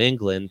in New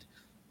England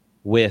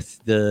with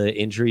the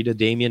injury to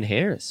Damian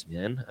Harris,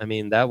 man. I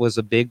mean, that was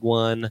a big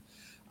one,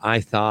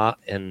 I thought,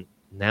 and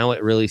now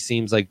it really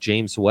seems like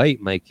James White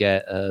might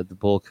get the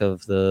bulk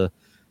of the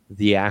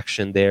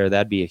action there.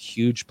 That'd be a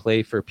huge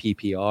play for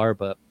PPR,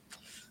 but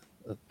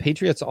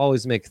Patriots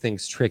always make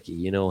things tricky.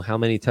 You know, how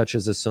many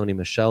touches is Sony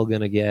Michel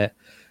going to get?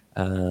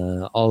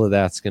 All of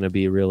that's going to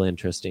be real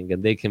interesting,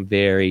 and they can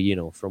vary, you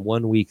know, from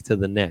one week to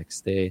the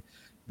next.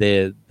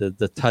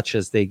 The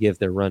touches they give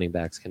their running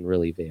backs can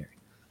really vary.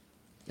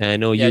 And I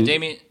know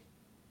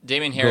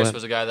Damian Harris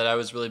was a guy that I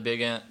was really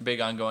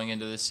big on going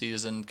into this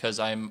season because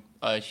I'm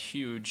a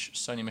huge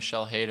Sony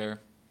Michel hater.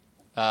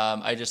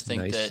 I just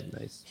think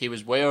he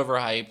was way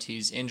overhyped.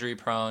 He's injury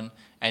prone,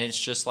 and it's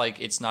just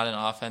like it's not an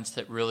offense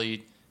that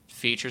really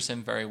features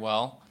him very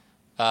well.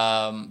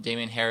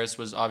 Damian Harris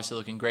was obviously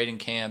looking great in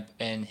camp,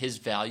 and his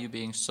value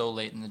being so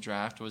late in the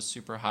draft was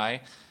super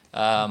high.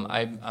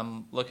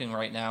 I'm looking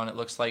right now, and it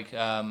looks like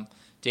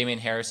Damian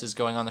Harris is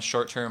going on the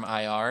short-term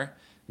IR.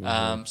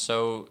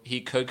 So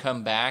he could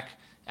come back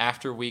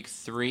after week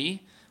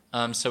 3.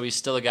 So he's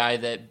still a guy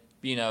that,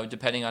 you know,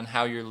 depending on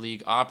how your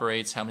league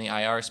operates, how many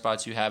IR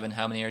spots you have and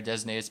how many are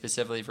designated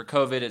specifically for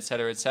COVID, et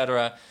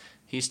cetera,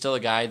 he's still a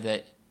guy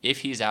that if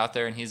he's out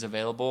there and he's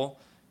available,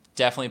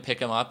 definitely pick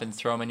him up and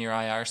throw him in your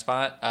IR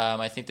spot.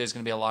 I think there's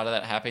going to be a lot of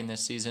that happening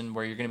this season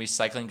where you're going to be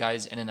cycling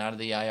guys in and out of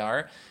the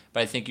IR,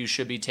 but I think you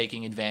should be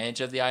taking advantage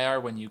of the IR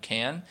when you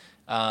can.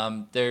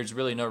 There's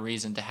really no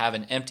reason to have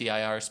an empty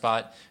IR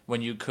spot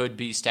when you could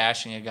be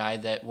stashing a guy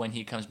that when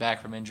he comes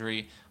back from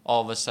injury,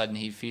 all of a sudden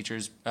he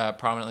features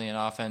prominently in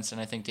offense,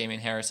 and I think Damian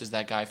Harris is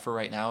that guy for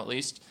right now at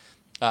least.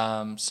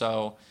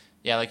 So,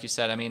 yeah, like you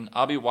said, I mean,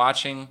 I'll be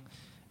watching.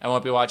 I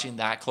won't be watching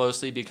that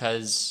closely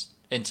because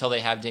until they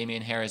have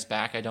Damian Harris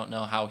back, I don't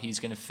know how he's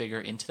going to figure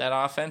into that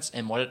offense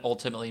and what it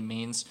ultimately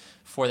means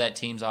for that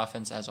team's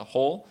offense as a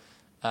whole.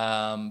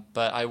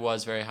 But I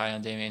was very high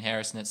on Damian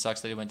Harris, and it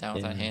sucks that he went down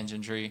with that hand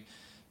injury.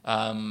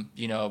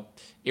 You know,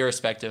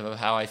 irrespective of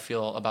how I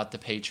feel about the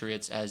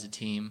Patriots as a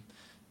team.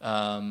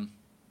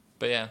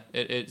 But yeah,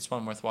 it's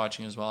one worth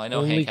watching as well. I know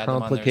only Hank had them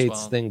on there as well.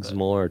 Complicates things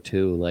more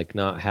too, like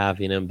not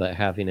having him, but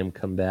having him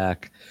come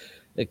back.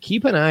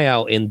 Keep an eye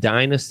out in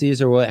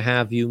dynasties or what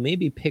have you.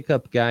 Maybe pick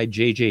up guy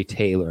JJ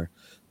Taylor,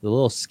 the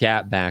little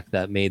scat back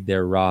that made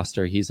their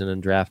roster. He's an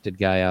undrafted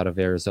guy out of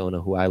Arizona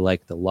who I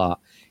liked a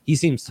lot. He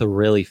seems to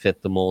really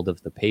fit the mold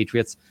of the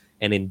Patriots.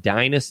 And in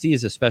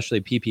dynasties,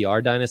 especially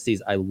PPR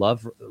dynasties, I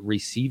love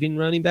receiving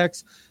running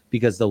backs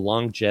because the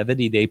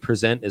longevity they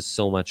present is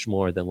so much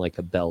more than like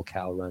a bell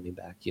cow running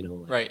back, you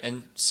know. Right,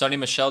 and Sony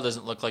Michel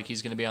doesn't look like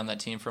he's going to be on that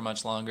team for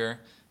much longer.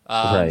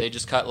 Right. They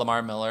just cut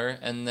Lamar Miller,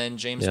 and then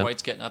James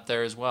White's getting up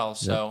there as well.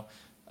 So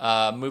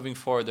moving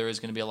forward, there is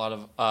going to be a lot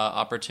of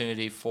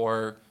opportunity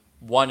for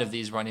one of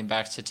these running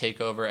backs to take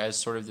over as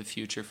sort of the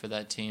future for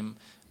that team.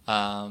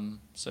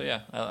 So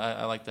yeah,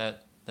 I like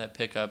that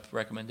pickup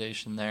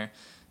recommendation there.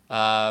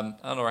 I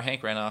don't know where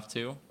Hank ran off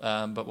to,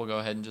 but we'll go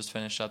ahead and just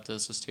finish up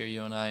this list here,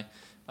 you and I.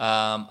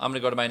 I'm going to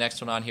go to my next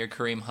one on here,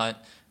 Kareem Hunt.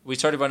 We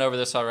sort of went over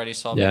this already,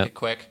 so I'll make it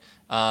quick.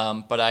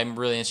 But I'm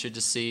really interested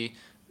to see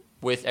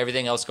with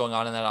everything else going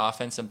on in that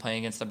offense and playing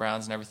against the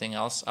Browns and everything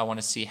else, I want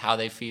to see how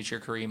they feature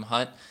Kareem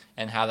Hunt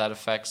and how that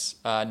affects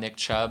Nick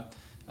Chubb.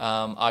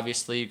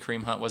 Obviously,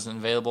 Kareem Hunt wasn't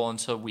available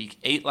until week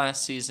 8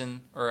 last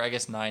season, or I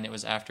guess 9. It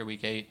was after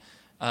week 8.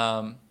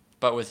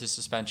 But with his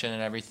suspension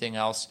and everything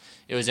else,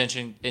 it was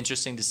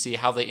interesting to see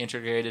how they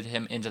integrated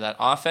him into that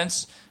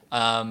offense,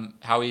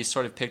 how he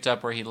sort of picked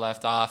up where he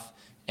left off,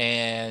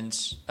 and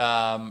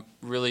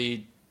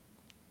really,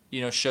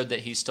 showed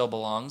that he still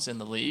belongs in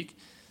the league.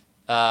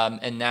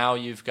 And now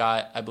you've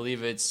got, I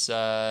believe it's,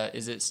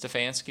 is it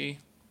Stefanski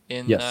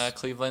in Yes.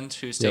 Cleveland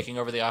who's taking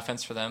over the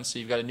offense for them. So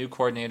you've got a new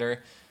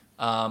coordinator,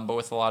 but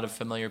with a lot of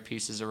familiar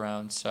pieces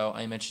around. So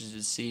I'm interested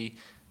to see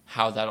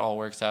how that all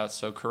works out.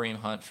 So Kareem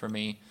Hunt for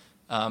me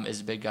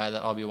is a big guy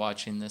that I'll be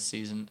watching this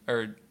season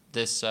or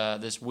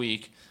this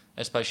week,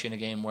 especially in a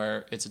game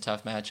where it's a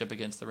tough matchup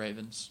against the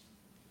Ravens.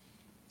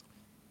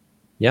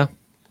 Yeah.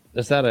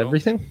 Is that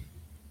everything?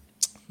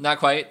 Not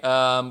quite.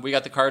 We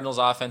got the Cardinals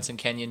offense and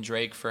Kenyon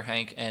Drake for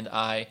Hank and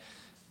I.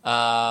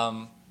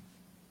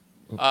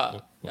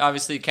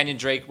 Obviously, Kenyon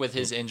Drake with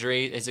his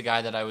injury is a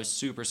guy that I was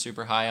super,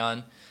 super high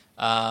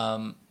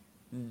on.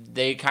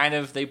 They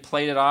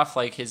played it off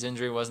like his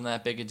injury wasn't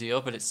that big a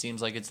deal, but it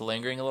seems like it's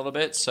lingering a little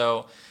bit.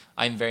 So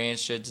I'm very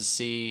interested to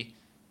see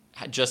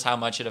just how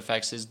much it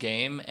affects his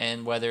game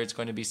and whether it's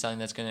going to be something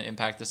that's going to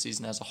impact the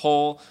season as a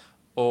whole,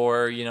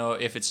 or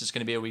if it's just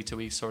going to be a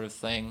week-to-week sort of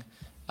thing.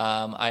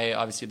 I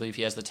obviously believe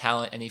he has the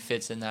talent and he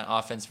fits in that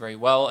offense very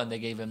well, and they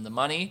gave him the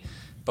money,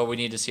 but we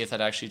need to see if that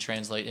actually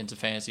translates into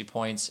fantasy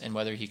points and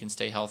whether he can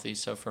stay healthy.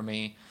 So for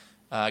me,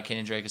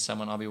 Kenyon Drake is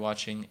someone I'll be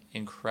watching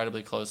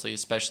incredibly closely,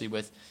 especially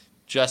with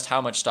just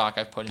how much stock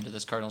I've put into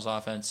this Cardinals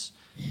offense.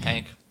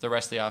 Hank, the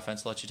rest of the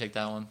offense, I'll let you take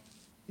that one.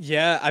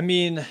 Yeah, I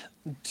mean,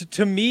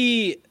 to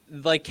me,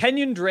 like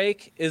Kenyon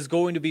Drake is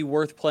going to be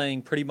worth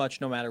playing pretty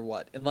much no matter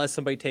what, unless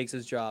somebody takes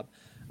his job,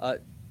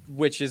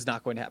 which is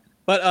not going to happen.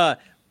 But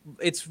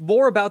it's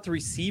more about the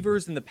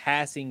receivers in the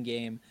passing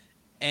game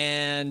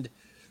and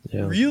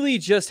really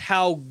just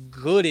how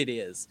good it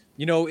is.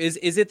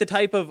 Is it the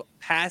type of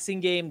passing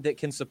game that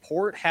can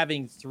support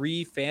having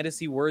 3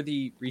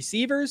 fantasy-worthy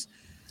receivers?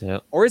 Yeah.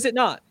 Or is it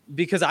not?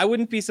 Because I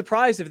wouldn't be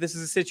surprised if this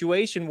is a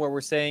situation where we're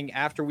saying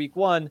after week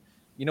 1,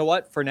 you know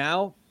what, for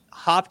now,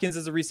 Hopkins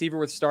is a receiver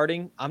worth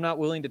starting. I'm not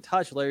willing to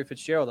touch Larry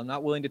Fitzgerald. I'm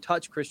not willing to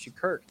touch Christian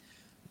Kirk.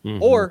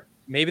 Mm-hmm. Or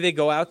maybe they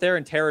go out there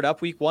and tear it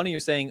up week 1 and you're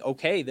saying,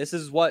 okay, this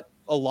is what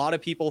a lot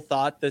of people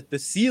thought that the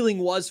ceiling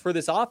was for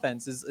this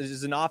offense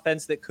is an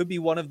offense that could be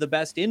one of the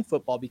best in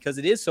football because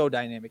it is so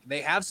dynamic. They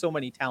have so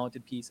many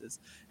talented pieces.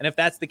 And if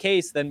that's the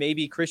case, then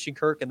maybe Christian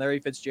Kirk and Larry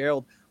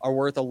Fitzgerald are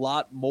worth a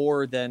lot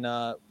more than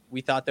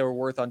we thought they were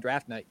worth on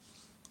draft night.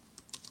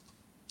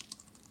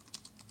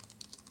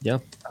 Yeah.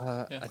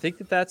 I think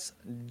that's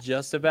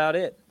just about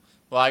it.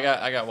 Well,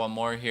 I got one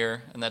more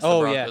here, and that's the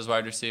Broncos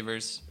wide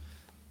receivers.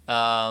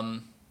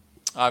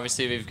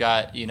 Obviously, we've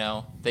got,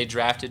 they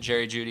drafted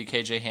Jerry Jeudy,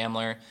 KJ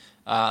Hamler.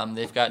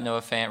 They've got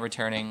Noah Fant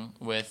returning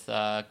with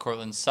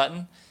Cortland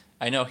Sutton.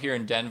 I know here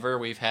in Denver,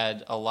 we've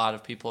had a lot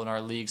of people in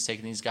our leagues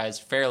taking these guys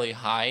fairly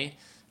high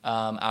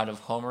out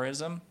of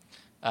homerism.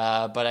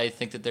 But I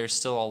think that there's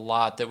still a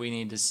lot that we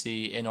need to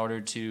see in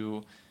order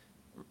to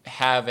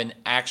have an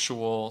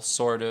actual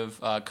sort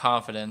of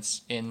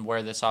confidence in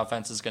where this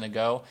offense is going to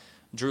go.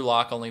 Drew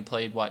Lock only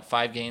played,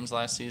 5 games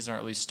last season, or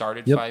at least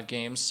started 5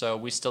 games, so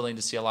we still need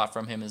to see a lot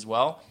from him as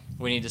well.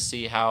 We need to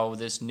see how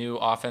this new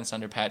offense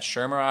under Pat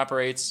Shurmur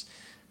operates.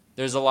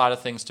 There's a lot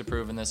of things to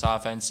prove in this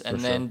offense.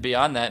 And then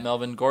beyond that,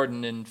 Melvin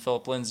Gordon and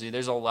Philip Lindsay,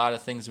 there's a lot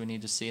of things we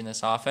need to see in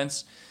this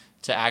offense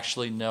to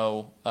actually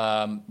know,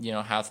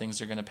 how things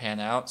are going to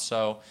pan out.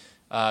 So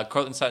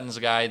Cortland Sutton's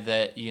a guy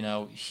that,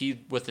 he,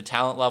 with the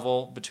talent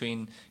level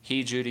between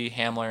he, Jeudy,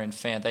 Hamler, and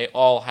Fant, they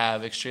all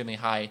have extremely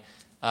high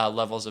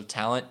levels of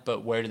talent,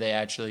 but where do they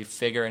actually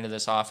figure into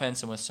this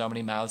offense? And with so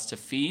many mouths to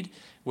feed,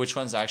 which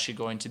one's actually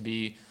going to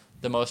be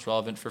the most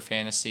relevant for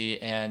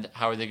fantasy, and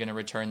how are they going to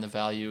return the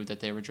value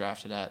that they were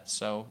drafted at?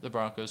 So the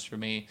Broncos, for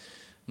me,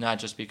 not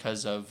just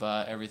because of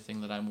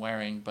everything that I'm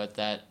wearing, but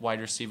that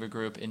wide receiver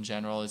group in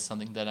general is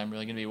something that I'm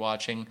really going to be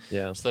watching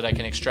so that I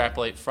can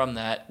extrapolate from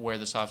that where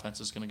this offense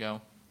is going to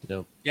go.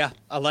 Yep. Yeah,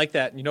 I like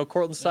that.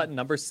 Cortland Sutton,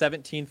 number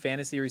 17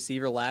 fantasy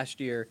receiver last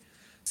year.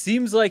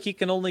 Seems like he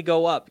can only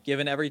go up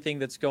given everything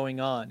that's going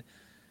on.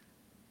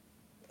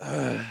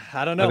 I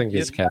don't know. I think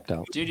he's capped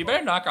out. Dude, you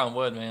better knock on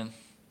wood, man.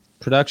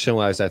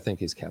 Production-wise, I think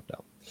he's capped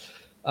out.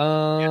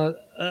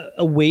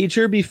 A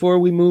wager before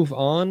we move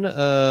on.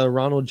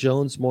 Ronald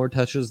Jones, more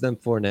touches than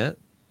Fournette.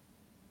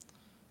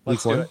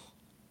 Let's do it.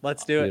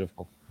 Let's do it.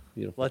 Beautiful.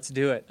 Let's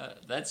do it.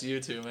 That's you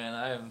two,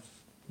 man.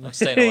 I'm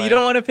staying away. You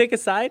don't want to pick a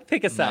side?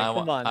 Pick a side. No,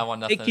 Come on. I want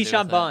nothing Take to do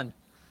Keyshawn with Vaughn.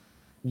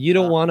 You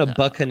don't want a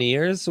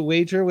Buccaneers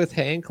wager with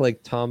Hank,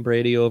 like Tom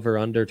Brady over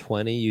under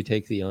 20. You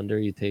take the under,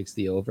 he takes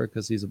the over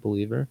because he's a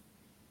believer.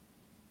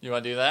 You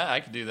want to do that? I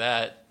could do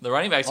that. The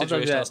running back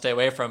situation I'll stay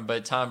away from,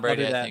 but Tom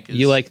Brady, I think, is...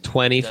 You like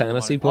 20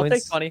 fantasy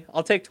points?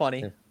 I'll take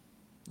 20. All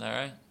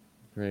right.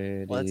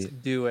 Brady Let's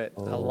do it.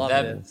 I love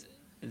it.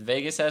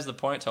 Vegas has the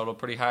point total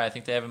pretty high. I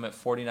think they have him at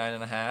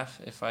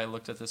 49.5, if I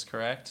looked at this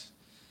correct.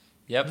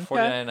 Yep, Okay.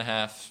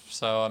 49.5.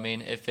 So, I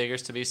mean, it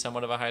figures to be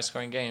somewhat of a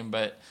high-scoring game,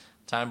 but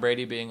Tom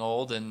Brady being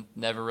old and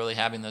never really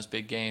having those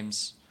big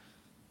games,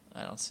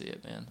 I don't see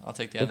it, man. I'll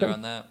take the under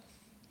on that.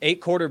 8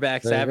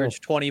 quarterbacks There you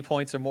averaged 20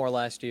 points or more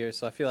last year,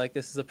 so I feel like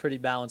this is a pretty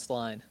balanced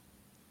line.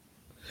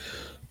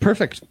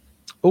 Perfect.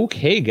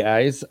 Okay,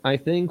 guys. I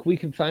think we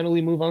can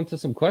finally move on to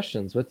some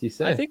questions. What do you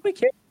say? I think we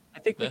can.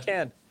 We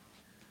can.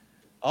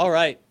 All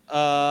right.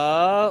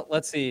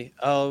 Let's see.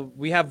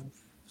 We have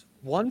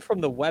one from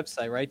the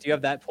website, right? Do you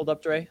have that pulled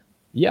up, Dre?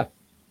 Yeah.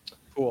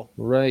 Cool.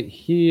 Right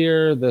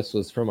here. This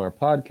was from our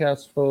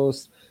podcast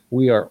post.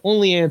 We are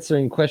only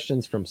answering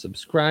questions from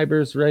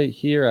subscribers right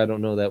here. I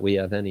don't know that we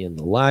have any in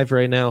the live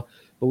right now,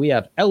 but we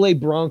have LA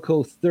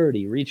Bronco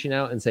 30 reaching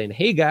out and saying,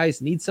 hey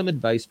guys, need some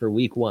advice for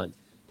week 1.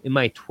 In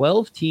my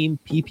 12-team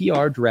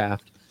PPR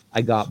draft,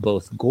 I got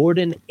both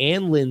Gordon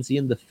and Lindsey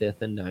in the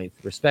 5th and 9th,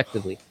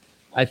 respectively.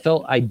 I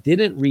felt I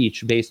didn't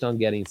reach based on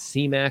getting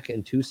C-Mac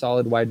and 2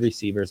 solid wide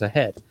receivers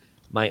ahead.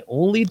 My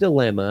only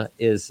dilemma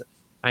is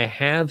I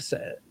have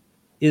set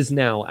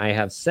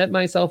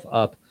myself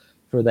up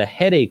for the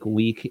headache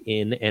week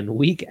in and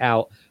week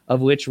out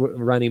of which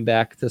running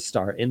back to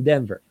start in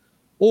Denver,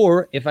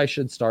 or if I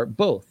should start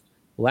both.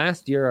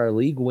 Last year, our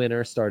league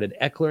winner started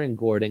Eckler and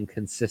Gordon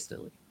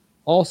consistently.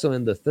 Also,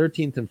 in the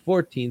 13th and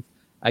 14th,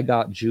 I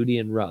got Judy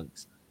and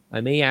Ruggs. I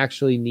may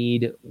actually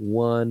need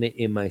one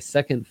in my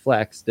second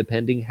flex,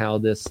 depending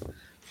how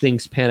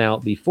things pan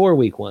out before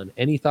week 1.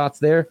 Any thoughts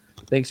there?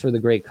 Thanks for the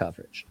great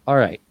coverage. All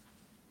right.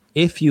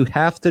 If you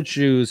have to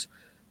choose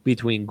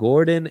between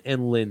Gordon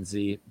and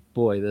Lindsey,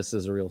 boy, this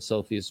is a real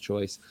Sophie's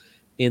choice.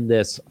 In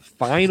this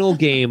final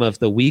game of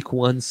the week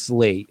 1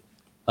 slate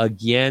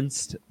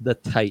against the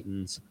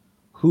Titans,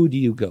 who do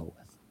you go with?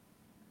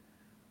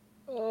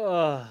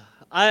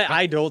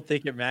 I don't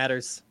think it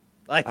matters.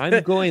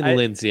 I'm going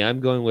Lindsey. I'm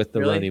going with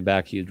the Really? running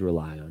back you'd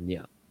rely on.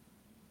 Yeah.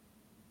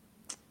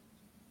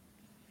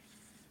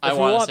 I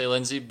want to say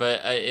Lindsey,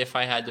 but if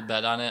I had to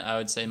bet on it, I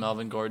would say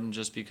Melvin Gordon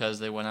just because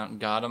they went out and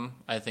got him.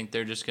 I think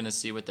they're just going to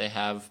see what they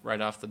have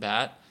right off the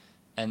bat,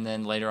 and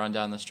then later on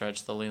down the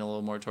stretch, they'll lean a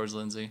little more towards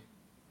Lindsey.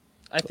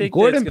 I think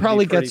Gordon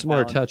probably gets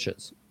more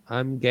touches.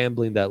 I'm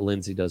gambling that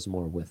Lindsey does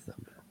more with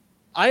them.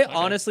 I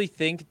honestly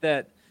think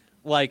that,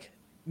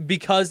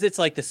 because it's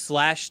like the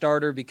slash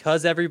starter,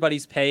 because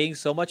everybody's paying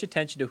so much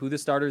attention to who the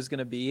starter is going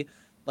to be,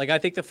 I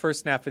think the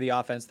first snap for the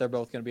offense, they're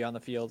both going to be on the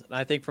field. And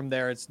I think from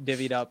there, it's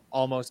divvied up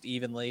almost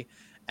evenly.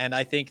 And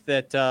I think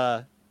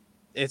that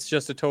it's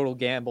just a total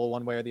gamble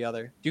one way or the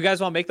other. Do you guys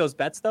want to make those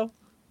bets, though?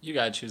 You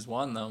got to choose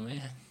one, though, man.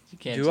 You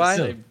can't Do just I?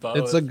 say both.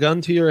 It's a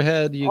gun to your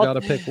head. You got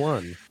to pick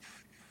one.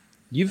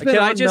 You've been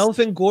on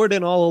Melvin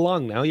Gordon all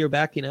along. Now you're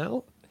backing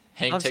out?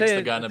 Hank takes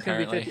the gun,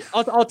 apparently.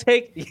 I'll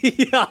take.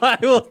 Yeah, I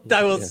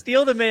will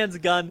steal the man's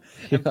gun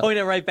and point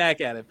it right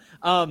back at him.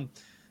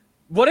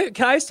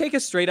 Can I just take a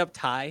straight up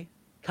tie?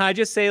 Can I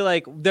just say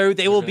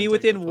they will be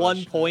within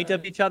 1 point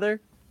of each other?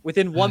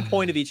 Within 1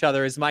 point of each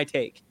other is my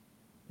take.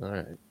 All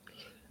right.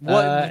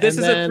 This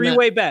is a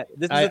 3-way bet.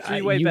 This is a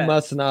 3-way bet. You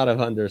must not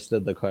have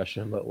understood the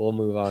question, but we'll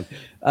move on.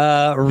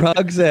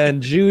 Ruggs and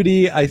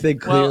Judy. I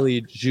think clearly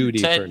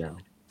Judy for now.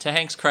 To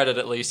Hank's credit,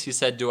 at least, he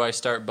said, do I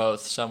start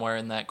both somewhere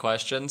in that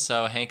question?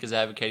 So Hank is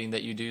advocating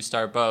that you do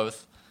start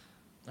both.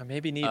 Or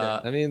maybe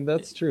neither. I mean,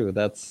 that's true.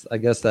 I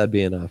guess that'd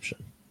be an option.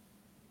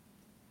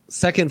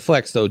 Second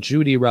flex, though,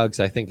 Judy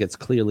Ruggs. I think it's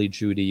clearly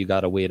Judy. You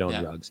got to wait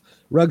on Ruggs.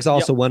 Ruggs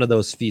also one of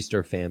those feast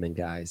or famine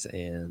guys.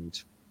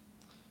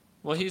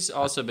 Well, he's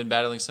also been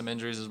battling some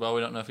injuries as well.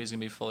 We don't know if he's going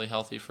to be fully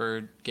healthy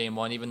for game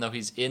 1, even though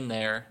he's in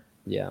there.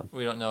 Yeah.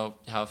 We don't know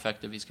how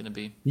effective he's going to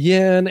be.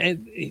 Yeah,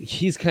 and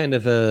he's kind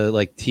of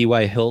a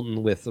T.Y.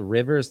 Hilton with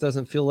Rivers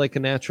doesn't feel like a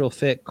natural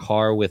fit.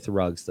 Carr with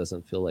Ruggs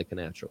doesn't feel like a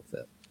natural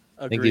fit.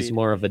 Agreed. I think he's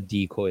more of a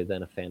decoy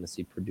than a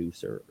fantasy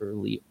producer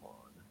early on.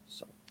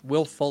 So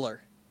Will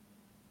Fuller.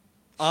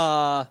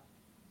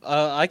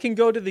 I can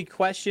go to the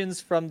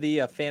questions from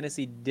the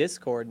fantasy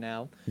Discord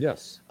now.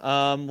 Yes.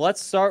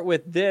 Let's start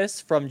with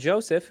this from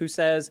Joseph, who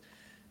says,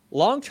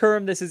 long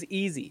term, this is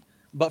easy,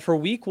 but for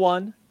week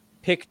 1,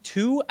 pick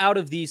 2 out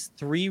of these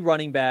 3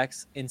 running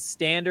backs in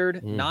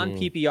standard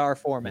non-PPR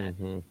format.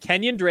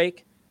 Kenyon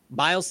Drake,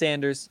 Miles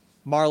Sanders,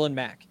 Marlon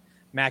Mack.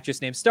 Mack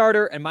just named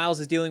starter, and Miles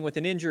is dealing with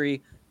an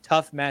injury.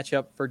 Tough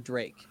matchup for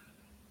Drake.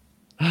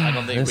 I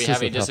don't think we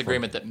have any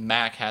disagreement that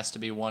Mack has to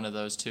be one of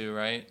those 2,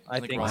 right?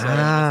 I think so.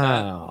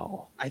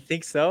 Wow. I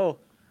think so.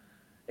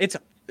 It's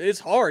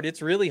hard.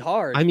 It's really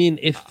hard. I mean,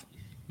 if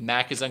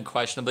Mack is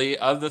unquestionably,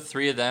 of the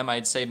 3 of them,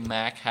 I'd say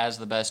Mack has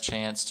the best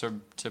chance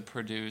to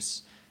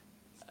produce.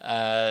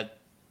 And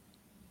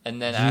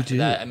then after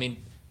that, I mean,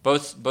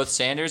 both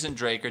Sanders and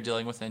Drake are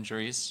dealing with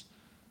injuries.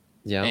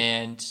 Yeah.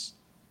 And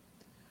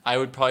I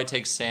would probably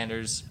take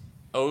Sanders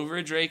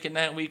over Drake in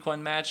that week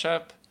 1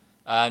 matchup,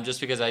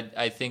 just because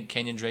I think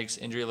Kenyon Drake's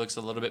injury looks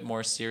a little bit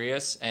more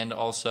serious, and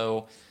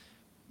also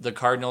the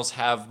Cardinals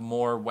have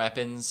more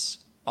weapons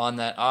on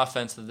that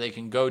offense that they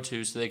can go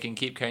to, so they can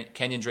keep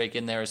Kenyon Drake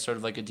in there as sort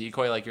of like a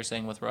decoy, like you're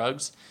saying with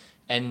Ruggs.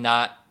 and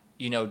not,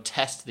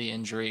 test the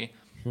injury.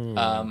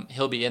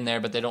 He'll be in there,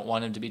 but they don't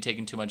want him to be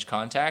taking too much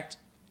contact.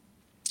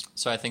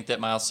 So I think that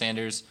Miles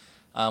Sanders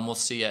will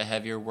see a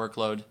heavier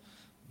workload.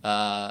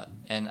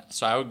 And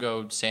so I would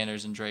go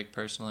Sanders and Drake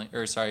personally.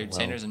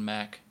 Sanders and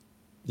Mac.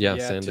 Yeah,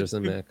 Sanders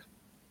and Mac.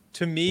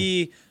 To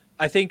me,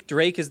 I think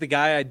Drake is the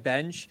guy I'd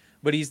bench,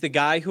 but he's the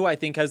guy who I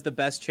think has the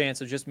best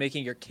chance of just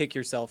making you kick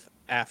yourself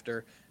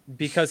after,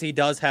 because he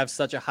does have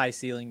such a high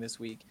ceiling this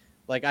week.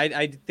 Like,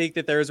 I think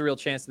that there is a real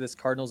chance that this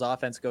Cardinals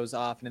offense goes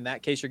off, and in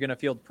that case, you're going to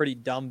feel pretty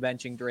dumb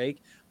benching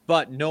Drake.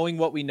 But knowing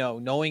what we know,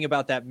 knowing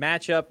about that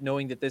matchup,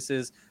 knowing that this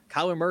is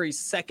Kyler Murray's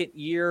second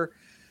year,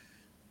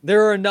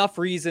 there are enough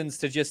reasons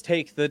to just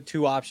take the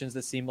two options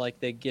that seem like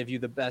they give you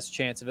the best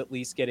chance of at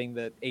least getting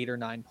the 8 or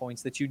 9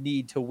 points that you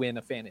need to win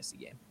a fantasy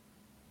game.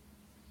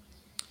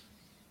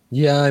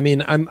 Yeah, I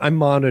mean, I'm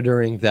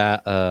monitoring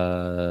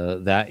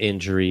that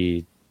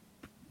injury,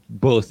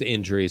 both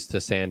injuries to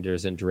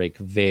Sanders and Drake,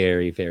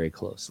 very, very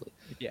closely.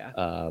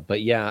 Yeah.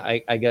 But yeah,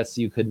 I guess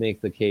you could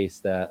make the case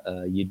that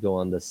you'd go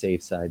on the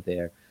safe side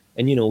there.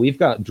 And we've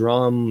got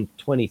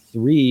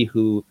Drum23,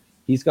 who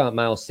he's got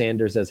Miles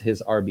Sanders as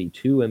his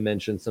RB2 and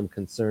mentioned some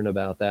concern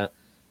about that.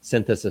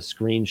 Sent us a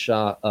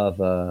screenshot of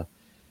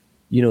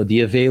the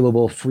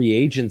available free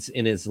agents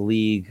in his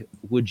league.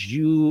 Would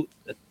you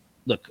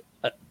look?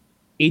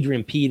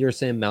 Adrian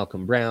Peterson,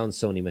 Malcolm Brown,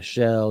 Sony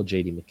Michel,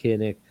 J.D.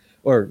 McKinnon,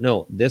 or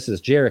no, this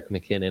is Jerick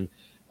McKinnon.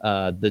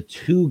 The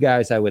two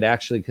guys I would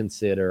actually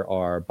consider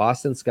are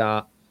Boston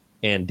Scott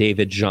and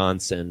David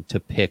Johnson to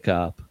pick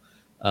up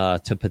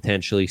to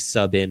potentially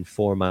sub in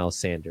for Miles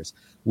Sanders.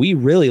 We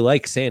really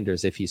like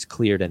Sanders if he's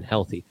cleared and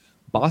healthy.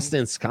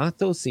 Boston Scott,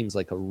 though, seems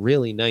like a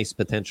really nice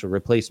potential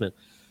replacement.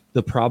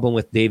 The problem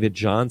with David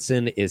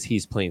Johnson is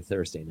he's playing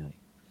Thursday night.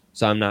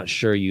 So I'm not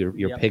sure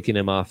you're picking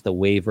him off the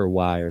waiver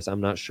wires.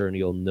 I'm not sure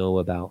you'll know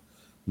about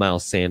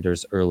Miles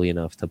Sanders early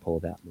enough to pull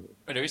that move.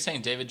 Wait, are we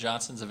saying David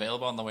Johnson's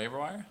available on the waiver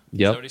wire? Yep. Is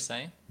that what he's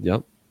saying?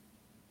 Yep.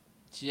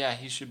 Yeah,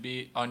 he should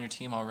be on your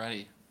team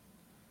already.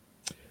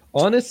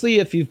 Honestly,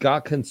 if you've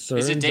got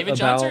concerns Is it David about...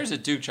 Johnson or is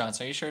it Duke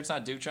Johnson? Are you sure it's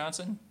not Duke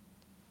Johnson?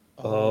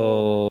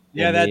 Oh.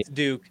 Yeah, that's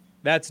Duke.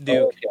 That's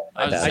Duke.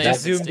 I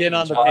just zoomed in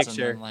on the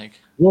picture.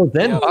 Well,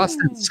 then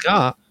Boston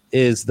Scott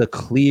is the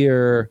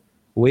clear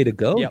way to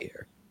go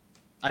here.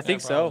 I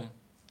think so.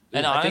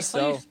 And I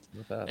honestly,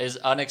 think so. as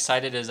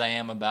unexcited as I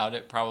am about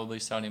it, probably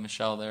Sony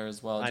Michel there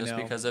as well, just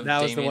because of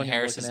Damian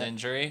Harris's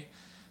injury.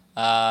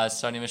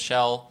 Sony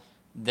Michel,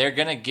 they're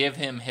going to give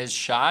him his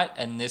shot,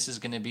 and this is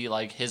going to be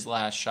like his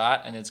last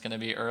shot, and it's going to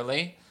be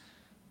early.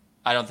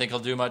 I don't think he'll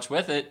do much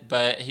with it,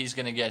 but he's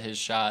going to get his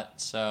shot.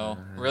 So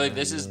really,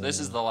 this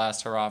is the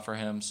last hurrah for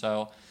him.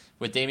 So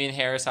with Damian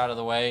Harris out of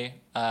the way,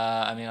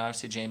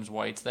 obviously James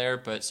White's there,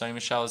 but Sony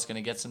Michel is going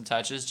to get some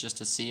touches just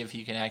to see if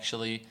he can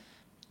actually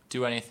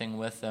do anything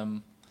with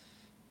them.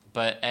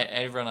 But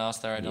everyone else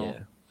there,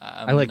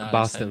 I like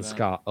Boston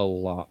Scott a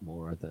lot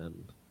more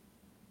than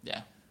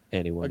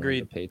anyone on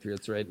the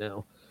Patriots right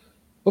now.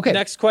 Okay.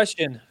 Next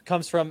question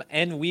comes from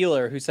N.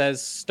 Wheeler, who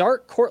says,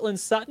 start Cortland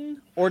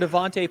Sutton or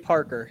Devontae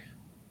Parker?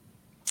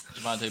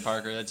 Devontae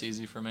Parker, that's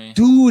easy for me.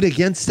 Dude,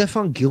 against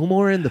Stephon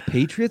Gilmore and the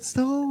Patriots,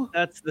 though?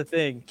 That's the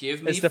thing.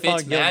 Give me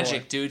Fitz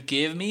magic, dude.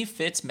 Give me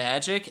Fitz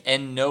magic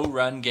and no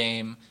run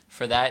game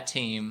for that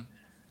team.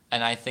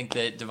 And I think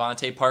that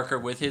Devontae Parker,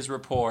 with his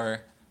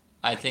rapport,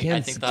 I think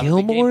they'll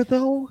Gilmore, have a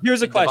though?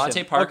 Here's a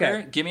question. Devontae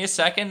Parker, give me a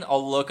second.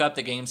 I'll look up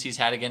the games he's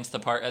had against the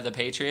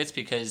Patriots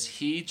because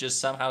he just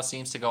somehow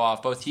seems to go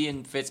off. Both he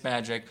and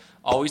Fitzmagic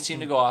always seem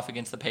to go off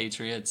against the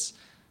Patriots.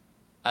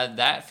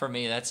 That, for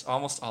me, that's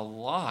almost a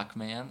lock,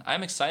 man.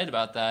 I'm excited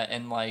about that.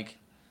 And, I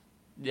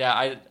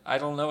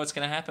don't know what's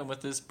going to happen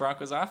with this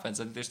Broncos offense.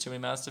 I think there's too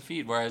many mouths to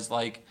feed. Whereas,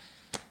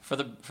 for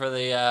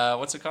the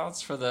what's it called?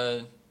 For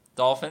the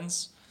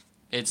Dolphins,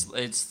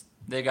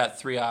 they got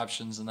three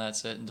options and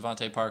that's it. And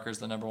Devontae Parker's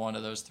the number one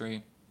of those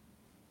three.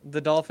 The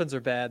Dolphins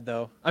are bad,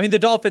 though. I mean, the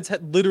Dolphins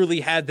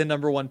literally had the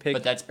number one pick.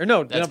 But that's the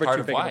number part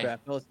two of pick why. in the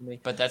draft. Listen to me.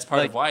 But that's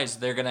part of why is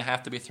they're going to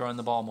have to be throwing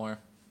the ball more.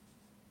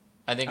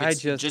 I think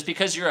just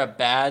because you're a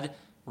bad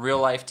real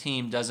life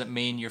team doesn't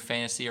mean you're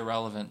fantasy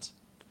irrelevant.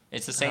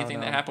 It's the same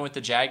thing that happened with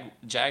the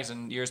Jags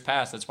in years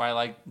past. That's why I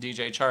like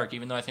DJ Chark,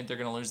 even though I think they're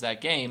going to lose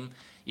that game.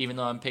 Even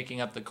though I'm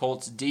picking up the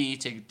Colts D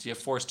to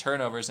force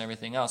turnovers and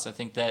everything else, I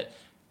think that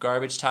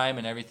garbage time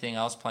and everything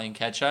else playing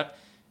catch up,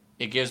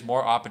 it gives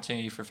more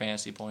opportunity for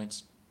fantasy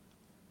points.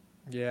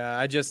 Yeah,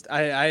 I just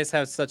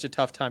have such a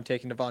tough time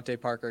taking Devontae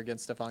Parker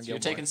against Stephon Gilmore. You're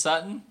taking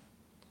Sutton?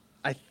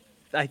 I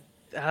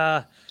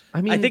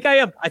think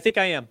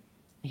I am.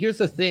 Here's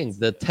the thing.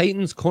 The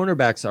Titans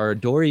cornerbacks are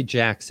Dory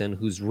Jackson,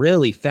 who's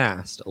really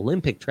fast,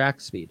 Olympic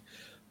track speed,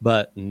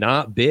 but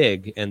not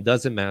big and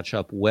doesn't match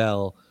up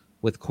well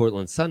with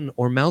Cortland Sutton,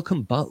 or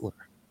Malcolm Butler,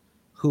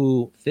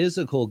 who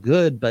physical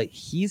good, but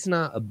he's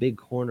not a big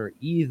corner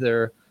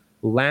either.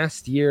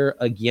 Last year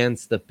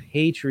against the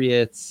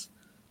Patriots,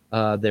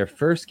 their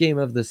first game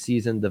of the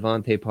season,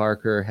 Devontae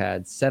Parker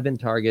had 7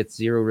 targets,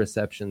 0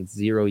 receptions,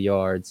 0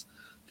 yards.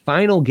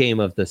 Final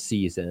game of the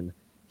season,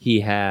 he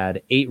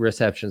had 8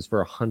 receptions for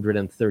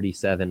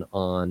 137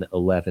 on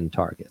 11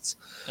 targets.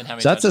 And how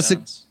many So that's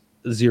touchdowns?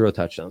 0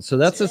 touchdowns. So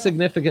that's a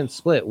significant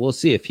split. We'll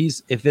see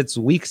if it's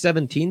week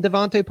 17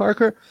 Devontae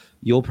Parker,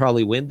 you'll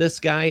probably win this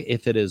guy.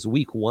 If it is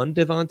week 1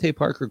 Devontae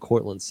Parker,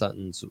 Cortland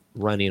Sutton's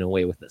running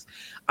away with this.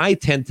 I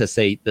tend to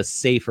say the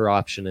safer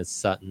option is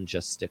Sutton.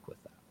 Just stick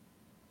with that.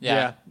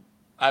 Yeah.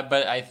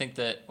 But I think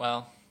that,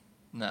 well,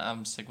 no,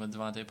 I'm sticking with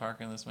Devontae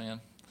Parker in this,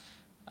 man.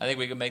 I think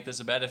we can make this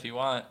a bet if you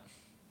want.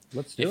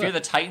 Let's do If it. you're the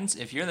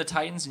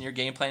Titans, and you're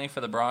game planning for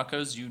the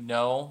Broncos, you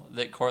know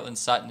that Cortland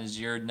Sutton is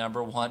your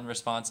number one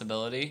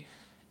responsibility.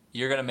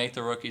 You're going to make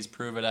the rookies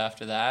prove it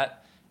after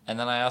that. And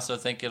then I also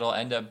think it'll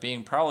end up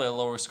being probably a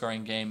lower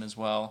scoring game as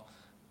well.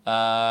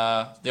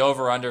 The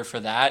over-under for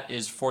that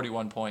is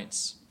 41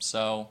 points.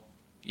 So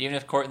even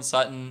if Cortland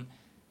Sutton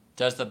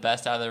does the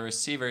best out of the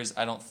receivers,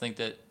 I don't think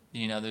that,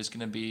 there's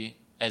going to be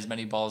as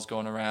many balls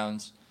going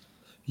around.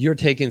 You're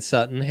taking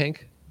Sutton,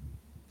 Hank?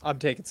 I'm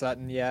taking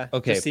Sutton, yeah.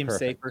 Okay, Just seems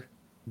perfect. safer.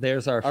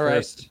 There's our All right.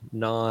 first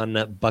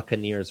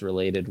non-Buccaneers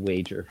related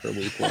wager for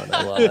week 1.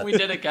 I love it. We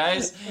did it,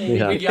 guys.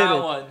 Yeah. We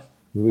got one.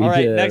 We All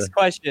right, did. next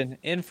question.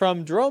 In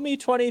from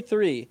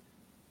Dromy23.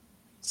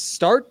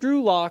 Start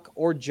Drew Lock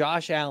or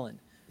Josh Allen?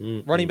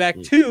 Running back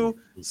 2,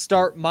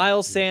 start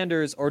Miles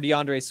Sanders or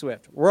DeAndre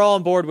Swift. We're all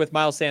on board with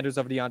Miles Sanders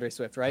over DeAndre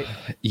Swift, right?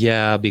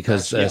 Yeah,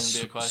 because That's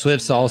gonna be a question,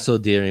 Swift's yeah. also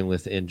dealing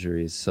with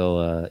injuries.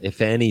 So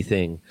if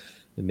anything,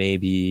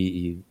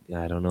 maybe,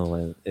 I don't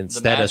know,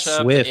 instead of matchup,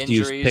 the Swift, you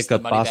injuries, pick the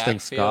up money Boston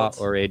backfield.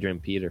 Scott or Adrian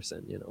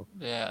Peterson,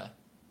 Yeah.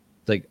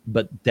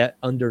 but that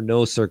under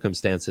no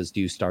circumstances do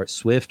you start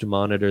Swift,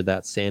 monitor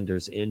that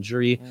Sanders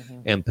injury,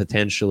 and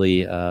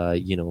potentially,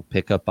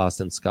 pick up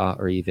Boston Scott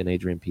or even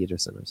Adrian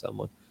Peterson or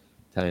someone.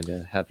 Time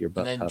to have your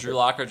butt And then covered. Drew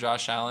Lock or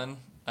Josh Allen.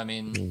 I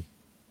mean,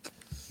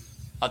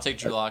 I'll take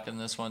Drew Lock in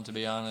this one, to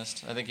be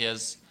honest. I think he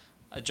has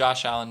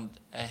Josh Allen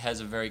has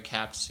a very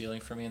capped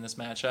ceiling for me in this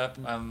matchup.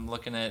 I'm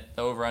looking at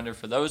the over-under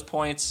for those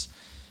points,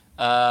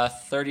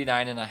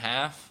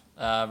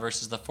 39.5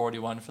 versus the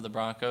 41 for the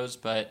Broncos.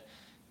 But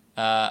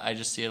I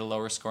just see it a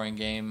lower scoring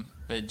game,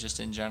 but just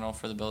in general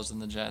for the Bills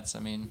and the Jets. I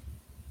mean,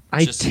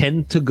 I just-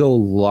 tend to go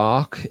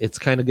Lock. It's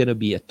kind of going to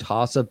be a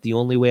toss-up. The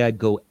only way I'd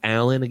go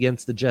Allen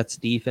against the Jets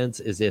defense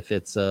is if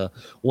it's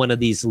one of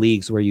these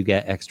leagues where you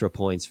get extra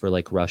points for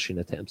like rushing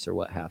attempts or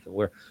what have you,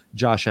 where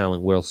Josh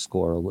Allen will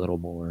score a little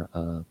more.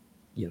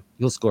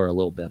 He'll score a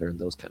little better in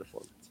those kind of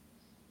formats.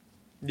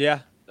 Yeah,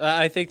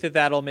 I think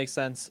that'll make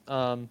sense.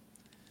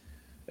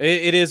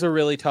 It is a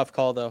really tough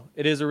call, though.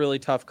 It is a really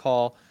tough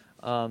call.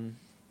 I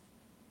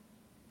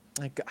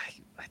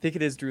think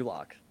it is Drew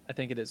Lock.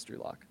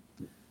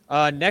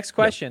 Next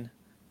question.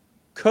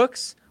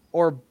 Cooks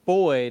or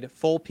Boyd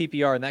full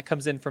PPR? And that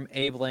comes in from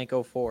Abe Blank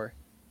 04.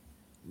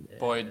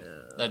 Boyd,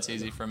 that's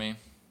easy for me.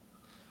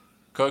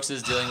 Cooks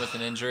is dealing with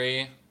an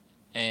injury,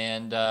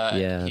 and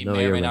he may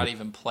or you're may not right.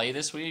 even play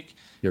this week.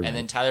 You're and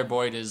then right. Tyler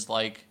Boyd is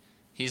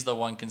he's the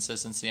one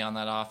consistency on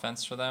that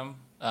offense for them.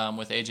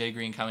 With AJ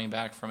Green coming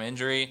back from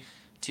injury,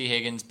 T.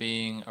 Higgins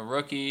being a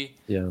rookie.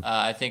 Yeah.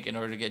 I think in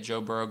order to get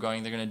Joe Burrow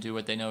going, they're going to do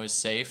what they know is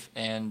safe.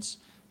 And,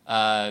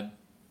 I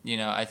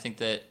think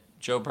that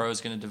Joe Burrow is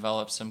going to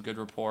develop some good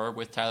rapport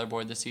with Tyler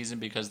Boyd this season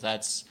because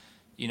that's,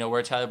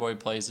 where Tyler Boyd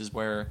plays is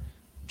where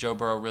Joe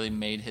Burrow really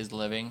made his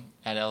living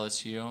at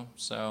LSU.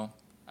 So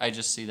I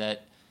just see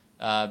that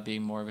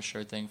being more of a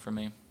sure thing for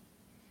me.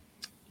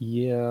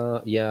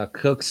 Yeah.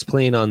 Cook's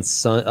playing on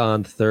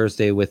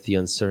Thursday with the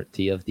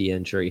uncertainty of the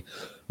injury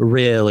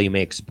really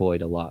makes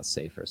Boyd a lot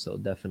safer. So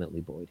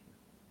definitely Boyd.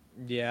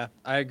 Yeah,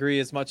 I agree.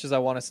 As much as I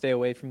want to stay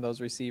away from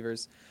those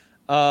receivers.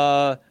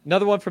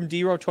 Another one from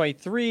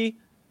D-Row23.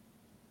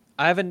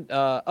 I haven't.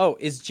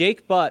 Is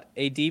Jake Butt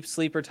a deep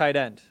sleeper tight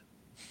end?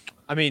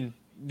 I mean,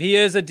 he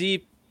is a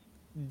deep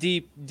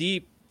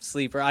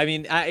sleeper. I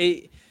mean,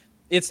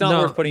 it's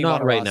not worth putting him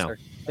on a right roster.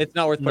 now. It's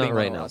not worth putting him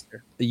right on a now.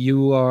 roster.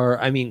 You are,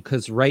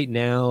 because right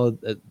now,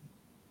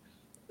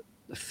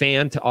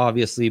 Fant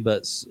obviously,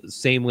 but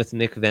same with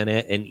Nick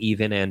Vannett and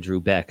even Andrew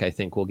Beck, I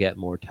think will get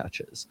more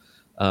touches.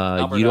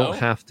 You don't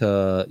have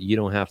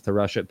to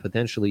rush it.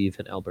 Potentially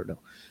even Alberto.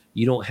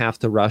 You don't have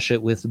to rush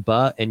it with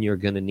Butt, and you're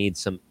going to need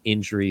some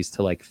injuries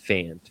to like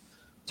Fant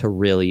to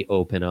really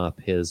open up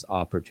his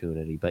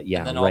opportunity. But yeah,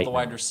 And then all right the now.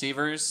 wide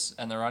receivers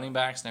and the running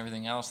backs and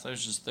everything else,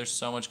 there's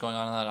so much going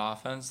on in that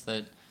offense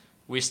that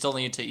we still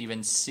need to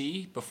even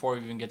see before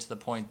we even get to the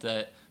point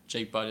that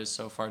Jake Butt is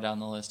so far down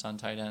the list on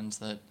tight ends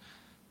that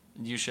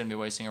you shouldn't be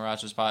wasting a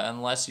roster spot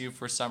unless you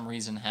for some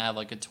reason have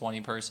like a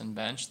 20-person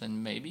bench,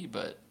 then maybe,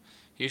 but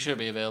he should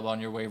be available on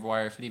your waiver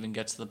wire if it even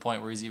gets to the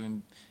point where he's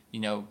even,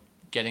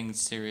 getting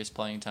serious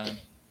playing time.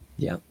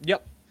 Yeah.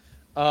 Yep.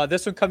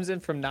 This one comes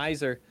in from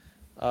Nizer.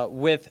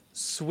 With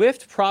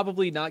Swift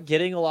probably not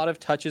getting a lot of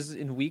touches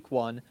in week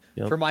 1.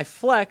 Yep. For my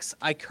flex,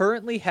 I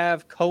currently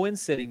have Cohen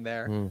sitting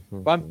there.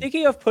 But I'm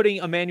thinking of putting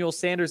Emmanuel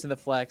Sanders in the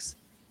flex,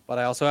 but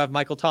I also have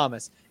Michael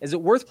Thomas. Is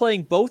it worth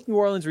playing both New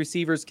Orleans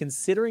receivers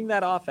considering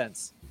that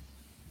offense?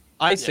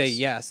 I say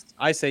yes.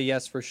 I say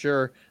yes for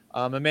sure.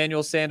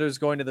 Emmanuel Sanders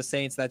going to the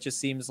Saints, that just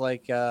seems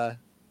like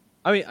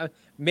I mean,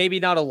 maybe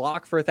not a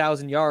lock for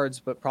 1,000 yards,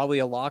 but probably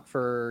a lock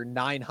for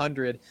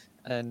 900.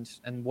 And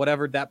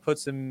whatever that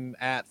puts him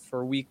at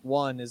for week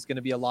 1 is going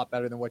to be a lot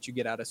better than what you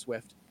get out of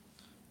Swift.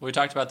 We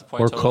talked about the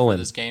point total for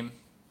this game.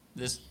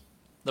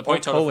 The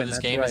point total for this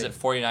game is at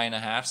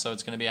 49.5, so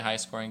it's going to be a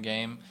high-scoring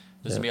game.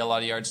 There's going to be a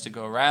lot of yards to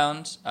go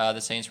around. The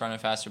Saints run a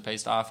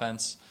faster-paced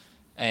offense.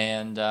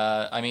 And,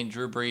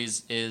 Drew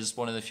Brees is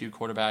one of the few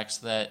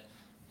quarterbacks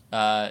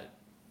that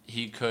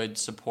he could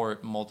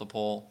support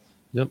multiple,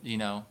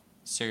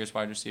 serious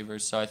wide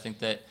receivers. So I think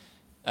that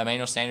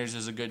Emmanuel Sanders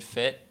is a good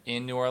fit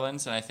in New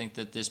Orleans, and I think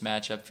that this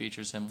matchup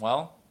features him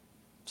well.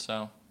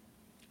 So,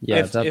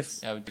 I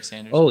would pick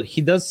Sanders. Oh,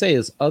 he does say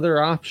his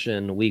other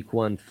option, week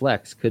 1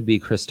 flex, could be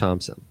Chris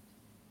Thompson.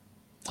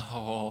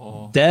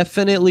 Oh,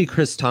 definitely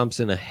Chris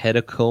Thompson ahead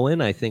of Cohen.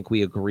 I think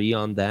we agree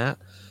on that.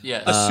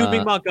 Yeah,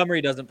 assuming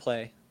Montgomery doesn't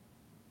play.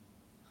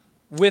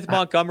 With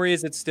Montgomery,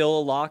 is it still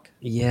a lock?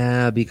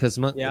 Yeah, because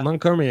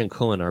Montgomery and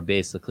Cohen are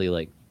basically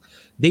like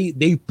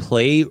they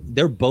play.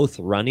 They're both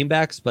running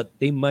backs, but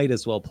they might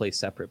as well play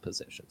separate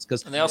positions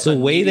because the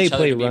way they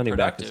play running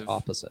back is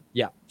opposite.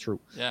 Yeah, true.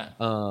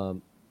 Yeah.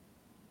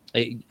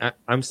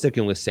 I'm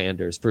sticking with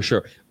Sanders for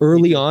sure.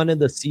 Early on in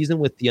the season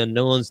with the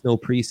unknowns, no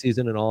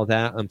preseason and all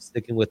that, I'm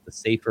sticking with the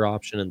safer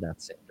option, and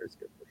that's Sanders.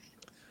 Good for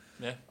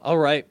sure. Yeah. All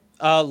right.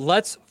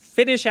 Let's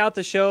finish out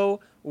the show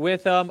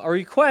with a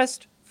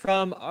request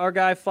from our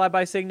guy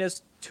Flyby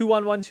Cygnus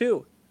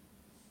 2112.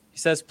 He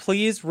says,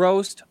 please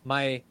roast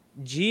my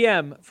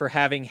GM for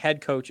having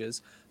head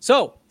coaches.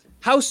 So,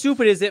 how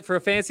stupid is it for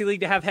a fantasy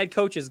league to have head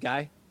coaches,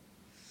 guy?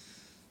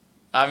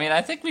 I mean,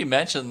 I think we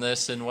mentioned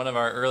this in one of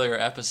our earlier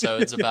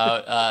episodes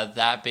about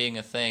that being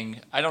a thing.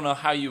 I don't know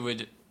how you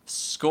would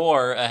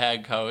score a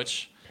head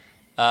coach.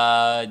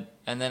 And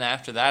then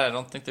after that, I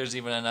don't think there's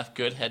even enough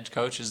good head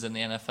coaches in the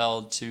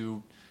NFL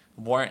to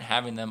warrant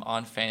having them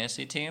on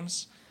fantasy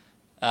teams.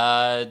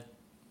 And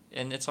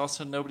it's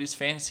also nobody's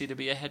fantasy to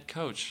be a head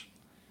coach.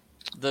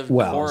 The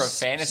core of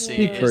fantasy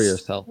speak for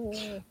yourself.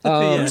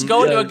 Who's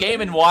going to a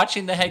game and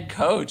watching the head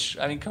coach?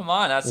 I mean, come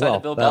on. Outside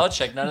of Bill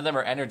Belichick, none of them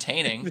are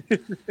entertaining.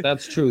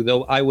 That's true,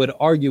 though. I would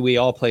argue we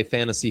all play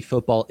fantasy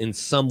football in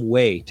some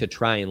way to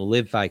try and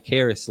live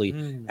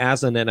vicariously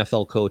as an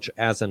NFL coach,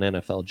 as an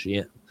NFL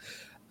GM.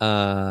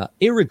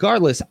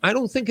 Irregardless, I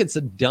don't think it's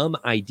a dumb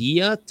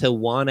idea to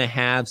want to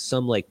have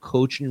some like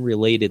coaching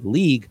related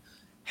league.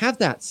 Have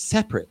that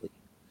separately.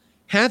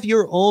 Have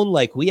your own,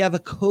 like we have a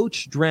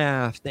coach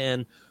draft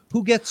and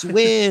who gets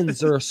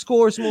wins or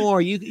scores more.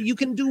 You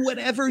can do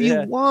whatever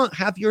you want.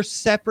 Have your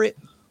separate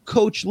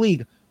coach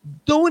league.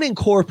 Don't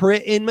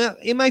incorporate in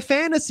my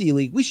fantasy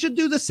league. We should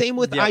do the same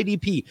with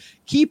IDP.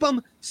 Keep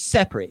them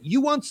separate.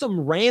 You want some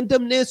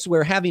randomness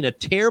where having a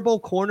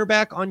terrible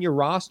cornerback on your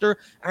roster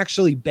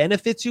actually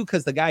benefits you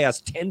because the guy has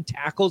 10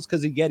 tackles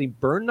because he's getting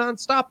burned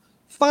nonstop?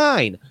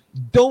 Fine.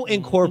 Don't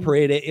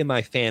incorporate it in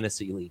my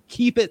fantasy league.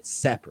 Keep it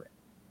separate.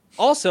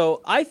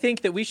 Also, I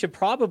think that we should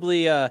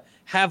probably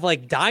have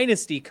like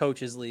dynasty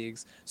coaches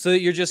leagues so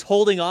that you're just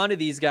holding on to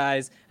these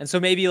guys. And so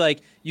maybe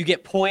like you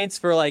get points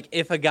for like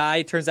if a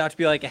guy turns out to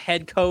be like a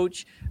head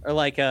coach or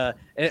like a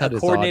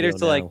coordinator.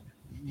 So like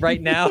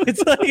right now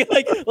it's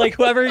like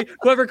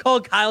whoever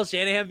called Kyle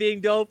Shanahan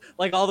being dope,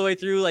 like all the way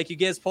through, like you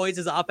get his points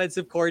as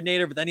offensive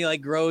coordinator, but then he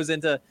like grows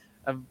into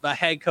a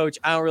head coach.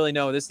 I don't really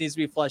know. This needs to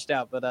be fleshed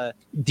out. But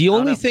the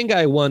only thing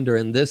I wonder,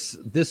 and this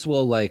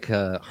will like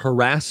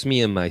harass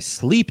me in my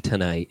sleep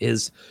tonight,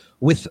 is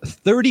with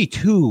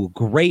 32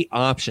 great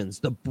options,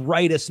 the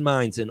brightest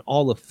minds in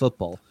all of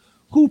football,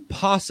 who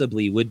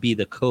possibly would be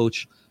the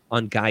coach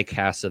on Guy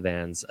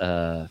Cassavan's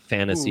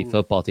fantasy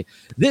football team?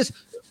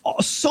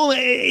 So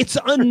it's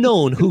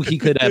unknown who he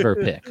could ever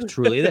pick.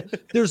 Truly,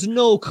 there's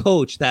no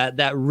coach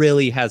that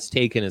really has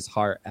taken his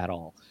heart at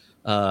all.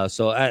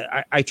 So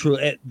I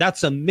truly,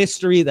 that's a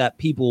mystery that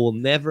people will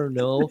never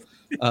know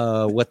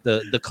what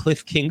the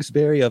Cliff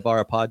Kingsbury of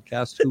our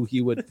podcast, who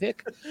he would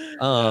pick.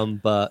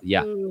 But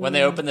yeah, when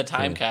they open the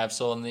time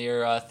capsule in the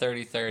year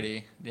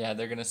 3030, they're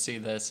going to see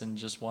this and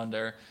just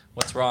wonder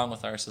what's wrong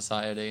with our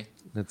society.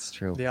 That's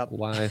true. Yep.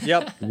 Why?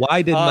 Yep.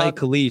 Why did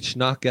Mike Leach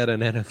not get an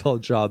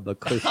NFL job, but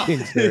Cliff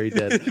Kingsbury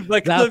did?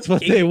 Like That's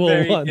Cliff what they will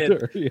Kingsbury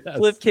wonder. Yes.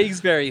 Cliff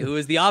Kingsbury, who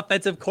is the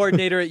offensive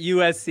coordinator at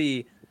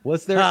USC.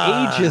 Was there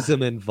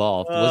ageism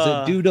involved?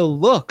 Was it due to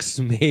looks?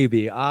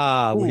 Maybe. We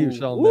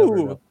shall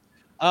never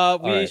know.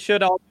 We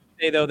should also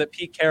say, though, that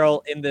Pete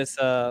Carroll in this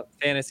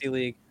fantasy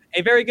league,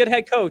 a very good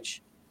head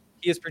coach.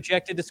 He is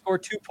projected to score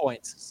 2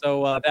 points.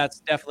 So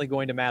that's definitely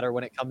going to matter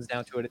when it comes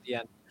down to it at the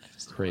end.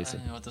 Crazy. I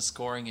don't know what the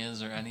scoring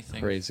is or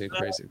anything. Crazy.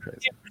 He's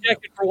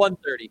projected for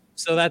 130.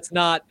 So that's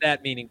not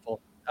that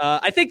meaningful.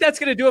 I think that's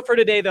going to do it for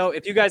today, though.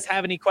 If you guys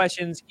have any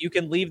questions, you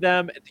can leave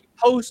them at the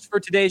post for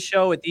today's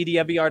show at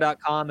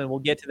ddmvr.com, and we'll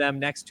get to them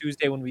next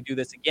Tuesday when we do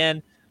this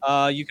again.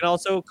 You can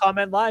also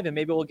comment live, and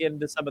maybe we'll get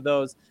into some of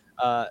those.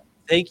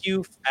 Thank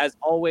you, as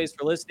always,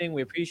 for listening.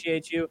 We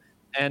appreciate you,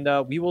 and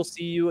we will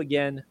see you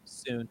again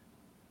soon.